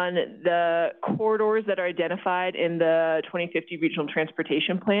on the corridors that are identified in the 2050 Regional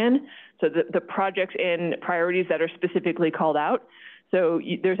Transportation Plan. So the projects and priorities that are specifically called out. So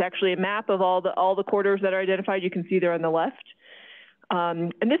there's actually a map of all the corridors that are identified. You can see there on the left.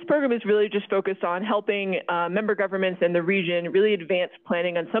 And this program is really just focused on helping member governments in the region really advance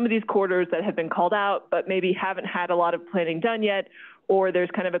planning on some of these corridors that have been called out, but maybe haven't had a lot of planning done yet, or there's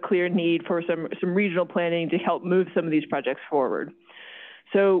kind of a clear need for some regional planning to help move some of these projects forward.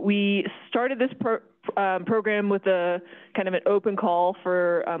 So we started this program with a kind of an open call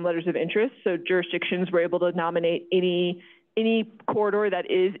for letters of interest. So jurisdictions were able to nominate any corridor that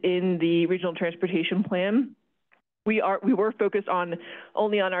is in the Regional Transportation Plan. We were focused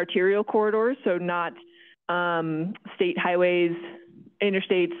only on arterial corridors, so not state highways,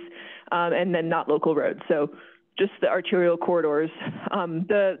 interstates, and then not local roads. So just the arterial corridors.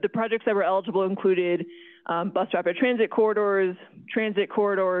 The projects that were eligible included bus rapid transit corridors,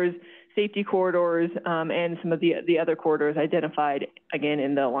 safety corridors, and some of the other corridors identified, again,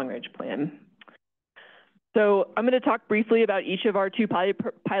 in the long-range plan. So I'm going to talk briefly about each of our two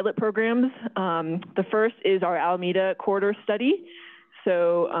pilot programs. The first is our Alameda corridor study.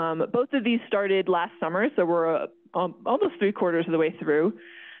 So both of these started last summer, so we're almost 3/4 of the way through.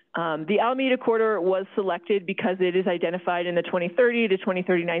 The Alameda corridor was selected because it is identified in the 2030 to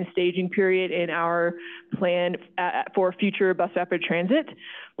 2039 staging period in our plan for future bus rapid transit,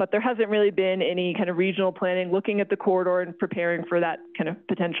 but there hasn't really been any kind of regional planning looking at the corridor and preparing for that kind of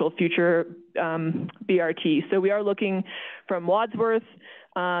potential future BRT. So we are looking from Wadsworth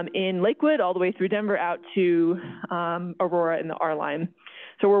in Lakewood all the way through Denver out to Aurora in the R line.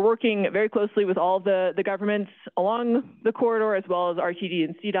 So we're working very closely with all the governments along the corridor, as well as RTD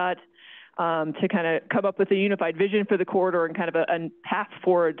and CDOT, to kind of come up with a unified vision for the corridor and kind of a path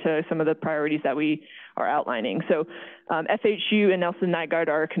forward to some of the priorities that we are outlining. So FHU and Nelson Nygaard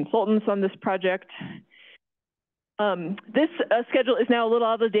are consultants on this project. This schedule is now a little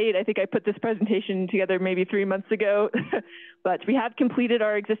out of date. I think I put this presentation together maybe 3 months ago, but we have completed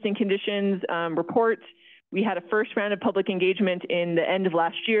our existing conditions report. We had a first round of public engagement in the end of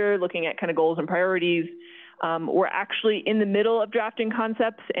last year, looking at kind of goals and priorities. We're actually in the middle of drafting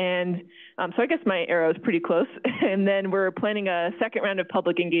concepts, and so I guess my arrow is pretty close. And then we're planning a second round of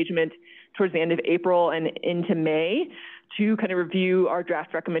public engagement towards the end of April and into May to kind of review our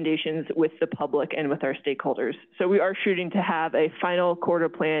draft recommendations with the public and with our stakeholders. So we are shooting to have a final corridor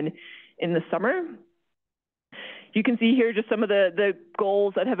plan in the summer. You can see here just some of the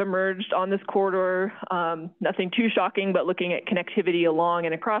goals that have emerged on this corridor. Nothing too shocking, but looking at connectivity along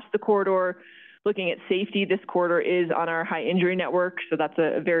and across the corridor, looking at safety. This corridor is on our high injury network, so that's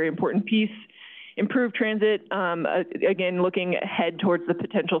a very important piece. improve transit, again, looking ahead towards the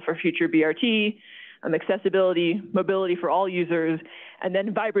potential for future BRT, accessibility, mobility for all users, and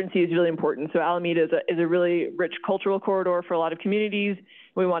then vibrancy is really important. So Alameda is a really rich cultural corridor for a lot of communities.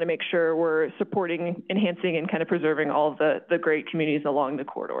 We want to make sure we're supporting, enhancing, and kind of preserving all of the great communities along the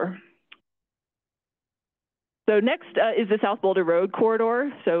corridor. So next is the South Boulder Road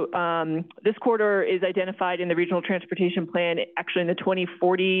corridor. So this corridor is identified in the Regional Transportation Plan, actually in the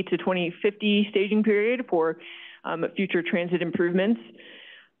 2040 to 2050 staging period for future transit improvements.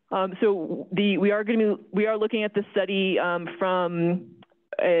 So we are looking at the study from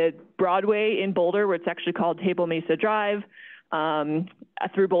Broadway in Boulder, where it's actually called Table Mesa Drive,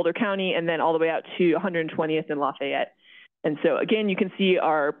 through Boulder County, and then all the way out to 120th in Lafayette. And so again, you can see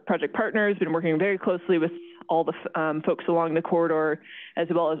our project partners been working very closely with all the folks along the corridor, as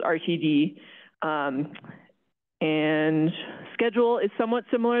well as RTD. And schedule is somewhat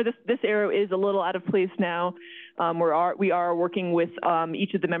similar. This arrow is a little out of place now. We are working with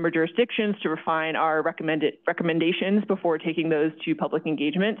each of the member jurisdictions to refine our recommendations before taking those to public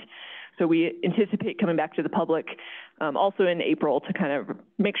engagement. So we anticipate coming back to the public also in April to kind of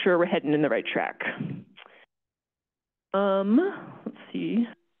make sure we're heading in the right track. Let's see,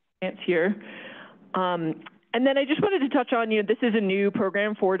 here. And then I just wanted to touch on, this is a new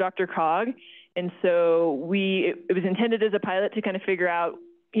program for DRCOG. And so it was intended as a pilot to kind of figure out,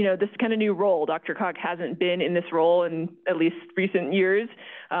 this kind of new role. DRCOG hasn't been in this role in at least recent years,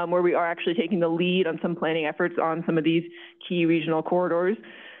 where we are actually taking the lead on some planning efforts on some of these key regional corridors.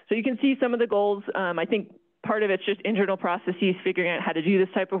 So you can see some of the goals. I think part of it's just internal processes, figuring out how to do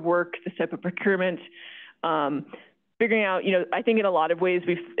this type of work, this type of procurement, figuring out, I think in a lot of ways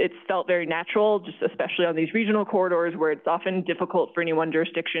it's felt very natural, just especially on these regional corridors where it's often difficult for any one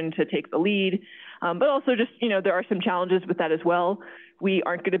jurisdiction to take the lead. But also just, there are some challenges with that as well. We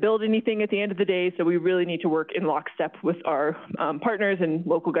aren't going to build anything at the end of the day, so we really need to work in lockstep with our partners and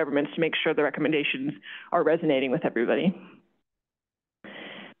local governments to make sure the recommendations are resonating with everybody.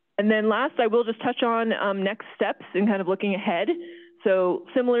 And then last, I will just touch on next steps and kind of looking ahead. So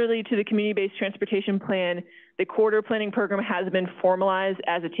similarly to the community-based transportation plan, the corridor planning program has been formalized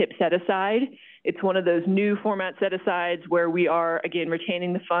as a TIP set-aside. It's one of those new format set-asides where we are, again,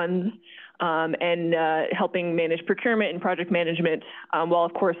 retaining the funds and helping manage procurement and project management, while,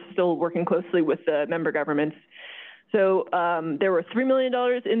 of course, still working closely with the member governments. So there were $3 million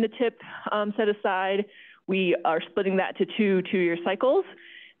in the TIP set-aside. We are splitting that to two-year cycles.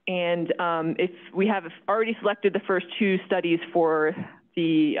 And if we have already selected the first two studies for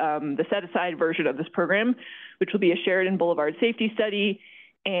the set-aside version of this program, which will be a Sheridan Boulevard safety study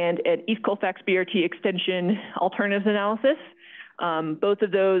and an East Colfax BRT extension alternatives analysis. Both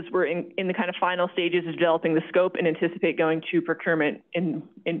of those were in the kind of final stages of developing the scope and anticipate going to procurement in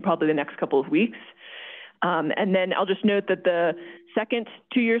probably the next couple of weeks. And then I'll just note that the second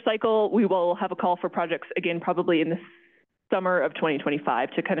two-year cycle, we will have a call for projects, again, probably in the summer of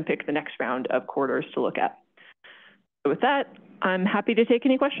 2025 to kind of pick the next round of corridors to look at. So with that, I'm happy to take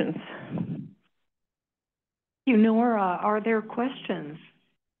any questions. Thank you, Nora. Are there questions?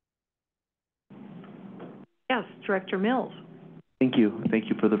 Yes, Director Mills. Thank you. Thank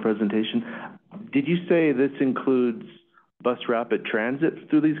you for the presentation. Did you say this includes bus rapid transit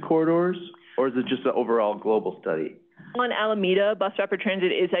through these corridors, or is it just an overall global study? On Alameda, bus rapid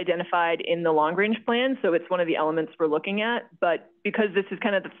transit is identified in the long-range plan, so it's one of the elements we're looking at. But because this is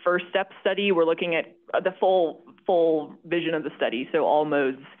kind of the first step study, we're looking at the full vision of the study, so all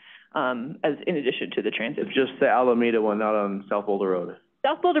modes as in addition to the transit. Just the Alameda one, not on South Boulder Road.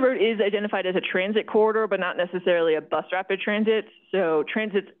 South Boulder Road is identified as a transit corridor, but not necessarily a bus rapid transit. So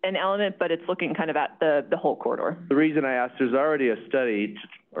transit's an element, but it's looking kind of at the whole corridor. The reason I asked, there's already a study,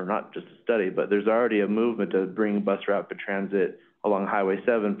 or not just a study, but there's already a movement to bring bus rapid transit along Highway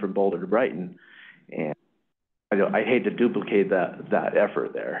 7 from Boulder to Brighton. And I hate to duplicate that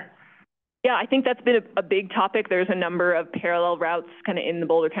effort there. Yeah, I think that's been a big topic. There's a number of parallel routes kind of in the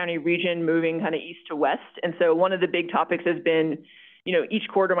Boulder County region moving kind of east to west. And so one of the big topics has been, each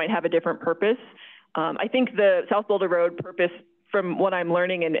corridor might have a different purpose. I think the South Boulder Road purpose, from what I'm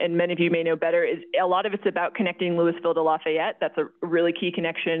learning, and many of you may know better, is a lot of it's about connecting Louisville to Lafayette. That's a really key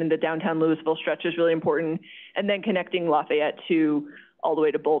connection. The downtown Louisville stretch is really important. And then connecting Lafayette to all the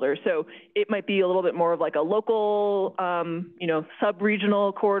way to Boulder. So it might be a little bit more of like a local,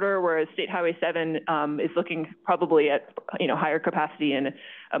 sub-regional corridor, whereas State Highway 7 is looking probably at, higher capacity and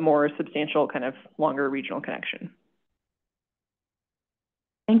a more substantial kind of longer regional connection.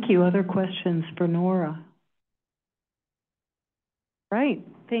 Thank you. Other questions for Nora? Right.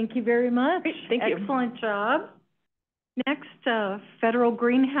 Thank you very much. Great. Thank you. Excellent job. Next, federal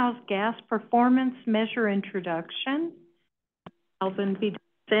greenhouse gas performance measure introduction. Alvin B.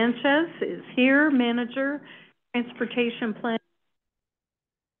 Sanchez is here, Manager, Transportation Plan.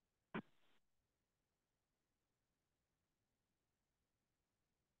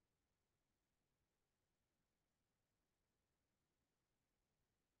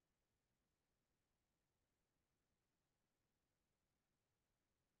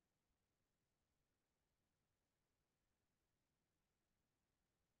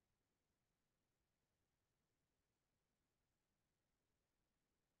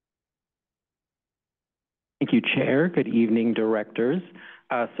 Thank you, Chair. Good evening, directors.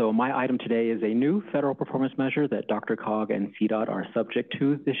 So my item today is a new federal performance measure that DRCOG and CDOT are subject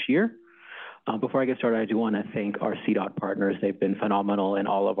to this year. Before I get started, I do want to thank our CDOT partners. They've been phenomenal in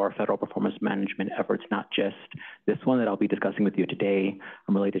all of our federal performance management efforts, not just this one that I'll be discussing with you today.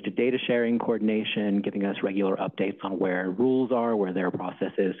 Related to data sharing, coordination, giving us regular updates on where rules are, where their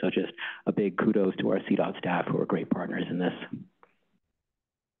process is. So just a big kudos to our CDOT staff who are great partners in this.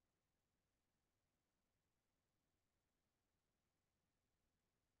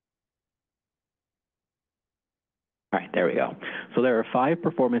 All right, there we go. So there are 5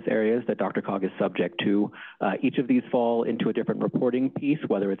 performance areas that DRCOG is subject to. Each of these fall into a different reporting piece,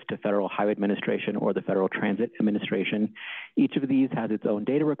 whether it's to Federal Highway Administration or the Federal Transit Administration. Each of these has its own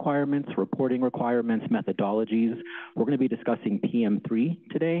data requirements, reporting requirements, methodologies. We're going to be discussing PM3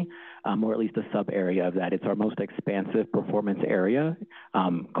 today, or at least a sub-area of that. It's our most expansive performance area,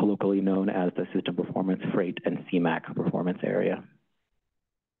 colloquially known as the System Performance Freight and CMAQ performance area.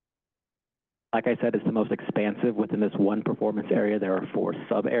 Like I said, it's the most expansive within this one performance area. There are 4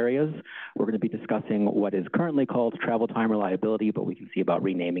 sub-areas. We're going to be discussing what is currently called travel time reliability, but we can see about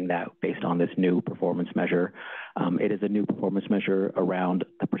renaming that based on this new performance measure. It is a new performance measure around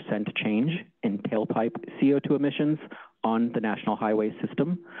the percent change in tailpipe CO2 emissions on the national highway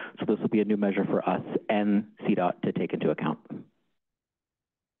system. So this will be a new measure for us and CDOT to take into account.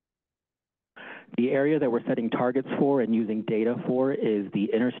 The area that we're setting targets for and using data for is the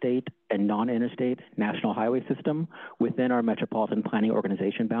interstate and non-interstate national highway system within our metropolitan planning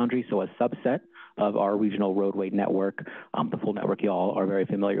organization boundary, so a subset of our regional roadway network, the full network you all are very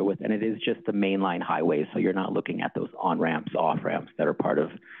familiar with, and it is just the mainline highways, so you're not looking at those on-ramps, off-ramps that are part of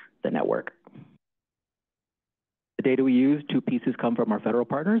the network. The data we use, 2 pieces come from our federal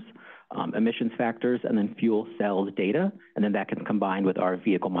partners, emissions factors and then fuel cells data, and then that can combine with our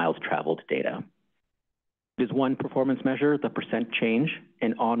vehicle miles traveled data. It is one performance measure, the percent change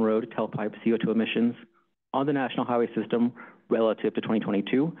in on-road tailpipe CO2 emissions on the national highway system relative to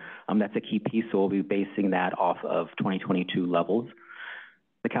 2022. That's a key piece, so we'll be basing that off of 2022 levels.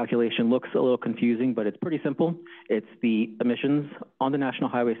 The calculation looks a little confusing, but it's pretty simple. It's the emissions on the national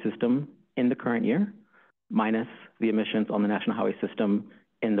highway system in the current year minus the emissions on the national highway system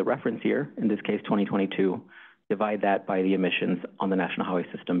in the reference year, in this case 2022. Divide that by the emissions on the national highway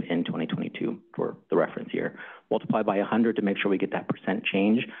system in 2022 for the reference year. Multiply by 100 to make sure we get that percent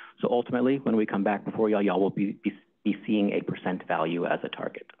change. So ultimately, when we come back before y'all, y'all will be seeing a percent value as a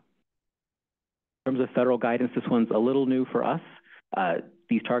target. In terms of federal guidance, this one's a little new for us.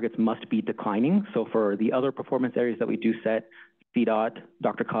 These targets must be declining. So for the other performance areas that we do set, CDOT,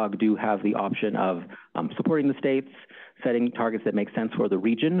 DRCOG do have the option of supporting the states, setting targets that make sense for the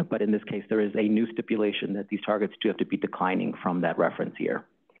region, but in this case, there is a new stipulation that these targets do have to be declining from that reference year.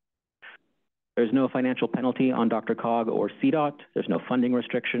 There's no financial penalty on DRCOG or CDOT. There's no funding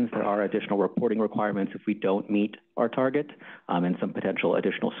restrictions. There are additional reporting requirements if we don't meet our target, and some potential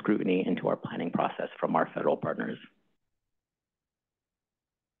additional scrutiny into our planning process from our federal partners.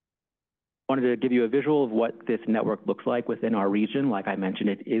 I wanted to give you a visual of what this network looks like within our region. Like I mentioned,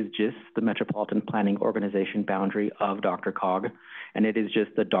 it is just the Metropolitan Planning Organization boundary of DRCOG, and it is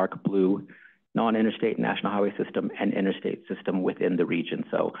just the dark blue non-interstate national highway system and interstate system within the region.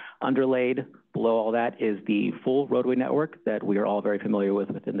 So underlaid below all that is the full roadway network that we are all very familiar with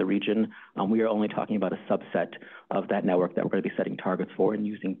within the region. We are only talking about a subset of that network that we're going to be setting targets for and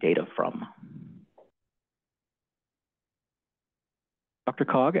using data from.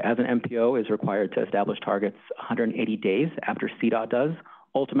 DRCOG, as an MPO, is required to establish targets 180 days after CDOT does.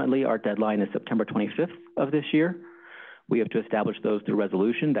 Ultimately, our deadline is September 25th of this year. We have to establish those through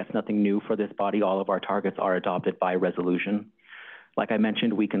resolution. That's nothing new for this body. All of our targets are adopted by resolution. Like I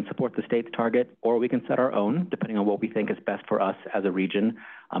mentioned, we can support the state's target or we can set our own, depending on what we think is best for us as a region.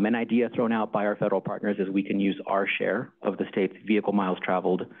 An idea thrown out by our federal partners is we can use our share of the state's vehicle miles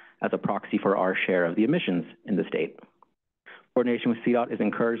traveled as a proxy for our share of the emissions in the state. Coordination with CDOT is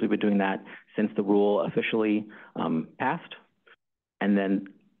encouraged. We've been doing that since the rule officially passed. And then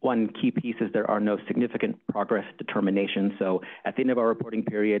one key piece is there are no significant progress determinations. So at the end of our reporting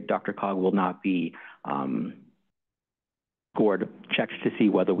period, DRCOG will not be scored checks to see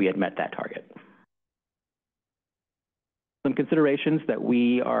whether we had met that target. Some considerations that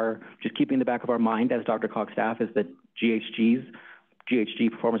we are just keeping in the back of our mind as DRCOG staff is that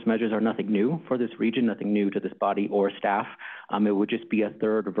GHG performance measures are nothing new for this region, nothing new to this body or staff. It would just be a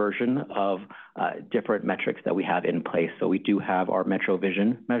third version of different metrics that we have in place. So we do have our Metro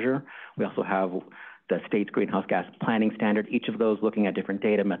Vision measure. We also have the state's greenhouse gas planning standard, each of those looking at different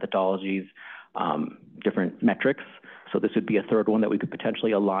data methodologies, different metrics. So this would be a third one that we could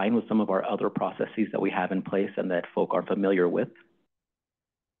potentially align with some of our other processes that we have in place and that folk are familiar with.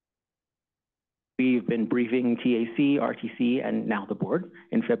 We've been briefing TAC, RTC, and now the board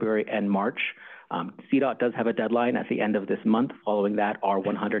in February and March. CDOT does have a deadline at the end of this month. Following that, our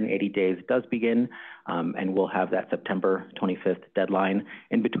 180 days does begin, and we'll have that September 25th deadline.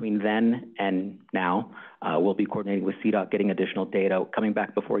 In between then and now, we'll be coordinating with CDOT, getting additional data, coming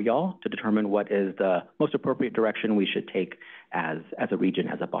back before y'all to determine what is the most appropriate direction we should take as a region,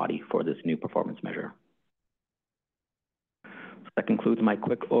 as a body for this new performance measure. That concludes my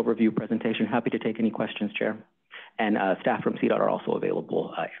quick overview presentation. Happy to take any questions, Chair. And staff from CDOT are also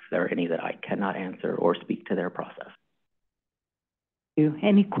available if there are any that I cannot answer or speak to their process.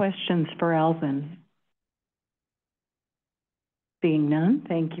 Any questions for Alvin? Seeing none,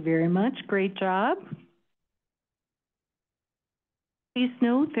 thank you very much. Great job. Please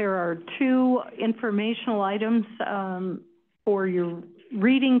note there are 2 informational items for your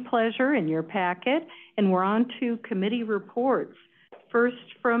reading pleasure in your packet, and we're on to committee reports. First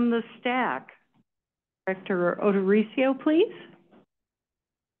from the stack. Director Odorizio, please.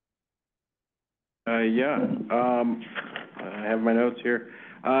 I have my notes here.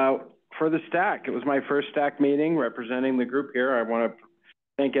 For the stack, it was my first stack meeting representing the group here. I want to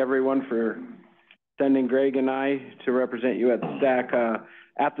thank everyone for sending Greg and I to represent you at the stack.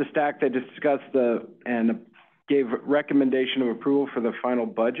 At the stack, they discussed and gave recommendation of approval for the final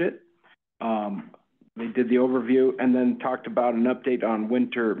budget. They did the overview and then talked about an update on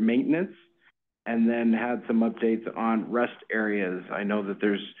winter maintenance, and then had some updates on rest areas. I know that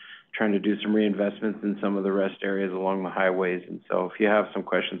there's trying to do some reinvestments in some of the rest areas along the highways, and so if you have some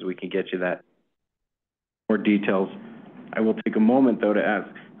questions, we can get you that more details. I will take a moment though to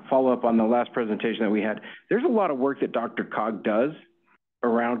follow up on the last presentation that we had. There's a lot of work that DRCOG does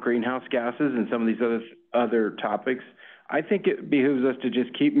around greenhouse gases and some of these other topics. I think it behooves us to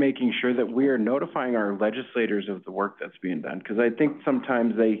just keep making sure that we are notifying our legislators of the work that's being done, because I think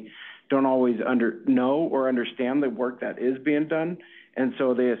sometimes they don't always know or understand the work that is being done, and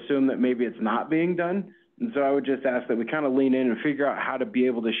so they assume that maybe it's not being done. And so I would just ask that we kind of lean in and figure out how to be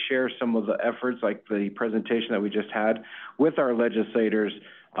able to share some of the efforts, like the presentation that we just had, with our legislators,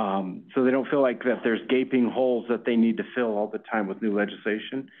 so they don't feel like that there's gaping holes that they need to fill all the time with new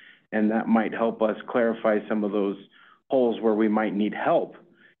legislation, and that might help us clarify some of those holes where we might need help.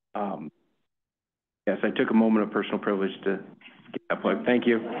 Yes, I took a moment of personal privilege to get that plug. Thank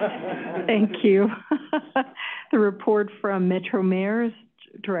you. Thank you. The report from Metro Mayors,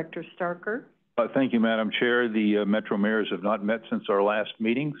 Director Starker. Thank you, Madam Chair. The Metro Mayors have not met since our last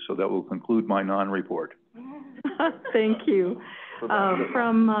meeting, so that will conclude my non-report. Thank you.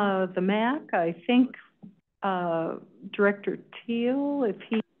 From the MAC, I think Director Teal, if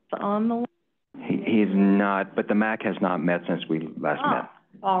he's on the line. He's not, but the MAC has not met since we last met.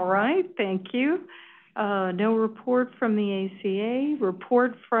 All right, thank you. No report from the ACA.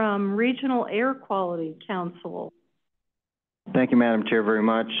 Report from Regional Air Quality Council. Thank you, Madam Chair, very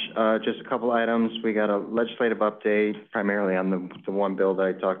much. Just a couple items. We got a legislative update, primarily on the one bill that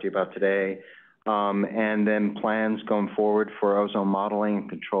I talked to you about today, and then plans going forward for ozone modeling and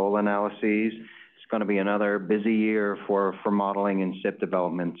control analyses. It's going to be another busy year for modeling and SIP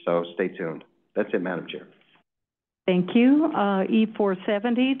development, so stay tuned. That's it, Madam Chair. Thank you.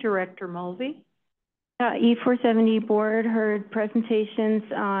 E470, Director Mulvey. E470 board heard presentations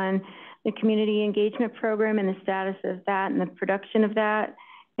on the community engagement program and the status of that and the production of that,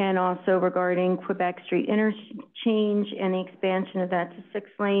 and also regarding Quebec Street interchange and the expansion of that to 6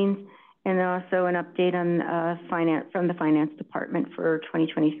 lanes, and also an update on finance from the Finance Department for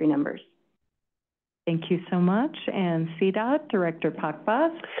 2023 numbers. Thank you so much. And CDOT, Director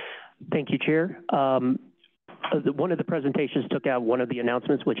Pakbas. Thank you, Chair. One of the presentations took out one of the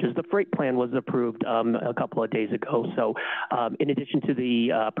announcements, which is the freight plan was approved a couple of days ago. So in addition to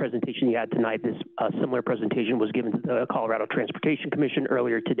the presentation you had tonight, this similar presentation was given to the Colorado Transportation Commission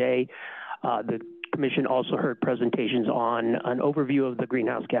earlier today. The Commission also heard presentations on an overview of the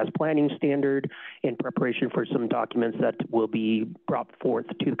greenhouse gas planning standard in preparation for some documents that will be brought forth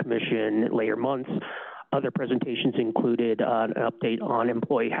to the Commission in later months. Other presentations included an update on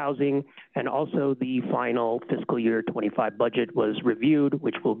employee housing, and also the final fiscal year 25 budget was reviewed,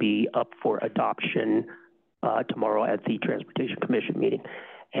 which will be up for adoption tomorrow at the Transportation Commission meeting.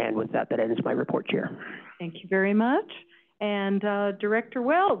 And with that, that ends my report, Chair. Thank you very much. And Director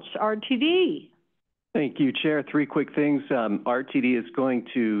Welch, RTD. Thank you, Chair. Three quick things. RTD is going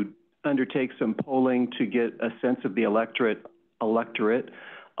to undertake some polling to get a sense of the electorate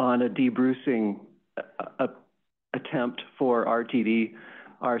on a debrucing attempt for RTD.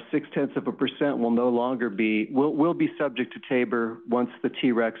 Our 0.6% will no longer be, will be subject to Tabor once the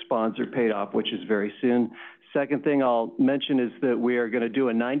TREX bonds are paid off, which is very soon. Second thing I'll mention is that we are going to do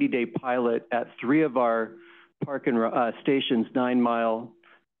a 90-day pilot at 3 of our park and stations, 9 Mile,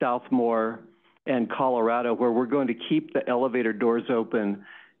 Southmore, and Colorado, where we're going to keep the elevator doors open.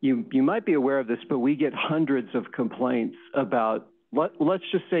 You might be aware of this, but we get hundreds of complaints about, let's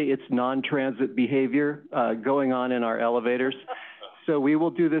just say it's non-transit behavior going on in our elevators. So we will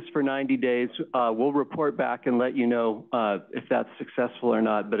do this for 90 days. We'll report back and let you know if that's successful or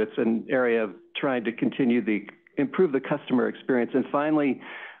not, but it's an area of trying to improve the customer experience. And finally,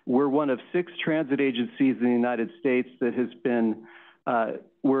 we're one of 6 transit agencies in the United States that has been,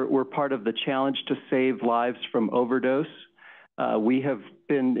 we're part of the Challenge to Save Lives from Overdose. We have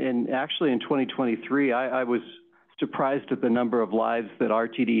been, actually in 2023, I was surprised at the number of lives that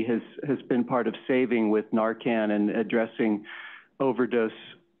RTD has been part of saving with Narcan and addressing overdose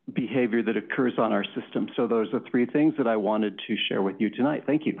behavior that occurs on our system. So those are 3 things that I wanted to share with you tonight.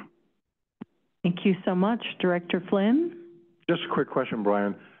 Thank you. Thank you so much. Director Flynn? Just a quick question,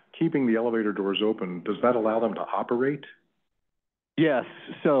 Brian. Keeping the elevator doors open, does that allow them to operate? Yes.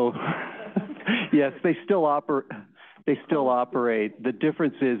 So, yes, they still operate. The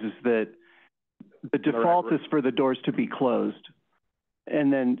difference is that the default is for the doors to be closed.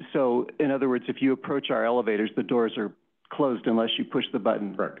 And then, so in other words, if you approach our elevators, the doors are closed unless you push the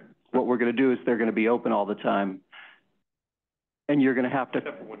button. Correct. What we're going to do is they're going to be open all the time. And you're going to have to,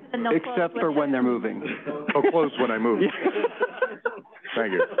 except for when they're moving. Oh, closed when I move.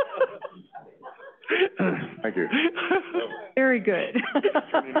 Thank you. Thank you. Very good.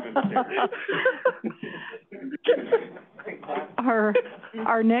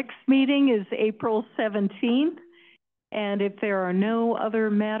 Our next meeting is April 17th. And if there are no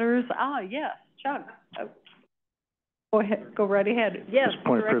other matters, yes, Chuck. Go ahead, go right ahead. Yes, Just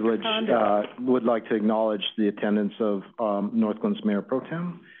point of privilege, would like to acknowledge the attendance of Northglen's Mayor Pro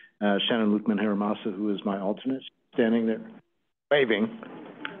Tem, Shannon Lukman-Haramasa, who is my alternate, standing there waving.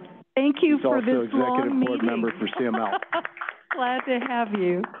 Thank you He's for also this long executive board meeting. member for CML. Glad to have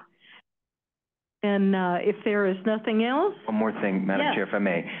you. And if there is nothing else? One more thing, Madam Chair, if I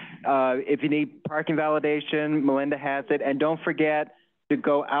may. If you need parking validation, Melinda has it. And don't forget to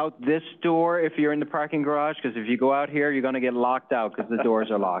go out this door if you're in the parking garage, because if you go out here, you're going to get locked out because the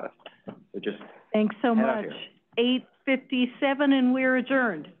doors are locked. So just thanks so much. 8:57 and we're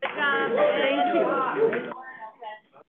adjourned. Thank you.